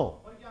 No.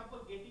 For example,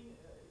 getting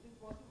it is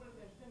possible in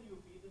Western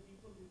UP, the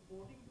people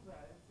reporting to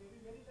parents may be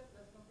very less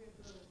as compared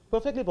to the Western.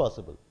 Perfectly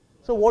possible.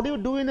 So what do you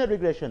do in a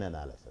regression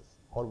analysis,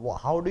 or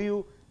how do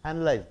you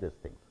analyze these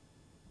things?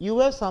 You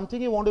have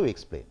something you want to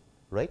explain,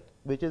 right,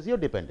 which is your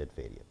dependent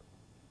variable,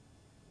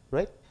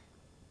 right?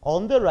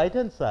 On the right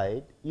hand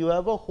side, you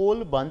have a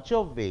whole bunch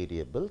of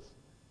variables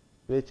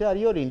which are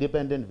your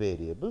independent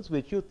variables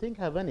which you think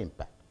have an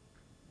impact.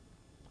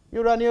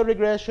 You run your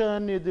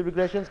regression, the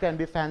regressions can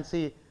be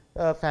fancy,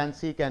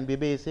 can be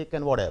basic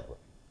and whatever.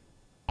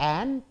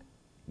 And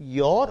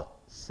your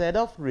set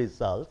of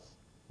results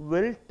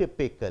will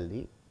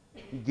typically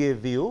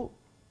give you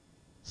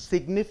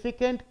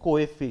significant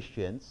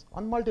coefficients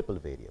on multiple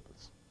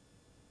variables.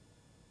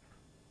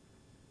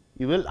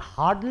 You will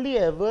hardly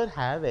ever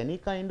have any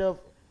kind of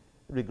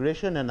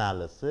regression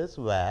analysis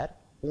where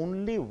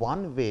only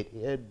one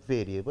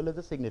variable is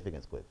a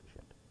significance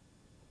coefficient.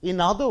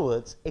 In other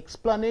words,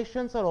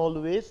 explanations are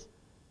always,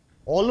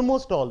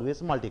 almost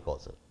always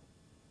multi-causal.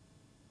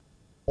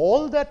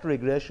 All that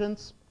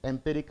regressions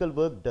empirical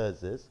work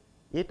does is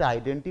it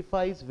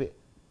identifies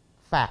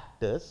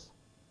factors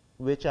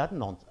which are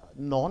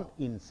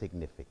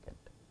non-insignificant.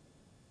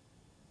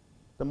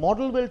 The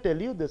model will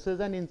tell you this is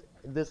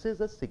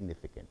a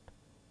significant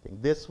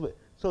thing.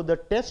 So the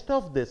test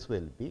of this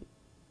will be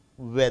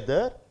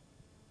whether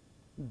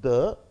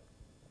the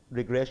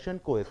regression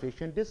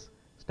coefficient is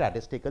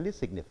statistically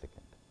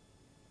significant,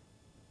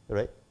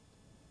 right?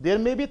 There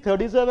may be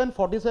 37,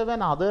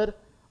 47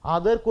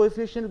 other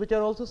coefficients which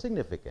are also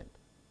significant.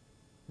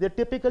 There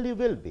typically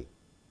will be.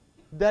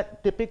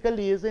 That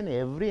typically is in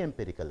every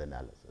empirical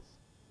analysis.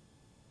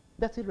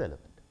 That's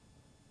irrelevant.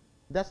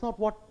 That's not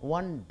what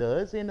one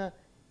does in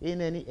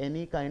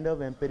any kind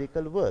of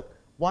empirical work.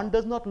 One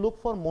does not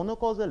look for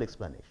monocausal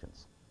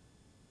explanations.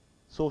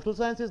 Social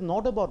science is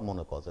not about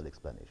monocausal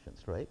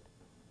explanations, right?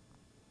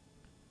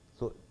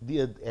 So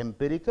the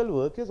empirical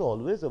work is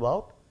always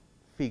about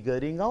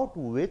figuring out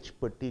which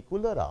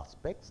particular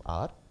aspects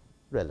are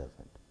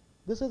relevant.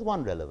 This is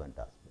one relevant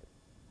aspect.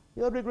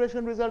 Your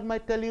regression result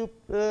might tell you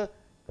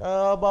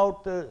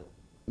about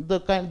the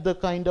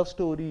kind of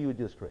story you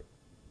just read.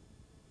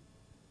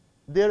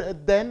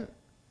 Then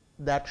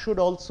that should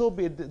also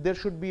be, there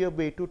should be a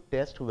way to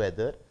test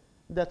whether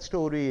that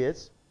story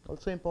is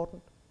also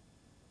important.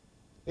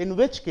 In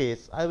which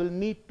case, I will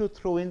need to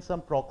throw in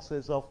some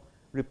proxies of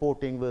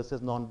reporting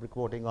versus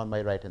non-reporting on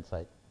my right hand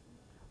side.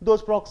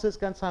 Those proxies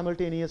can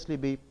simultaneously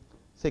be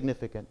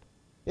significant.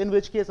 In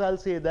which case, I will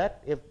say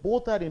that if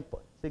both are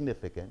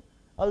significant,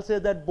 I will say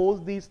that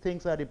both these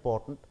things are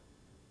important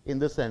in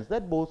the sense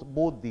that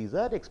both these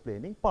are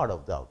explaining part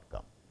of the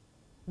outcome.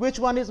 Which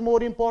one is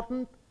more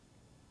important?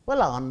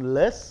 Well,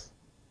 unless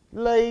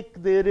like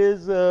there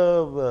is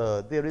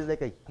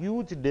like a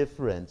huge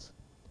difference,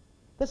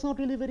 that's not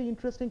really a very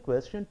interesting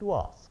question to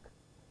ask.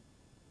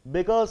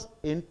 Because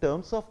in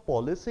terms of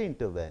policy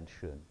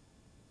intervention,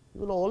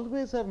 you will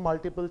always have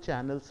multiple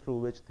channels through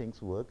which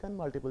things work and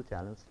multiple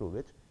channels through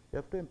which you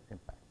have to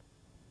impact.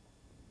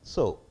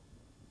 So,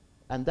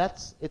 and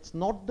it's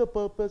not the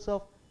purpose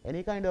of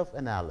any kind of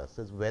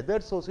analysis,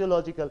 whether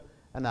sociological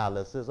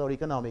analysis or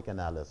economic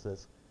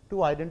analysis,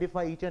 to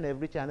identify each and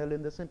every channel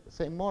in the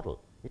same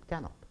model. It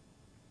cannot.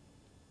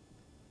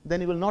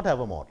 Then you will not have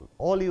a model.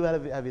 All you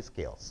have is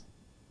chaos.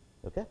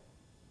 Okay?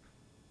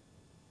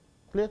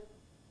 Clear?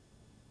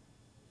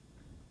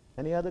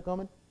 Any other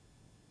comment?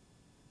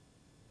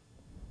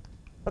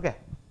 Okay.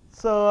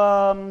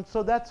 So,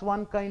 so that's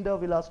one kind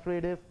of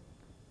illustrative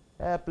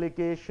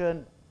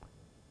application.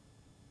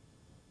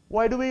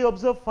 Why do we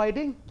observe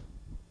fighting?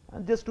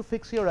 And just to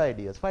fix your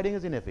ideas, fighting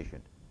is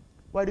inefficient.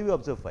 Why do we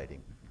observe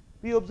fighting?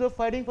 We observe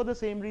fighting for the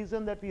same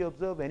reason that we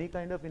observe any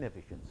kind of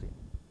inefficiency.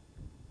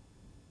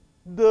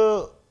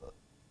 The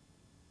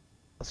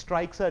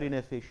strikes are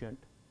inefficient.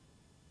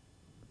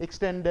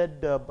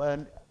 Extended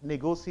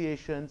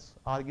negotiations,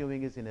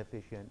 arguing is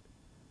inefficient.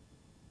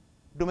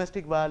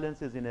 Domestic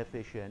violence is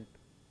inefficient.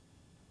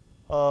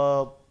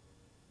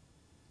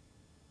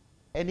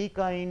 Any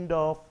kind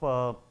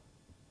of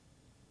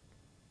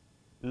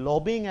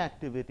lobbying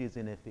activity is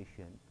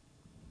inefficient.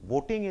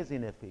 Voting is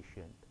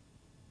inefficient.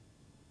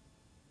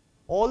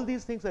 All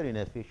these things are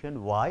inefficient.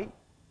 Why?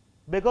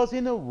 Because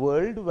in a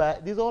world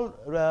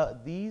where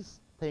these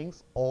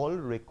things all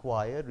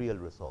require real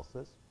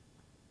resources.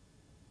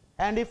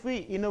 And if we,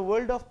 in a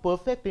world of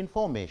perfect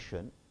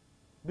information,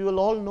 we will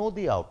all know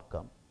the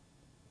outcome.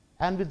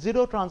 And with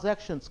zero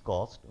transactions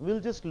cost, we will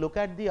just look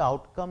at the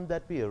outcome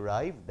that we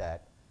arrived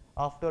at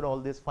after all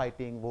this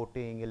fighting,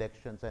 voting,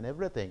 elections and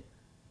everything.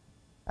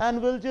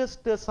 And we will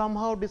just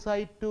somehow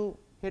decide to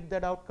hit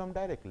that outcome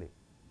directly.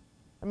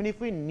 I mean,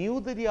 if we knew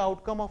the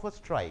outcome of a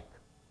strike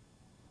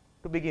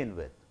to begin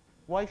with,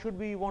 why should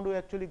we want to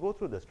actually go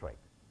through the strike?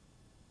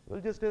 We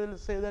will just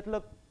say that,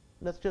 look,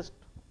 let's just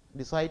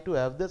decide to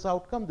have this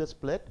outcome, this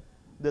split,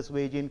 this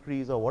wage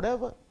increase or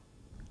whatever.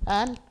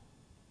 And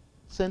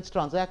since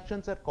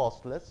transactions are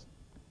costless,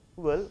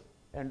 will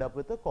end up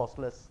with a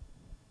costless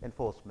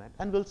enforcement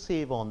and will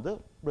save on the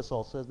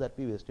resources that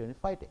we wasted in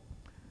fighting.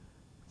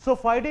 So,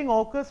 fighting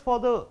occurs for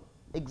the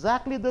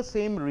exactly the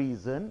same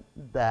reason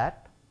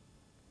that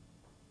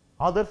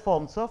other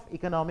forms of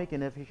economic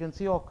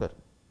inefficiency occur.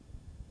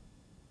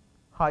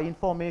 High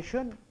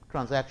information,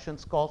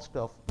 transactions cost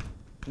of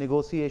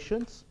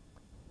negotiations,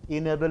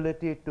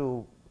 inability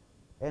to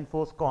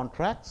enforce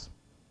contracts,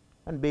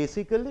 and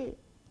basically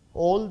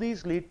all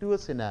these lead to a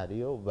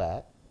scenario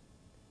where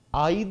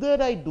either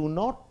I do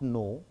not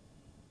know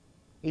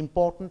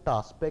important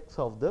aspects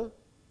of the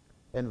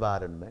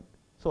environment,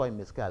 so I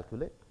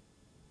miscalculate,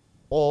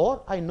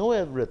 or I know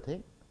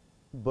everything,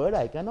 but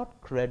I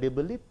cannot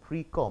credibly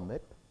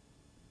pre-commit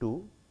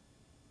to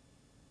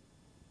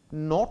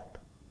not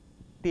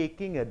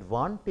taking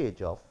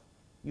advantage of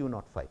you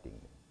not fighting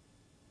me.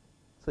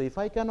 So, if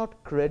I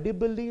cannot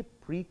credibly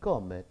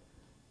pre-commit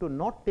to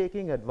not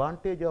taking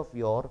advantage of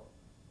your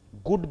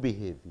good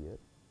behavior,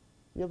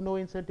 you have no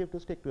incentive to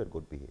stick to your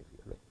good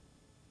behavior, right.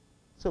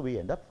 So, we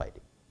end up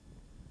fighting.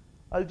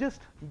 I will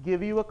just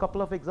give you a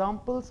couple of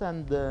examples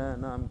and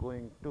then I am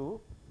going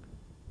to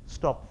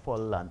stop for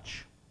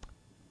lunch.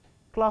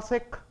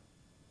 Classic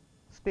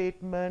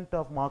statement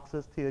of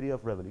Marx's theory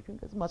of revolution.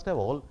 You guys must have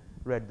all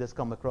read this,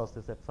 come across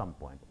this at some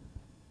point.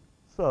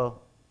 So,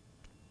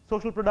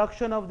 social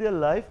production of their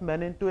life,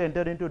 men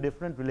enter into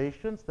different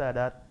relations that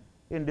are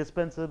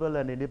indispensable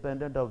and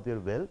independent of their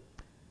will.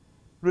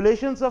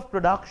 Relations of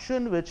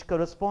production which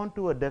correspond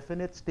to a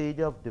definite stage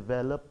of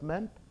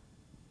development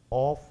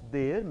of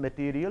their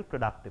material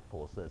productive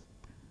forces.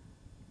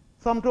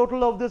 Sum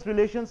total of these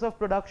relations of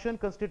production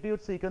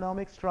constitutes the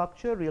economic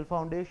structure, real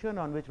foundation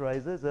on which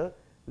rises a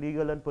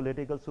legal and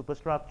political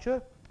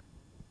superstructure.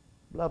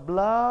 Blah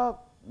blah.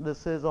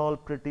 This is all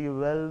pretty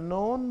well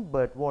known,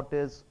 but what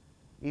is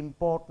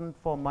important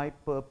for my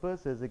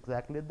purpose is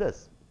exactly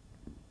this.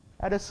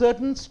 At a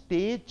certain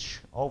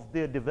stage of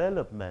their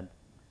development,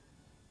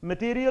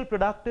 material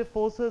productive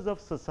forces of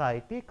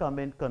society come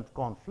in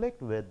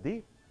conflict with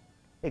the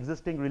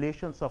existing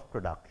relations of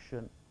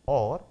production,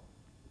 or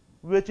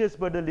which is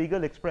but a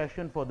legal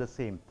expression for the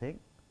same thing,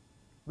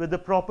 with the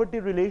property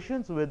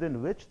relations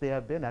within which they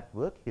have been at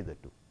work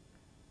hitherto.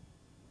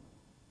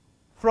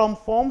 From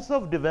forms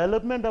of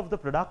development of the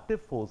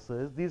productive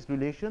forces, these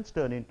relations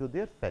turn into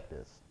their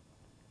fetters.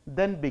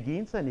 Then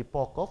begins an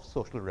epoch of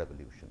social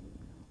revolution.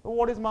 So,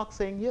 what is Marx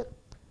saying here?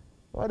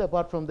 Quite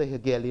apart from the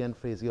Hegelian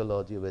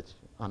phraseology, which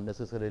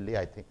unnecessarily,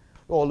 I think,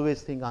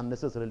 always think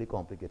unnecessarily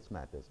complicates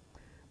matters.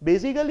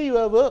 Basically, you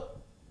have a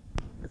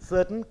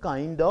certain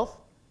kind of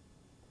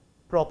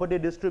property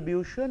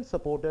distribution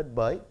supported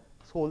by a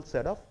whole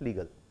set of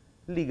legal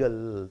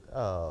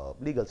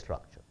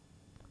structure.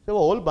 So, a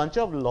whole bunch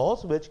of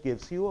laws which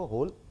gives you a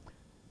whole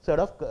set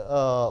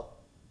of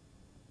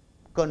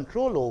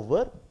control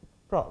over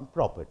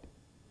property.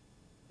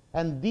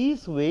 And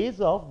these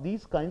ways of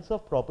these kinds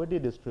of property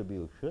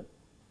distribution,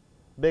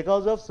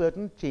 because of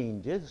certain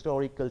changes,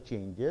 historical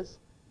changes,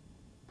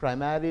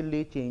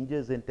 primarily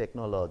changes in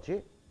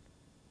technology,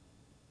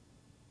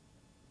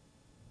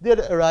 there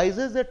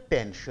arises a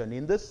tension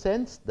in the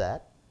sense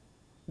that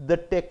the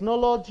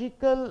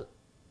technological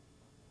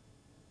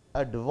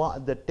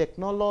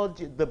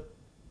the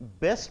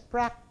best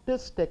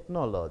practice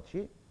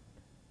technology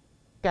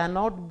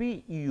cannot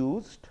be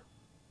used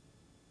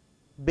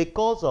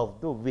because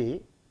of the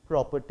way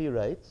property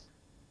rights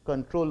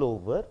control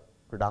over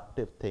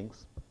productive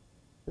things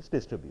is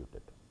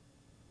distributed.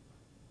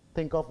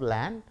 Think of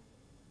land.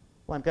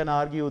 One can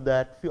argue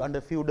that under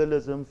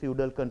feudalism,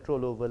 feudal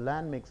control over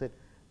land makes it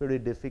very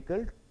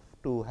difficult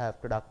to have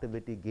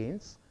productivity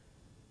gains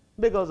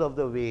because of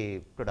the way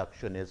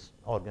production is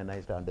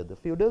organized under the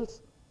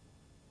feudals.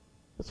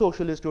 The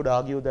socialists would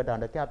argue that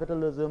under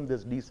capitalism,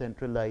 this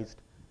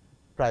decentralized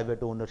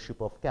private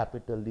ownership of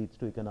capital leads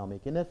to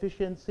economic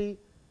inefficiency.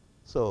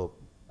 So,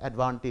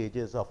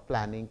 advantages of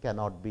planning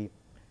cannot be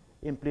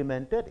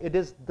implemented. It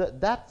is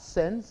that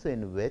sense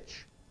in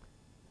which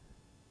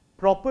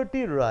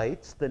property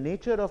rights, the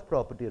nature of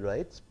property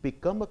rights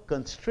become a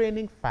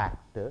constraining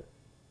factor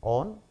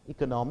on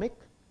economic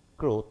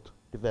growth,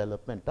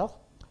 development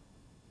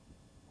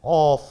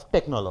of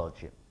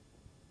technology.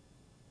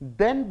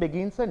 Then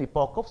begins an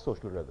epoch of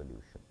social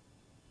revolution.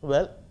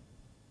 Well,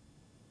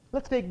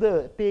 let us take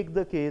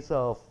the case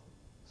of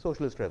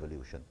socialist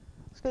revolution.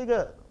 Let us take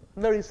a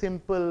very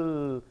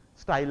simple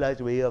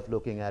stylized way of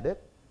looking at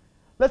it.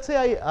 Let us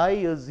say I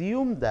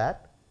assume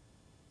that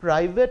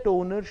private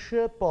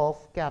ownership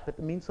of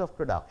capital, means of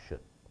production,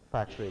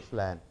 factories,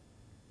 land,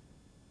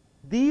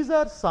 these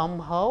are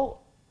somehow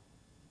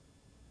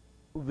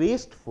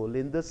wasteful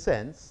in the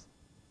sense,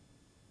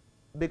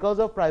 because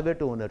of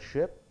private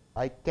ownership,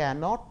 I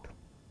cannot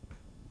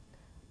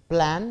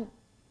plan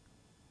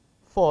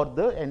for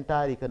the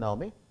entire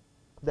economy.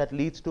 That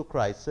leads to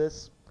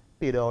crisis,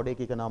 periodic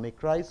economic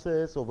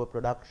crisis,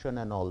 overproduction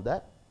and all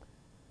that.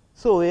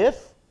 So,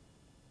 if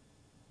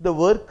the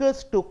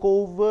workers took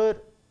over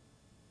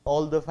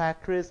all the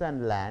factories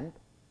and land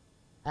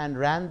and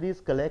ran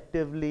these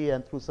collectively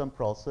and through some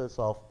process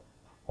of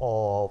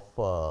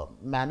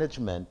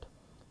management,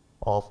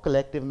 of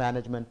collective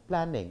management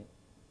planning,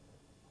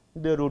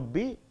 there would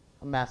be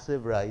a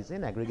massive rise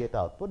in aggregate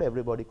output.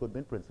 Everybody could be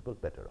in principle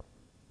better off.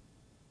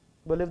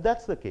 Well, if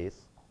that's the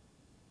case,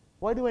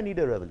 why do I need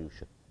a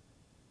revolution?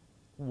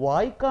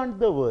 Why can't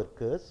the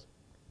workers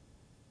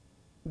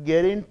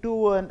get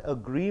into an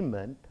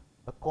agreement,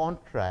 a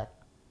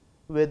contract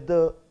with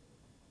the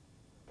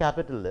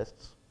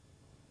capitalists,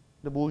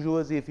 the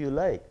bourgeoisie if you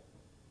like,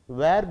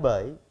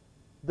 whereby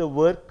the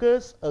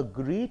workers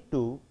agree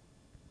to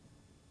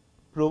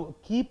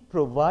keep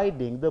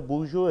providing the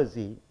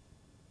bourgeoisie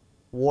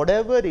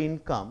whatever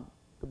income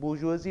the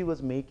bourgeoisie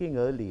was making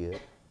earlier.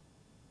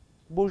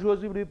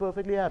 Bourgeoisie will be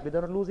perfectly happy, they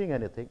are not losing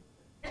anything.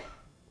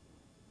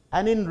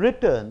 And in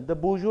return, the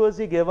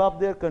bourgeoisie gave up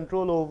their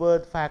control over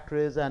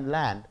factories and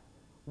land,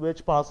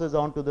 which passes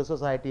on to the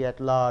society at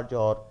large,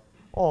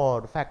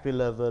 or factory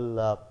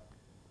level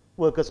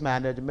workers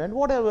management,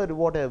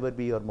 whatever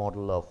be your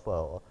model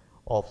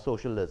of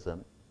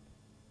socialism.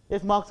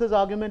 If Marx's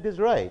argument is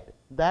right,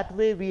 that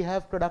way we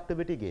have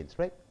productivity gains,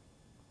 right?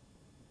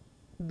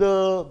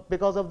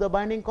 Because of the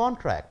binding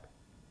contract,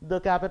 the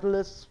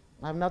capitalists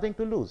have nothing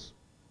to lose.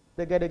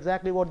 They get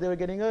exactly what they were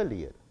getting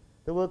earlier.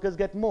 The workers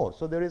get more,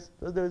 so there is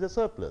a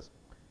surplus.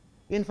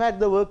 In fact,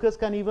 the workers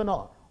can even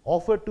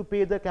offer to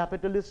pay the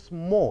capitalists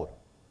more.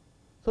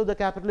 So the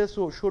capitalists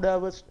should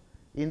have an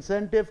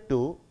incentive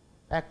to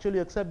actually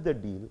accept the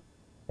deal.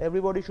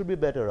 Everybody should be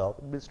better off.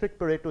 It will be strict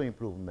Pareto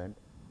improvement.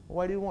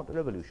 Why do you want a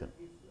revolution?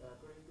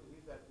 According to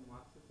his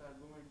Marxist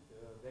argument,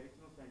 there is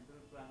no central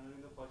planner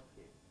in the first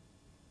case.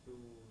 So,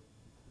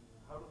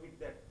 how to hit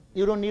that?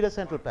 You don't need a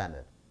central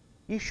planner.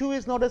 Issue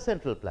is not a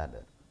central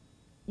planner.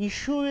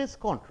 Issue is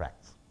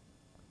contracts.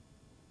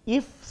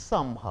 If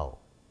somehow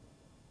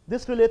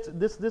this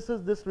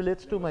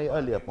relates to my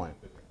earlier point.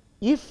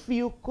 If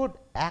you could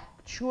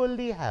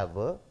actually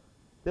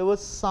there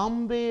was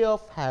some way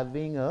of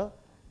having a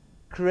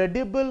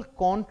credible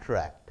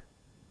contract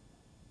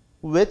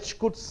which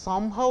could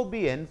somehow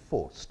be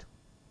enforced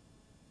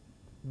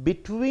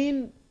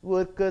between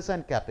workers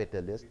and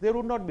capitalists, there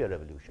would not be a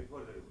revolution.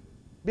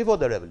 Before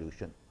the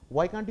revolution.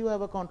 Why can't you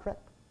have a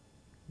contract?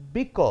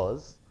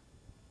 Because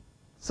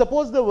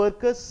suppose the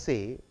workers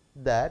say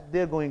that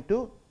they are going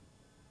to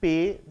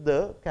pay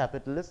the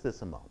capitalists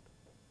this amount.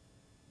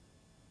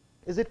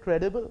 Is it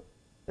credible?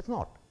 It's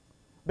not.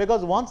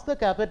 Because once the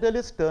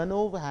capitalists hand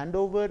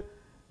over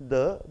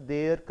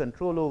their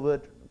control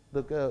over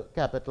the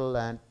capital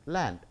and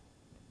land,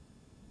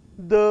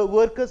 the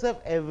workers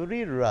have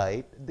every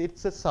right.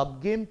 It's a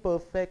subgame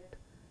perfect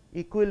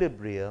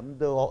equilibrium.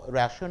 The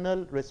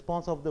rational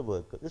response of the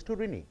worker is to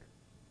renege.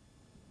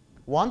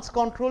 Once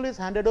control is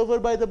handed over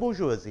by the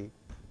bourgeoisie,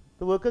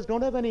 the workers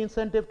don't have any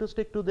incentive to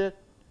stick to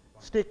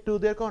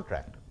their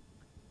contract.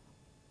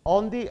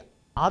 On the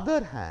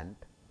other hand,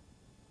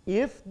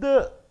 if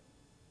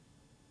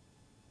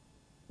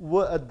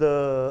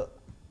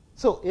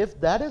if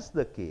that is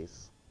the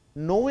case,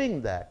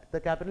 knowing that the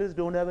capitalists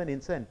don't have an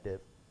incentive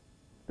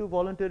to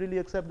voluntarily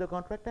accept the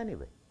contract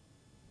anyway,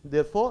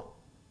 therefore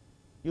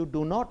you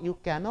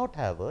cannot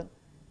have an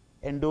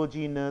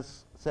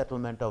endogenous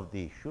settlement of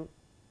the issue.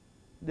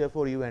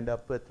 Therefore, you end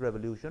up with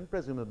revolution,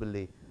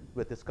 presumably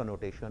with this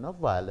connotation of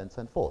violence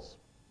and force.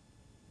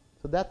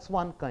 So that's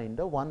one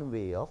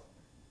way of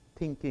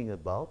thinking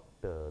about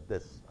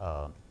this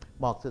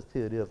Marxist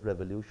theory of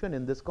revolution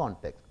in this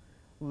context.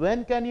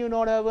 When can you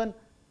not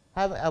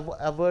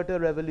avert a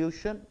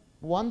revolution?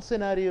 One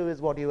scenario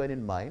is what you had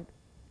in mind.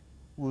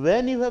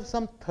 When you have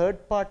some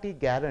third party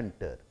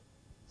guarantor,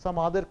 some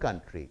other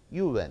country,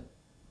 UN,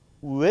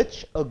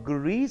 which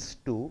agrees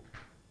to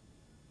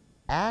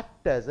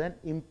act as an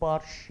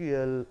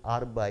impartial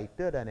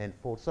arbiter and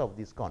enforcer of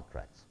these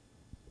contracts.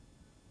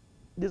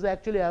 This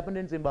actually happened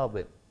in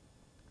Zimbabwe.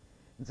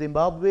 In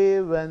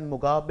Zimbabwe, when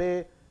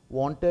Mugabe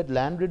wanted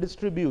land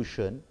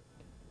redistribution,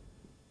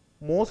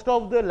 most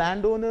of the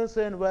landowners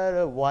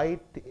were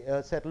white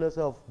settlers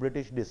of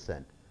British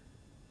descent.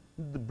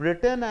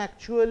 Britain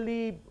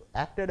actually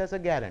acted as a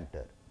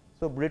guarantor.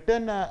 So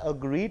Britain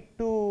agreed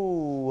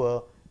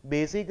to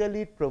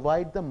basically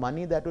provide the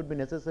money that would be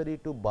necessary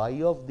to buy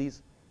off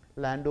these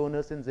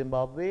landowners in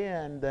Zimbabwe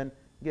and then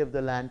give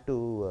the land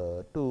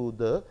to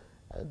the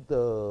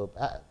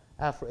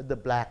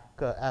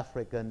black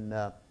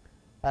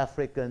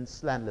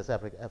Africans, landless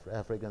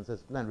Africans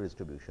as land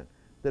redistribution.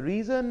 The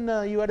reason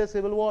you had a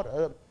civil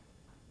war,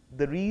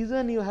 the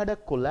reason you had a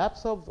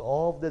collapse of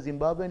the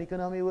Zimbabwean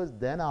economy was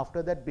then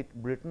after that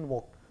Britain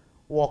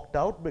walked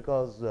out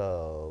because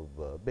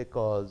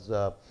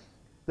the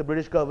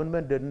British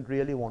government didn't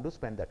really want to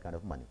spend that kind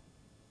of money.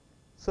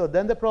 So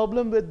then the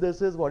problem with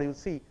this is what you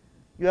see.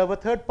 You have a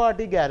third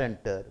party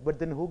guarantor, but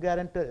then who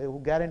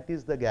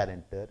guarantees the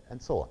guarantor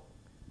and so on.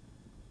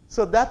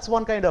 So that's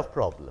one kind of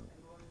problem.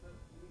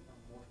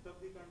 Most of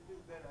the countries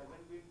there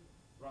hasn't been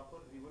proper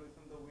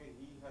revolution the way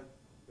he has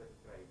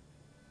described.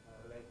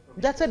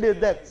 That's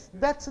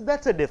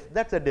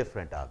a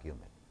different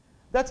argument.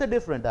 That's a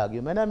different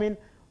argument. I mean,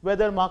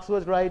 whether Marx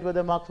was right,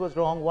 whether Marx was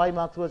wrong, why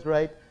Marx was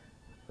right,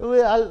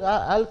 Well,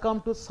 I'll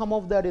come to some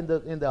of that in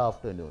the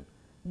afternoon.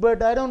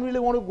 But I don't really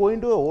want to go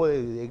into a whole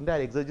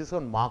entire exegesis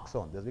on Marx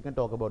on this. We can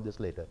talk about this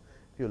later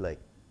if you like.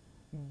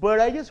 But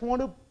I just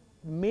want to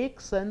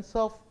make sense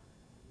of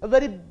a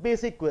very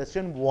basic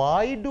question.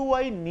 Why do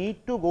I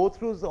need to go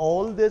through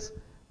all this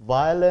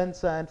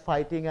violence and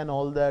fighting and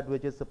all that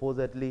which is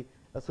supposedly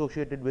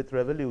associated with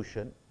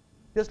revolution?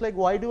 Just like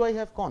why do I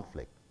have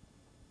conflict?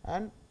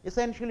 And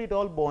essentially it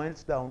all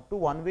boils down to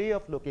one way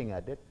of looking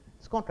at it,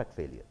 it's contract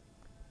failure.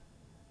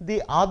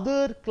 The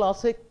other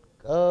classic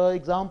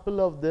example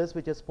of this,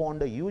 which has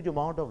spawned a huge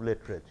amount of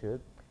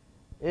literature,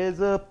 is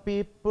a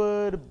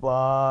paper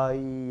by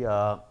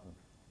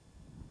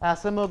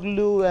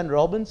Acemoglu and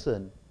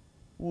Robinson,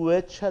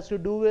 which has to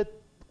do with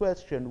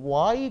question,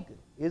 why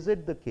is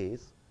it the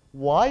case,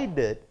 why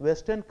did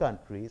Western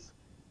countries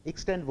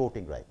extend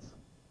voting rights?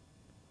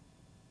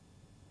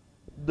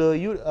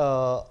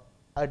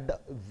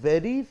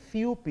 Very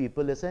few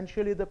people,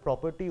 essentially the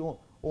property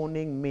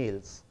owning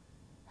males,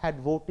 had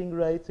voting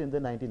rights in the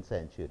 19th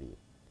century.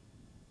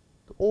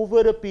 Over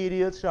a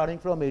period starting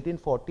from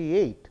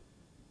 1848,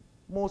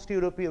 most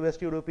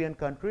West European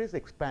countries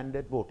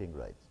expanded voting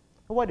rights.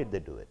 Why did they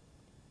do it?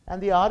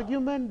 And the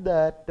argument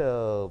that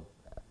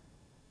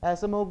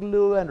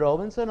Acemoglu and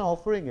Robinson are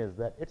offering is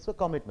that it's a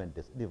commitment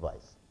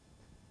device.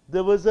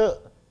 There was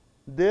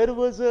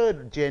a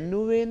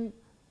genuine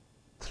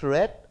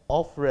threat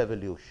of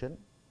revolution,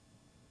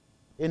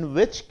 in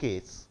which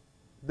case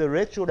the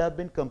rich would have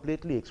been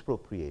completely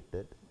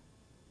expropriated.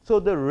 So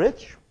the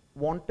rich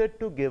wanted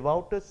to give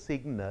out a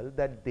signal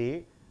that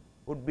they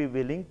would be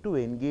willing to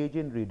engage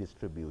in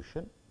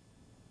redistribution,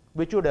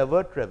 which would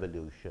avert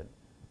revolution.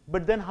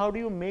 But then how do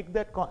you make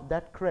that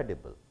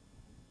credible?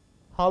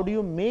 How do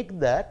you make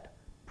that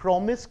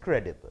promise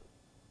credible?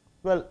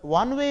 Well,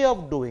 one way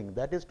of doing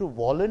that is to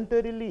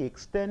voluntarily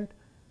extend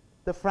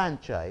the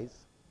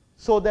franchise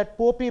so that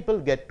poor people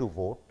get to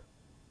vote.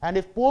 And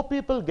if poor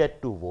people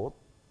get to vote,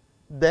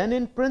 then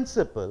in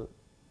principle,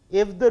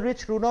 if the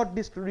rich do not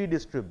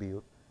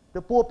redistribute,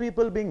 the poor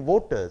people being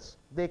voters,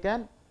 they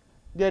can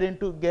get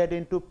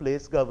into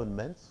place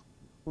governments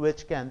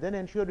which can then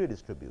ensure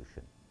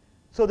redistribution.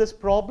 So this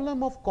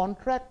problem of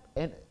contract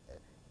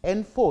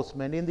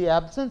enforcement, in the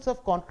absence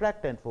of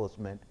contract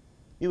enforcement,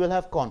 you will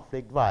have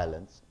conflict,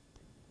 violence.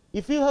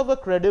 If you have a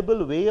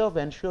credible way of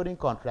ensuring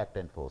contract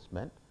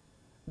enforcement,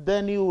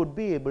 then you would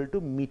be able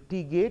to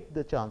mitigate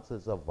the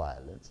chances of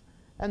violence.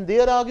 And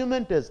their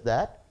argument is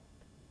that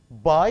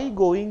by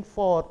going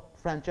for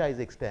franchise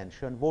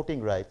extension,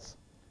 voting rights,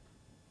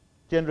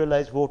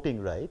 generalized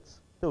voting rights,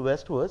 the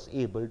West was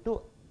able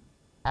to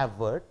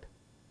avert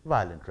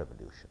violent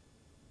revolution.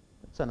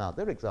 It's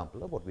another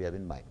example of what we have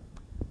in mind.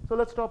 So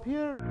let's stop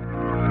here.